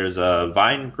what. There's a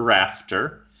Vine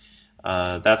Grafter.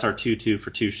 That's our 2/2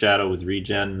 for 2 Shadow with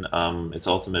regen. Its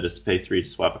ultimate is to pay 3 to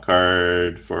swap a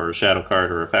card for a Shadow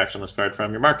card or a factionless card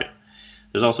from your market.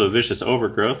 There's also a Vicious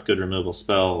Overgrowth, good removal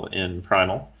spell in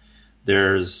Primal.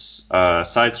 There's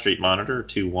Side Street Monitor,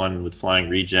 2/1 with flying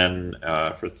regen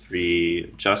for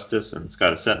 3 Justice, and it's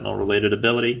got a Sentinel related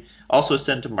ability. Also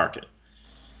sent to market.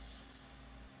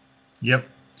 yep.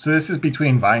 So this is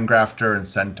between Vinegrafter and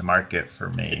Send to Market for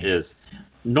It me. is.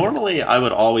 Normally, I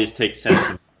would always take sent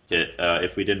to market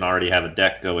if we didn't already have a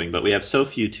deck going, but we have so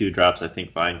few 2-drops, I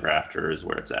think Vinegrafter is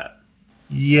where it's at.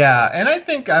 Yeah, and I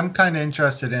think I'm kind of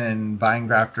interested in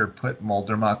Vinegrafter put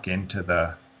Moldermuck into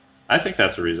the. I think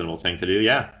that's a reasonable thing to do.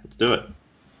 Yeah, let's do it.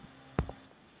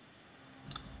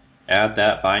 Add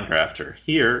that Vine Grafter.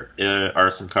 Here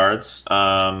are some cards.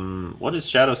 What does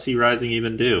Shadow Sea Rising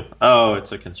even do? Oh,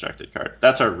 it's a constructed card.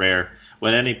 That's our rare.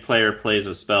 When any player plays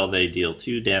a spell, they deal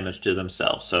 2 damage to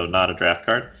themselves, so not a draft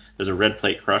card. There's a Red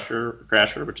Plate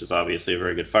Crasher, which is obviously a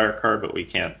very good fire card, but we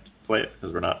can't play it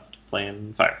because we're not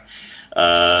playing fire.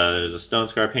 There's a Stone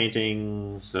Scar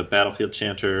Painting, a Battlefield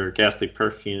Chanter, Ghastly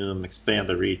Perfume, Expand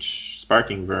the Reach,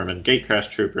 Sparking Vermin, Gatecrash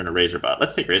Trooper, and a Razorbot.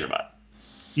 Let's take Razorbot.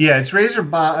 Yeah, it's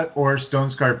Razorbot or Stone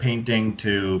Scar Painting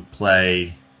to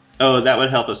play. Oh, that would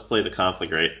help us play the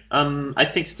Conflagrate. I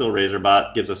think still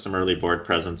Razorbot gives us some early board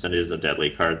presence and is a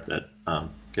deadly card that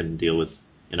can deal with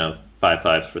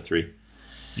 5/5s for 3.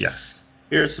 Yes.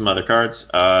 Here's some other cards.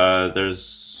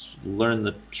 There's Learn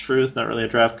the Truth, not really a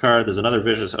draft card. There's another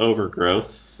Vicious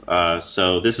Overgrowth.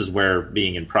 So this is where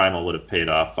being in Primal would have paid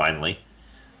off finally.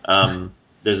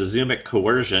 There's a Zumic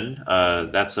Coercion.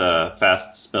 That's a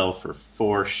fast spell for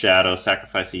 4 shadow.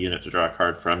 Sacrifice a unit to draw a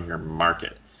card from your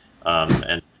market.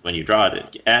 And when you draw it,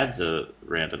 it adds a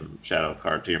random shadow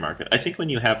card to your market. I think when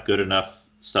you have good enough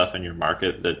stuff in your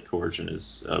market, that Coercion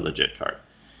is a legit card.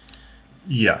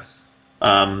 Yes.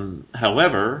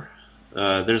 However,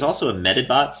 there's also a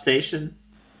Medibot station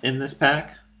in this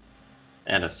pack,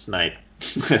 and a Snipe.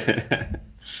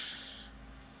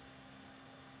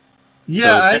 Yeah,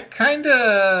 So I kind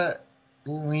of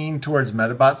lean towards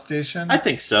Metabot I Station.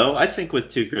 think so. I think with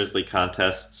 2 Grizzly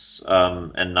contests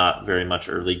and not very much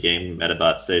early game,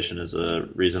 Medibot station is a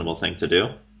reasonable thing to do.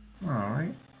 All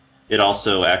right. It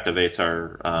also activates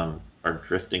our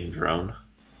drifting drone.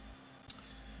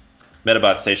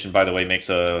 Medibot station, by the way, makes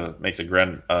a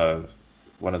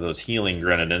one of those healing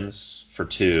grenadins for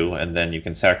 2, and then you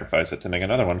can sacrifice it to make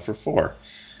another one for 4.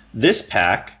 This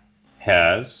pack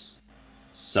has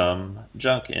some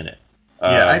junk in it.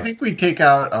 Yeah, I think we take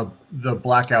out the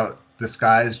Blackout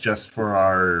Disguise just for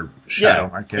our shadow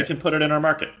We market. can put it in our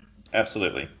market.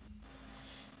 Absolutely.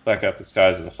 Blackout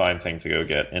Disguise is a fine thing to go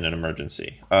get in an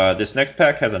emergency. This next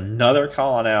pack has another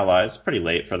Call on Allies. Pretty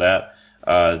late for that.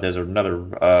 There's another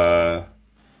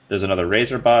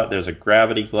Razorbot. There's a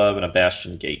Gravity Glove and a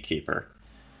Bastion Gatekeeper.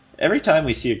 Every time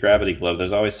we see a Gravity Glove,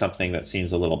 there's always something that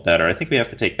seems a little better. I think we have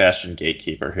to take Bastion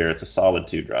Gatekeeper here. It's a solid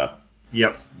 2-drop.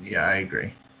 Yep. Yeah, I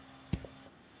agree.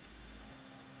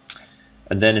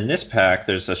 And then in this pack,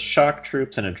 there's a Shock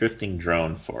Troops and a Drifting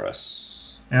Drone for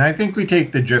us. And I think we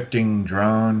take the Drifting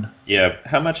Drone. Yeah,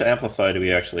 how much Amplify do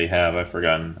we actually have? I've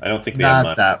forgotten. I don't think we have Not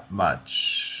much. that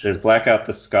much. There's Blackout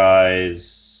the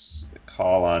Skies,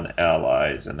 Call on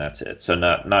Allies, and that's it. So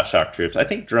not Shock Troops. I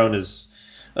think Drone is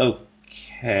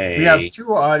okay. We have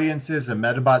 2 audiences, a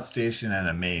Metabot Station, and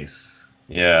a Mace.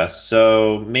 Yeah,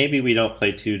 so maybe we don't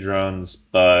play 2 drones,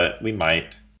 but we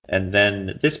might. And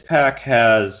then this pack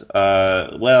has,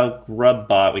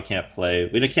 Grubbot we can't play.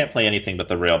 We can't play anything but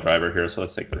the Rail Driver here, so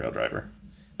let's take the Rail Driver.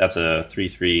 That's a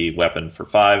 3/3 weapon for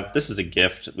 5. This is a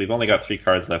gift. We've only got 3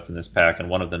 cards left in this pack, and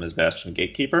one of them is Bastion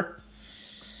Gatekeeper.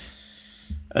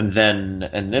 And then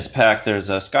in this pack, there's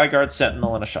a Skyguard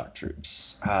Sentinel and a Shock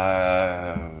Troops.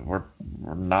 We're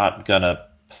not going to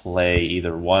play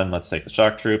either one. Let's take the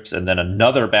Shock Troops. And then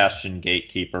another Bastion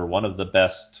Gatekeeper, one of the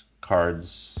best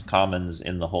cards, commons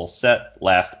in the whole set,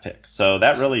 last pick. So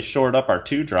that really shored up our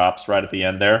 2 drops right at the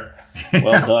end there.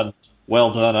 Well done.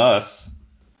 Well done, us.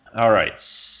 All right.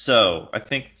 So I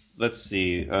think, let's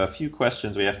see, a few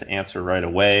questions we have to answer right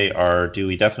away are, do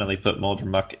we definitely put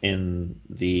Moldermuck in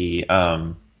the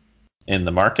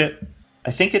market?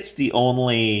 I think it's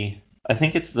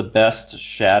the best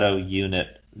shadow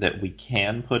unit that we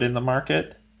can put in the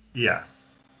market. Yes.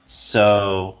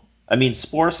 So, I mean,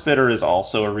 Spore Spitter is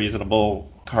also a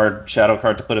reasonable shadow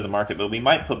card to put in the market, but we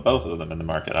might put both of them in the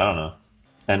market. I don't know.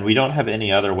 And we don't have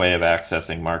any other way of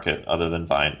accessing market other than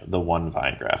the one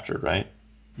Vine Grafter, right?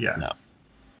 Yes. No.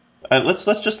 Let's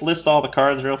just list all the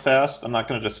cards real fast. I'm not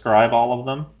going to describe all of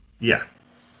them. Yeah.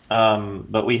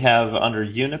 But we have, under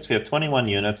units, we have 21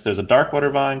 units. There's a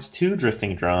Darkwater Vines, 2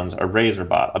 Drifting Drones, a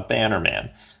Razorbot, a Bannerman,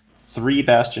 3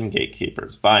 Bastion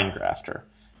Gatekeepers, Vine Grafter,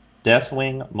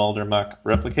 Deathwing, Moldermuck,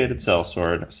 Replicated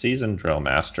Sellsword, Seasoned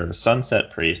Drillmaster, Sunset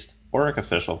Priest, Auric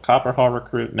Official, Copperhall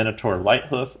Recruit, Minotaur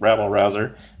Lighthoof, Rabble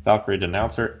Rouser, Valkyrie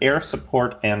Denouncer, Air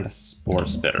Support, and Spore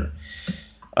Spitter.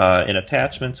 In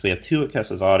attachments, we have 2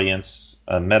 Akessa's Audience,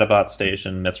 a Metabot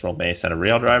Station, Mithril Mace, and a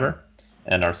Rail Driver.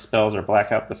 And our spells are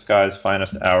Blackout the Skies,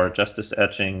 Finest Hour, Justice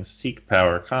Etching, Seek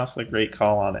Power, Conflagrate,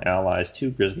 Call on Allies, 2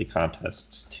 Grizzly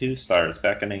Contests, 2 Stars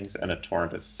Beckonings, and a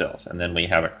Torrent of Filth. And then we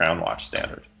have a Crown Watch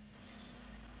standard.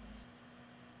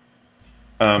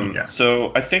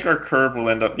 So I think our curve will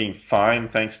end up being fine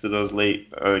thanks to those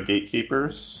late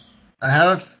gatekeepers. I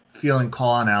have a feeling Call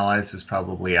on Allies is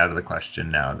probably out of the question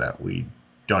now that we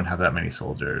don't have that many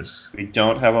soldiers. We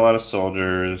don't have a lot of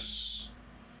soldiers.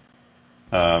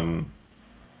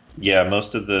 Yeah,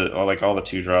 most of all the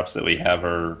 2-drops that we have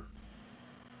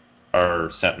are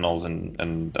Sentinels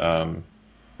and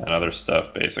other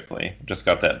stuff, basically. Just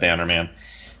got that Bannerman.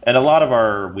 And a lot of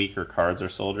our weaker cards are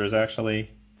soldiers, actually.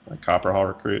 Like Copperhall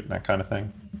Recruit and that kind of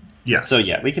thing. Yes. So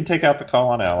yeah, we can take out the Call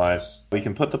on Allies. We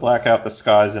can put the Blackout the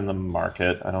Skies in the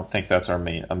market. I don't think that's a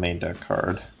main deck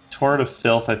card. Torrent of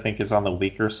Filth, I think, is on the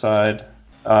weaker side.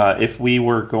 If we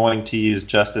were going to use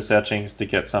Justice Etchings to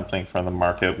get something from the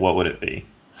market, what would it be?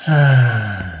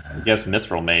 I guess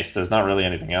Mithril Mace. There's not really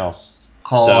anything else.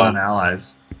 Call on So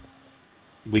allies.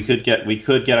 we could get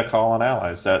a call on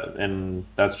allies. And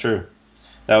that's true.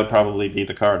 That would probably be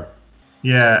the card.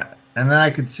 Yeah, and then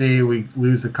I could see we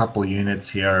lose a couple units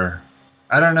here.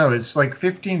 I don't know. It's like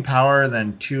 15 power,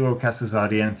 then two Okessa's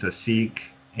Audience, a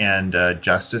Seek, and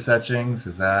Justice Etchings.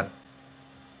 Is that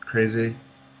crazy?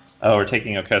 Oh, we're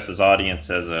taking Okessa's Audience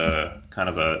as a kind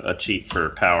of a cheat for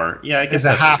power. Yeah, I Is guess a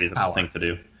that's a half reasonable power. thing to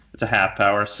do. It's a half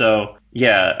power. So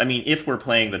yeah, I mean, if we're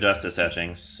playing the Justice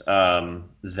Etchings,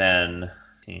 then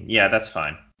yeah, that's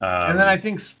fine. And then I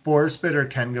think Spore Spitter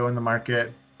can go in the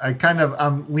market.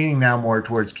 I'm leaning now more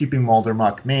towards keeping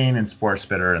Moldermuck main and Spore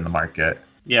Spitter in the market.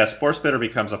 Yeah, Spore Spitter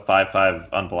becomes a 5/5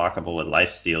 unblockable with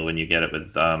Lifesteal when you get it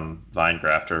with Vine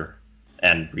Grafter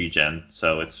and Regen.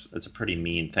 So it's a pretty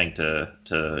mean thing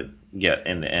to get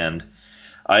in the end.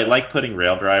 I like putting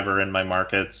Rail Driver in my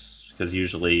markets because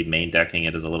usually main decking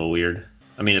it is a little weird.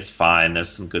 I mean, it's fine. There's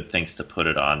some good things to put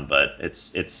it on, but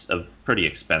it's a pretty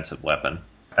expensive weapon.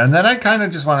 And then I kind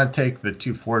of just want to take the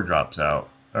two four drops out,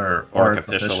 or Orc Auric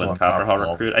Official Official and and Copper Hall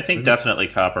Copperhall Recruit. I think Recruit. definitely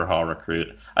Copper Hall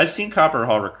Recruit. I've seen Copper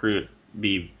Hall Recruit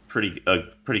be pretty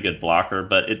good blocker,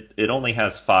 but it only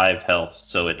has 5 health,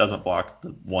 so it doesn't block the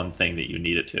one thing that you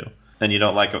need it to. And you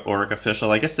don't like Auric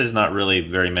Official. I guess there's not really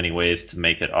very many ways to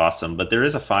make it awesome, but there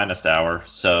is a finest hour,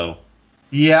 so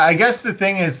Yeah, I guess the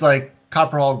thing is like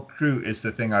Copperhall Recruit is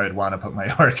the thing I would want to put my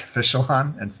Auric Official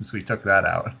on, and since we took that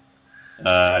out.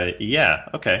 yeah,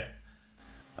 okay.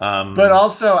 But Um,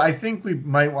 also, I think we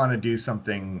might want to do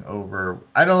something over.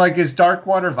 I don't like, is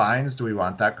Darkwater Vines? Do we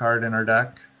want that card in our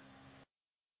deck?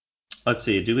 let's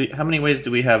see. Do we? How many ways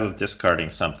do we have of discarding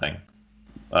something?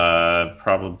 The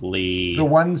Probably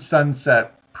one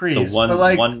Sunset the Priest, but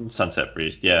like, one Sunset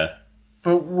Priest. Yeah.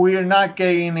 but we're not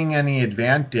gaining any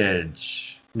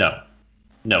advantage. No,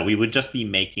 no, we would just be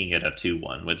making it a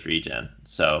 2/1 with regen.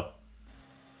 So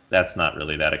that's not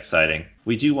really that exciting.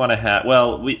 We do want to have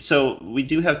we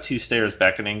do have 2 Stairs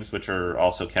Beckonings, which are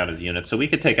also count as units. So we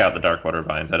could take out the Darkwater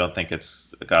Vines. I don't think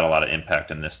it's got a lot of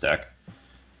impact in this deck.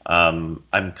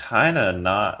 I'm kind of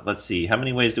not. Let's see. How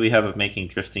many ways do we have of making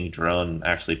Drifting Drone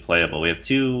actually playable? We have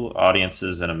 2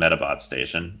 audiences and a Metabot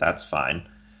station. That's fine.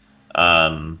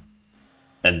 Um,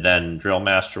 and then Drill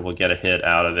Master will get a hit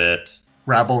out of it.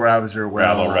 Rabble Rouser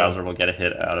Rabble will. Rouser will get a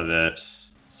hit out of it.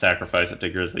 Sacrifice it to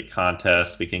Grizzly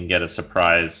Contest. We can get a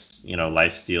surprise,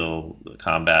 lifesteal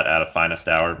combat out of Finest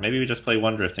Hour. Maybe we just play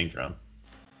one Drifting Drone.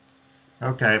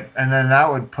 Okay, and then that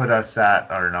would put us at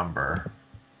our number.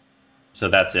 So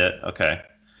that's it. Okay.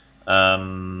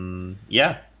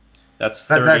 Yeah, that's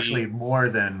That's actually 30. more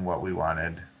than what we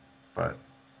wanted, but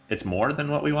It's more than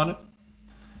what we wanted.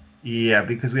 yeah,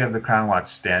 because we have the Crown Watch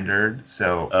standard,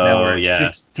 so now we're Oh at yeah.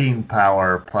 16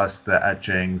 power plus the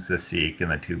etchings, the seek,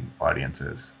 and the two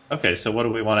audiences. Okay, so what do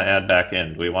we want to add back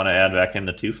in? Do we want to add back in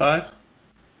the 2/5,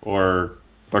 or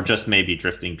just maybe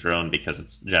Drifting Drone because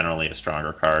it's generally a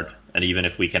stronger card, and even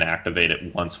if we can activate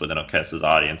it once with an Okessa's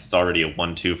Audience, it's already a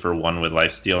 1/2 for one with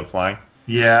Life Steal and Flying.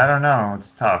 Yeah, I don't know.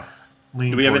 It's tough. Do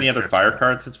Lean we have any towards other fire drifting.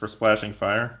 cards since we're splashing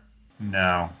fire?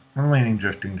 No, I'm leaning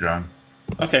drifting drone.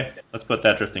 Okay, let's put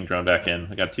that Drifting Drone back in.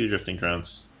 We got 2 Drifting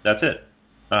Drones. That's it.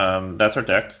 That's our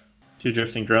deck. 2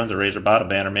 Drifting Drones, a Razorbot, a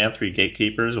Bannerman, 3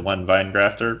 Gatekeepers, 1 Vine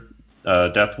Grafter,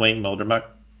 Deathwing, Moldermuck,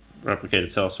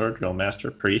 Replicated Sellsword, Drill Master,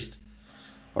 Priest,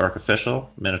 Orc Official,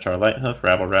 Minotaur Lighthoof,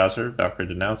 Rabble Rouser, Valkyrie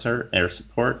Denouncer, Air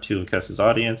Support, 2 Okessa's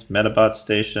Audience, Metabot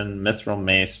Station, Mithril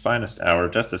Mace, Finest Hour,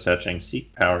 Justice Etching,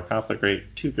 Seek Power, Conflict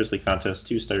Rate, 2 Grizzly Contests,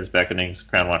 2 Stairs Beckonings,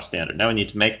 Crown Watch Standard. Now we need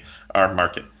to make our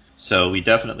market. So we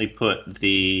definitely put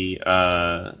the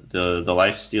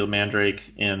Life Steal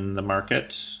Mandrake in the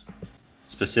market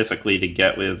specifically to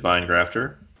get with Vine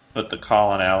Grafter. Put the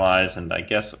Call on Allies and I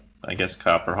guess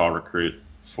Copper Hall Recruit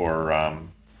for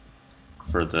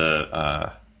the uh,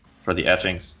 for the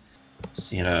etchings.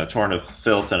 Seeing a Torrent of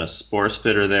Filth and a Spore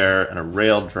Spitter there and a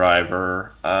Rail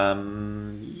Driver.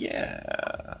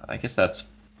 Yeah, I guess that's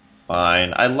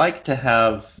fine. I like to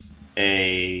have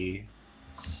a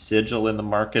Sigil in the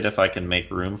market if I can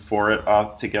make room for it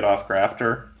to get off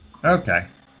Grafter. Okay,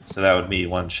 So that would be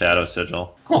one Shadow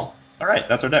Sigil. cool. All right,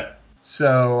 that's our deck.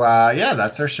 So yeah,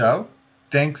 that's our show.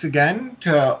 Thanks again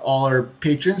to all our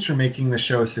patrons for making the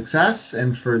show a success,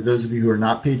 and for those of you who are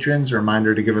not patrons, a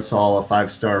reminder to give us all a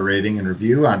 5-star rating and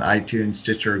review on iTunes,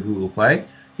 Stitcher, or Google Play. You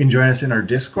can join us in our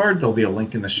Discord. There'll be a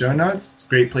link in the show notes. It's a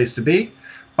great place to be.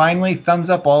 Finally, thumbs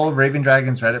up all of Raven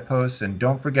Dragon's Reddit posts, and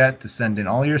don't forget to send in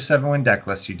all your 7-win deck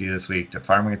lists you do this week to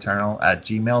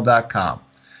farmingeternal@gmail.com.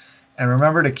 And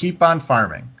remember to keep on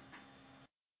farming.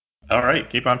 All right,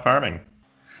 keep on farming.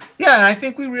 Yeah, and I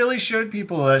think we really showed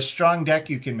people a strong deck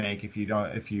you can make if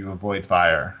you avoid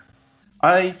fire.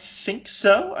 I think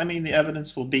so. I mean, the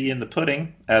evidence will be in the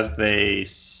pudding, as they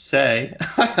say.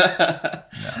 Yeah.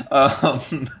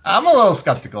 um, I'm a little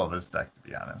skeptical of this deck, to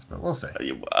be honest, but we'll see.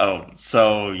 oh,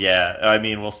 so yeah. I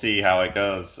mean, we'll see how it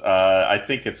goes. I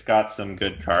think it's got some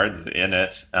good cards in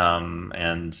it,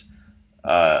 and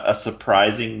a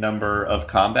surprising number of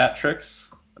combat tricks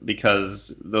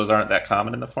because those aren't that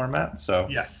common in the format. So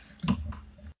Yes.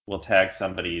 we'll tag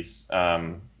somebody's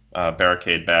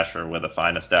Barricade Basher with a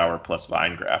Finest Hour plus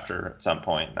Vine Grafter at some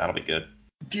point. That'll be good.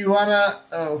 Do you wanna?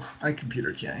 Oh, my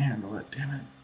computer can't handle it. Damn it.